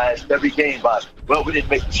compromised every game by, well, we didn't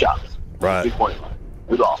make the shots. Right.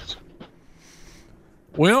 We lost.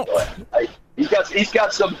 Well, he's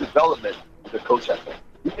got some development as a coach, I think.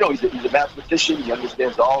 He's a mathematician. He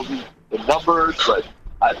understands all the numbers, but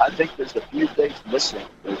I think there's a few things missing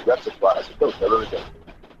in his repertoire as a coach. I really do.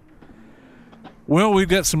 Well, we've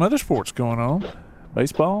got some other sports going on.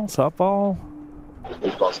 Baseball, softball.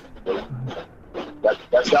 Baseball's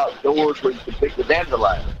that's outdoors where you can pick the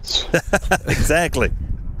dandelions. Exactly.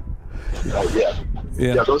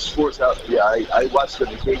 Yeah, those sports out. Yeah, I watch them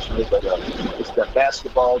occasionally, but it's the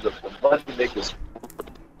basketball, the money makers.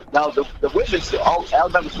 Now the women's,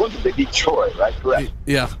 Alabama's women, they beat Troy, right? Correct.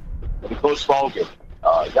 Yeah. In a close ball game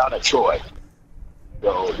down at Troy.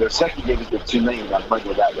 So their second game is at Tulane on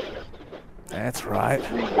Monday night. That's right.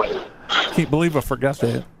 Can't believe I forgot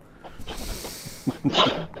that.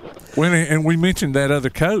 And we mentioned that other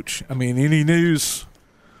coach. I mean, any news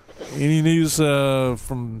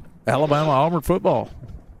from Alabama Auburn football?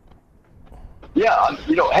 Yeah,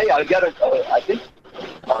 hey, I think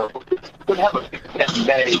we're going to have a big event in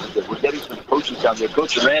May. We're getting some coaches down there.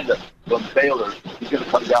 Coach Aranda from Baylor, he's going to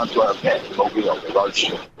come down to our event in Mobile, the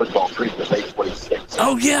large football creek of May 26th.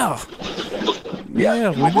 Oh, yeah. Yeah,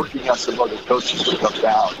 we're working on some other coaches to come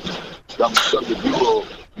down. Some that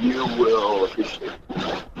you will appreciate.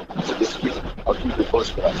 So this week, I'll keep you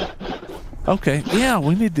posted on that. Okay. Yeah,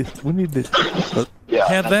 we need to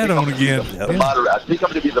have that on again. I think I'm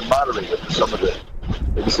going to be the moderator for some of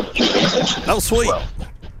maybe some Q&A. Oh, sweet. Well,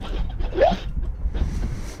 yeah.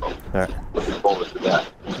 All right. Looking forward to that.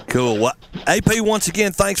 Cool. Well, AP, once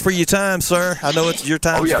again, thanks for your time, sir. I know your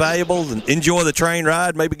time's valuable, and enjoy the train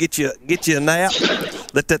ride. Maybe get you a nap.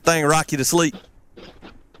 Let that thing rock you to sleep.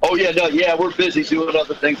 Oh, yeah, we're busy doing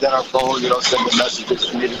other things on our phone, sending messages,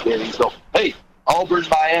 communicating. So, hey, Auburn,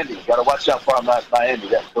 Miami, got to watch out for Miami.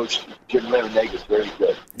 That coach, Jim Larinaga, is very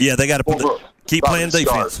good. Yeah, they got to keep playing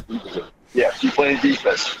defense. Yeah, keep playing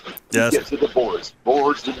defense. Yes. Get to the boards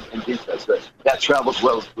and defense. That travels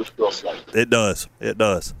well with Bill Snyder. It does. Yeah.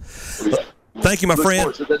 Thank you, my friend.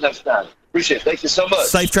 Look forward to the next time. Appreciate it. Thank you so much.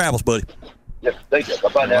 Safe travels, buddy. Yeah, thank you.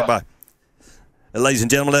 Bye-bye now. Bye-bye. And ladies and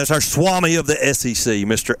gentlemen, that's our Swami of the SEC,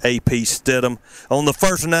 Mr. A.P. Stidham, on the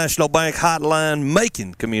First National Bank hotline,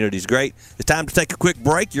 making communities great. It's time to take a quick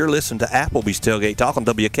break. You're listening to Applebee's Tailgate Talk on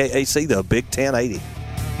WKAC, the Big 1080.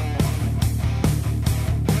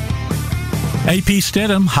 A.P.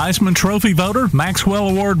 Stidham, Heisman Trophy voter, Maxwell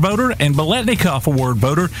Award voter, and Biletnikoff Award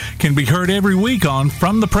voter can be heard every week on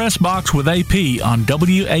From the Press Box with A.P. on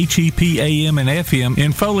WHEP AM and FM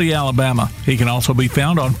in Foley, Alabama. He can also be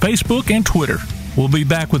found on Facebook and Twitter. We'll be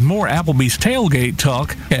back with more Applebee's Tailgate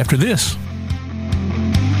Talk after this.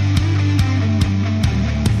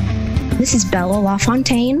 This is Bella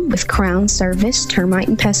LaFontaine with Crown Service Termite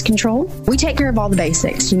and Pest Control. We take care of all the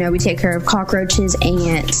basics. We take care of cockroaches,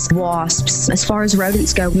 ants, wasps. As far as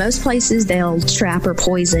rodents go, most places they'll trap or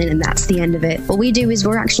poison, and that's the end of it. What we do is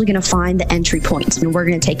we're actually going to find the entry points, and we're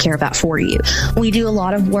going to take care of that for you. We do a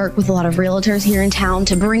lot of work with a lot of realtors here in town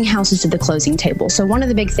to bring houses to the closing table. So one of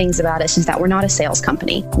the big things about us is that we're not a sales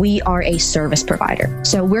company. We are a service provider.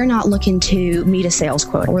 So we're not looking to meet a sales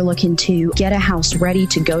quota. We're looking to get a house ready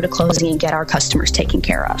to go to closing and get our customers taken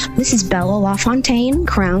care of. This is Bella LaFontaine,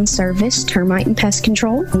 Crown Service Termite and Pest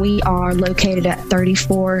Control. We are located at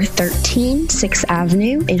 3413 6th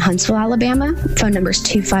Avenue in Huntsville, Alabama. Phone number is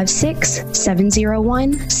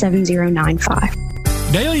 256-701-7095.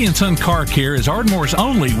 Daly & Son Car Care is Ardmore's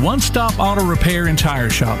only one-stop auto repair and tire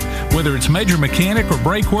shop. Whether it's major mechanic or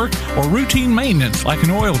brake work or routine maintenance like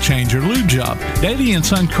an oil change or lube job, Daly &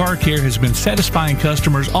 Son Car Care has been satisfying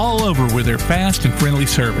customers all over with their fast and friendly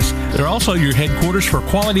service. They're also your headquarters for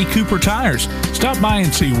quality Cooper tires. Stop by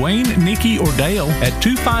and see Wayne, Nikki, or Dale at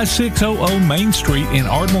 25600 Main Street in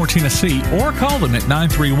Ardmore, Tennessee, or call them at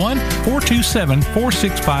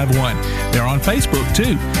 931-427-4651. They're on Facebook,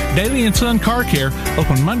 too. Daly & Son Car Care,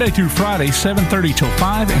 open Monday through Friday, 7:30 till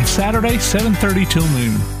 5, and Saturday, 7:30 till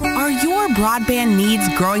noon. Are your broadband needs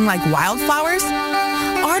growing like wildflowers?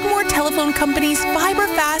 Ardmore Telephone Company's Fiber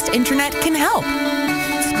Fast Internet can help.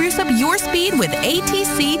 Spruce up your speed with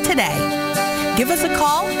ATC today. Give us a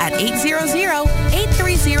call at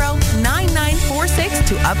 800-830-9946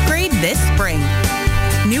 to upgrade this spring.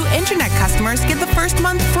 New Internet customers get the first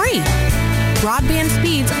month free. Broadband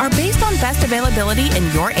speeds are based on best availability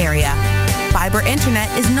in your area. Fiber internet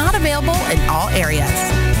is not available in all areas.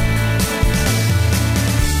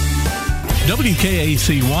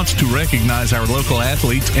 WKAC wants to recognize our local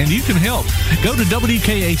athletes, and you can help. Go to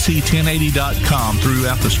WKAC1080.com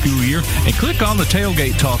throughout the school year and click on the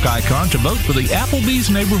Tailgate Talk icon to vote for the Applebee's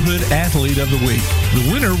Neighborhood Athlete of the Week. The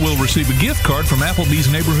winner will receive a gift card from Applebee's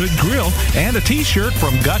Neighborhood Grill and a t-shirt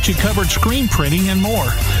from Gotcha Covered Screen Printing and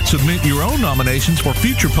more. Submit your own nominations for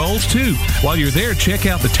future polls, too. While you're there, check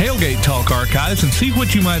out the Tailgate Talk archives and see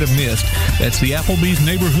what you might have missed. That's the Applebee's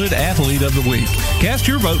Neighborhood Athlete of the Week. Cast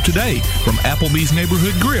your vote today from Applebee's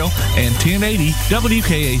Neighborhood Grill and 1080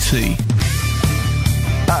 WKAC.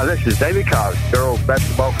 Hi, this is David Cox, girls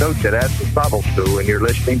basketball coach at Athens Bible School, and you're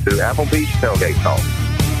listening to Applebee's Tailgate Talk.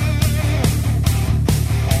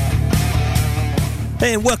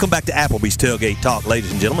 And welcome back to Applebee's Tailgate Talk,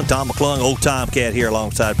 ladies and gentlemen. Tom McClung, Old Tomcat here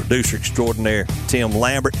alongside producer extraordinaire Tim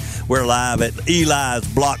Lambert. We're live at Eli's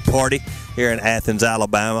Block Party here in Athens,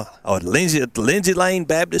 Alabama, at Lindsay Lane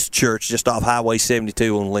Baptist Church, just off Highway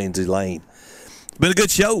 72 on Lindsay Lane. It's been a good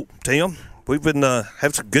show, Tim. We've been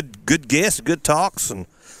having some good guests, good talks, and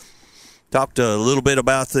talked a little bit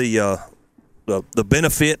about the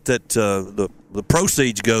benefit that the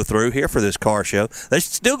proceeds go through here for this car show. They're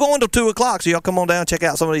still going till 2 o'clock, so y'all come on down and check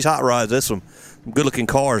out some of these hot rods. There's some good-looking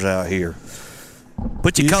cars out here.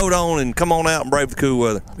 Put your coat on and come on out and brave the cool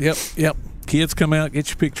weather. Yep. Kids, come out, get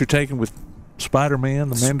your picture taken with Spider-Man,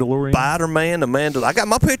 the Mandalorian. I got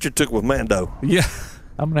my picture took with Mando. Yeah,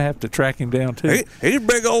 I'm going to have to track him down, too. He's a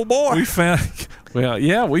big old boy. We found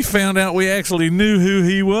out we actually knew who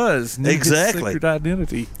he was. Exactly. His secret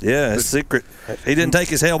identity. Yeah, his secret. He didn't take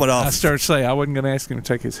his helmet off. I started to say I wasn't going to ask him to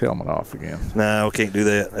take his helmet off again. No, we can't do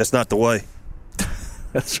that. That's not the way.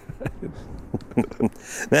 That's right.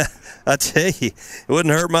 Now, I tell you, it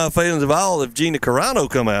wouldn't hurt my feelings at all if Gina Carano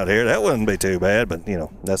come out here. That wouldn't be too bad, but,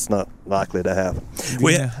 that's not likely to happen.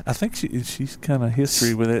 Yeah, I think she's kind of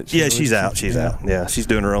history with it. She's out. She's out. Yeah, she's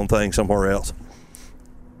doing her own thing somewhere else.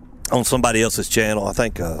 On somebody else's channel. I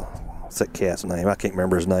think, what's that cat's name? I can't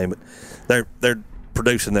remember his name, but they're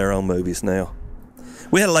producing their own movies now.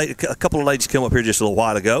 We had a couple of ladies come up here just a little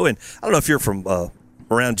while ago, and I don't know if you're from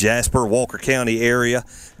around Jasper, Walker County area,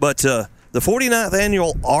 but the 49th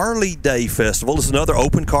Annual Arley Day Festival is another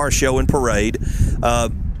open car show and parade.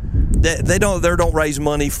 They don't raise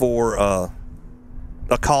money for a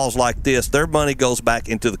cause like this. Their money goes back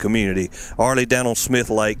into the community. Arley down on Smith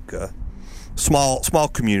Lake, small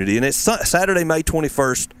community, and it's Saturday, May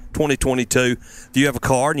 21st, 2022. If you have a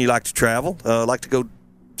car and you like to travel, like to go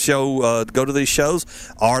to these shows,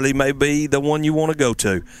 Arley may be the one you want to go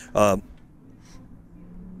to.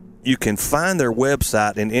 You can find their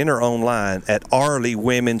website and enter online at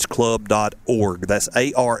arleywomensclub.org. That's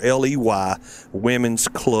ARLEY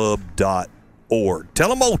womensclub.org. Tell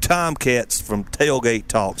them old Tomcats from Tailgate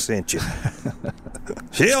Talk sent you.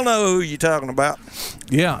 She'll know who you're talking about.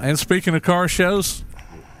 Yeah, and speaking of car shows,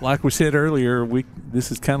 like we said earlier,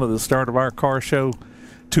 this is kind of the start of our car show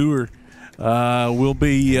tour. We'll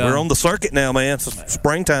be. We're on the circuit now, man. It's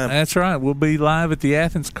springtime. That's right. We'll be live at the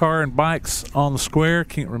Athens Car and Bikes on the Square.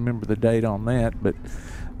 Can't remember the date on that, but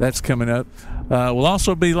that's coming up. We'll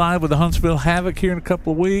also be live with the Huntsville Havoc here in a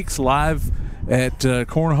couple of weeks. Live at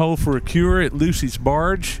Cornhole for a Cure at Lucy's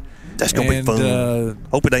Barge. That's going to be fun.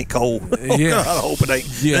 Hope it ain't cold. Yeah. God, I hope it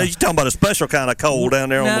ain't. Yeah. You're talking about a special kind of cold down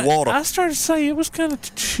there on the water. I started to say it was kind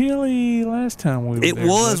of chilly last time we were there. It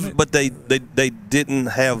was, but they didn't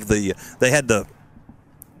have the – they had the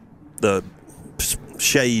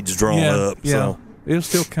shades drawn up. Yeah. So. It was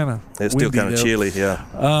still kind of chilly, yeah.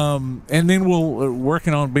 And then we're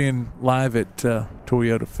working on being live at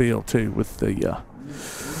Toyota Field, too, with the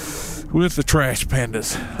Trash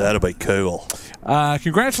Pandas. That'll be cool.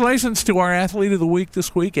 Congratulations to our athlete of the week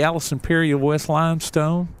this week, Allison Perry of West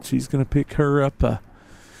Limestone. She's going to pick her up a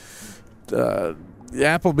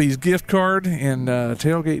Applebee's gift card and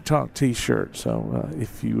Tailgate Talk T-shirt. So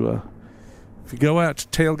if you go out to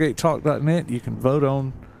tailgatetalk.net, you can vote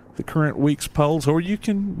on the current week's polls, or you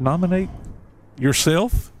can nominate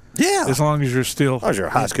yourself. Yeah, as long as you're still you're a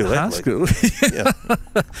high school athlete. Yeah.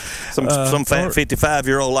 Some fat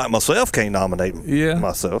 55-year-old like myself can't nominate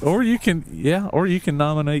myself. Or you can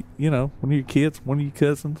nominate, one of your kids, one of your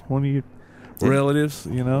cousins, one of your relatives,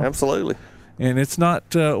 Absolutely. And it's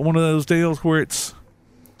not one of those deals where it's,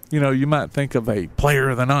 you might think of a player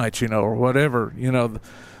of the night, or whatever, the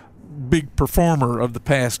big performer of the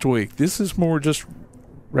past week. This is more just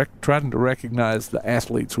trying to recognize the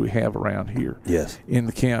athletes we have around here in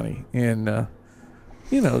the county, and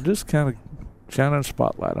just kind of shining a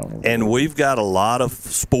spotlight on them. And we've got a lot of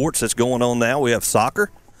sports that's going on now. We have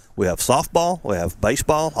soccer, we have softball, we have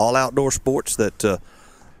baseball, all outdoor sports that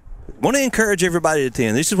want to encourage everybody to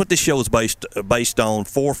attend. This is what this show is based on.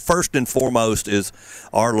 First and foremost is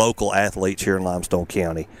our local athletes here in Limestone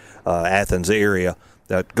County, Athens area.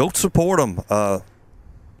 Go support them.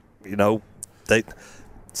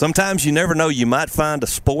 Sometimes you never know. You might find a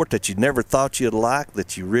sport that you never thought you'd like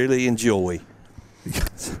that you really enjoy.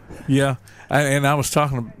 Yeah, and I was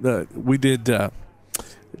talking. We did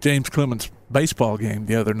James Clemens' baseball game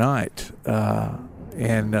the other night,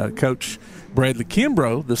 and Coach Bradley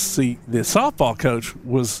Kimbrough, the softball coach,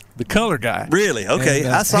 was the color guy. Really? Okay,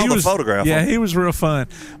 I saw the photograph. Yeah, he was real fun.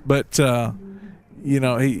 But you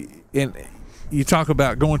talk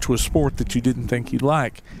about going to a sport that you didn't think you'd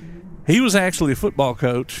like. He was actually a football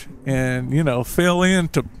coach, and fell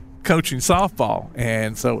into coaching softball,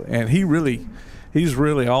 and he's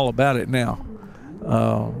really all about it now,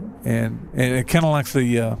 and kind of like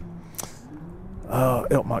the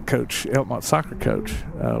Elkmont soccer coach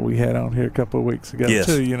we had on here a couple of weeks ago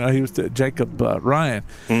too. He was Jacob Ryan.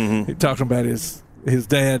 Mm-hmm. He talking about his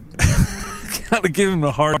dad, kind of giving him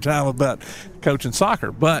a hard time about coaching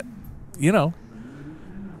soccer, but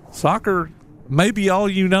soccer. Maybe all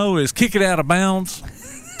is kick it out of bounds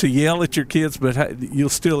to yell at your kids, but you'll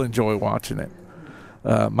still enjoy watching it.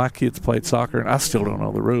 My kids played soccer, and I still don't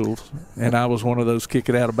know the rules. And I was one of those kick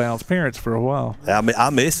it out of bounds parents for a while. I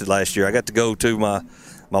missed it last year. I got to go to my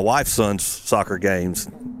wife's son's soccer games.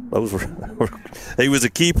 Those were he was a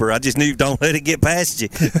keeper. I just knew, don't let it get past you.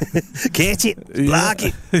 Catch it, block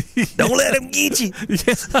it. Don't let him get you.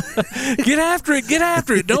 Yeah. Get after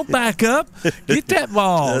it. Don't back up. Get that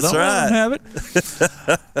ball. That's don't right. let him have it.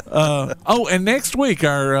 And next week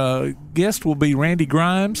our guest will be Randy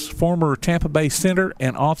Grimes, former Tampa Bay center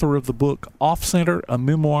and author of the book Off Center, a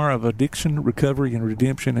memoir of addiction, recovery, and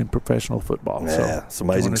redemption in professional football. Yeah, it's an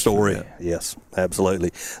amazing story. Yes,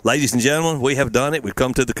 absolutely. Ladies and gentlemen, we have done it. We've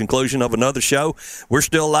come to the conclusion of another show. We're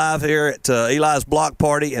still live here at Eli's Block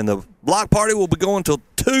Party, and the block party will be going till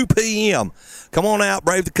 2 p.m. Come on out,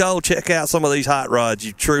 brave the cold, check out some of these hot rods.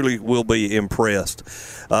 You truly will be impressed.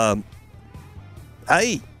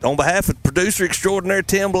 Hey, on behalf of producer extraordinaire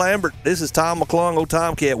Tim Lambert, this is Tom McClung, old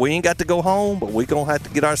Tomcat. We ain't got to go home, but we're going to have to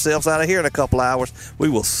get ourselves out of here in a couple hours. We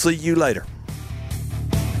will see you later.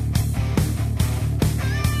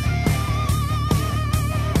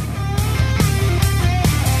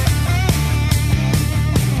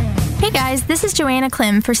 Hey guys, this is Joanna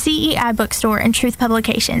Clem for CEI Bookstore and Truth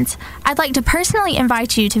Publications. I'd like to personally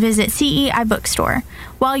invite you to visit CEI Bookstore.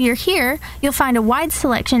 While you're here, you'll find a wide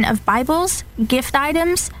selection of Bibles, gift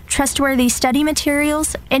items, trustworthy study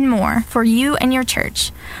materials, and more for you and your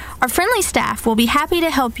church. Our friendly staff will be happy to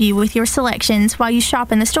help you with your selections while you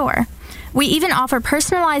shop in the store. We even offer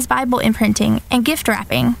personalized Bible imprinting and gift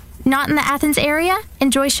wrapping. Not in the Athens area?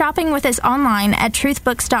 Enjoy shopping with us online at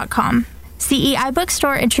truthbooks.com. CEI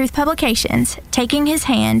Bookstore and Truth Publications, taking his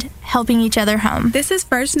hand, helping each other home. This is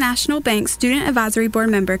First National Bank Student Advisory Board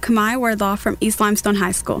member Kamaya Wardlaw from East Limestone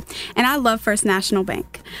High School, and I love First National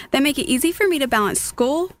Bank. They make it easy for me to balance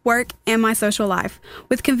school, work, and my social life.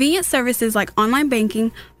 With convenient services like online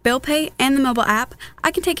banking, bill pay, and the mobile app, I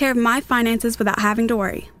can take care of my finances without having to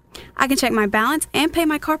worry. I can check my balance and pay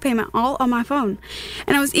my car payment all on my phone,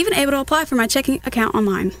 and I was even able to apply for my checking account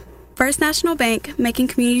online. First National Bank, making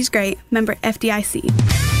communities great, member FDIC.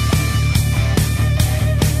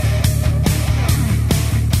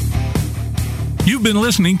 You've been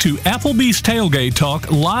listening to Applebee's Tailgate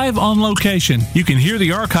Talk live on location. You can hear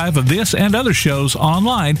the archive of this and other shows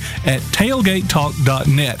online at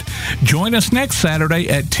tailgatetalk.net. Join us next Saturday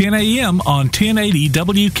at 10 a.m. on 1080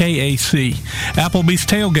 WKAC. Applebee's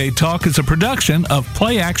Tailgate Talk is a production of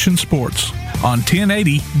Play Action Sports on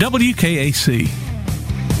 1080 WKAC.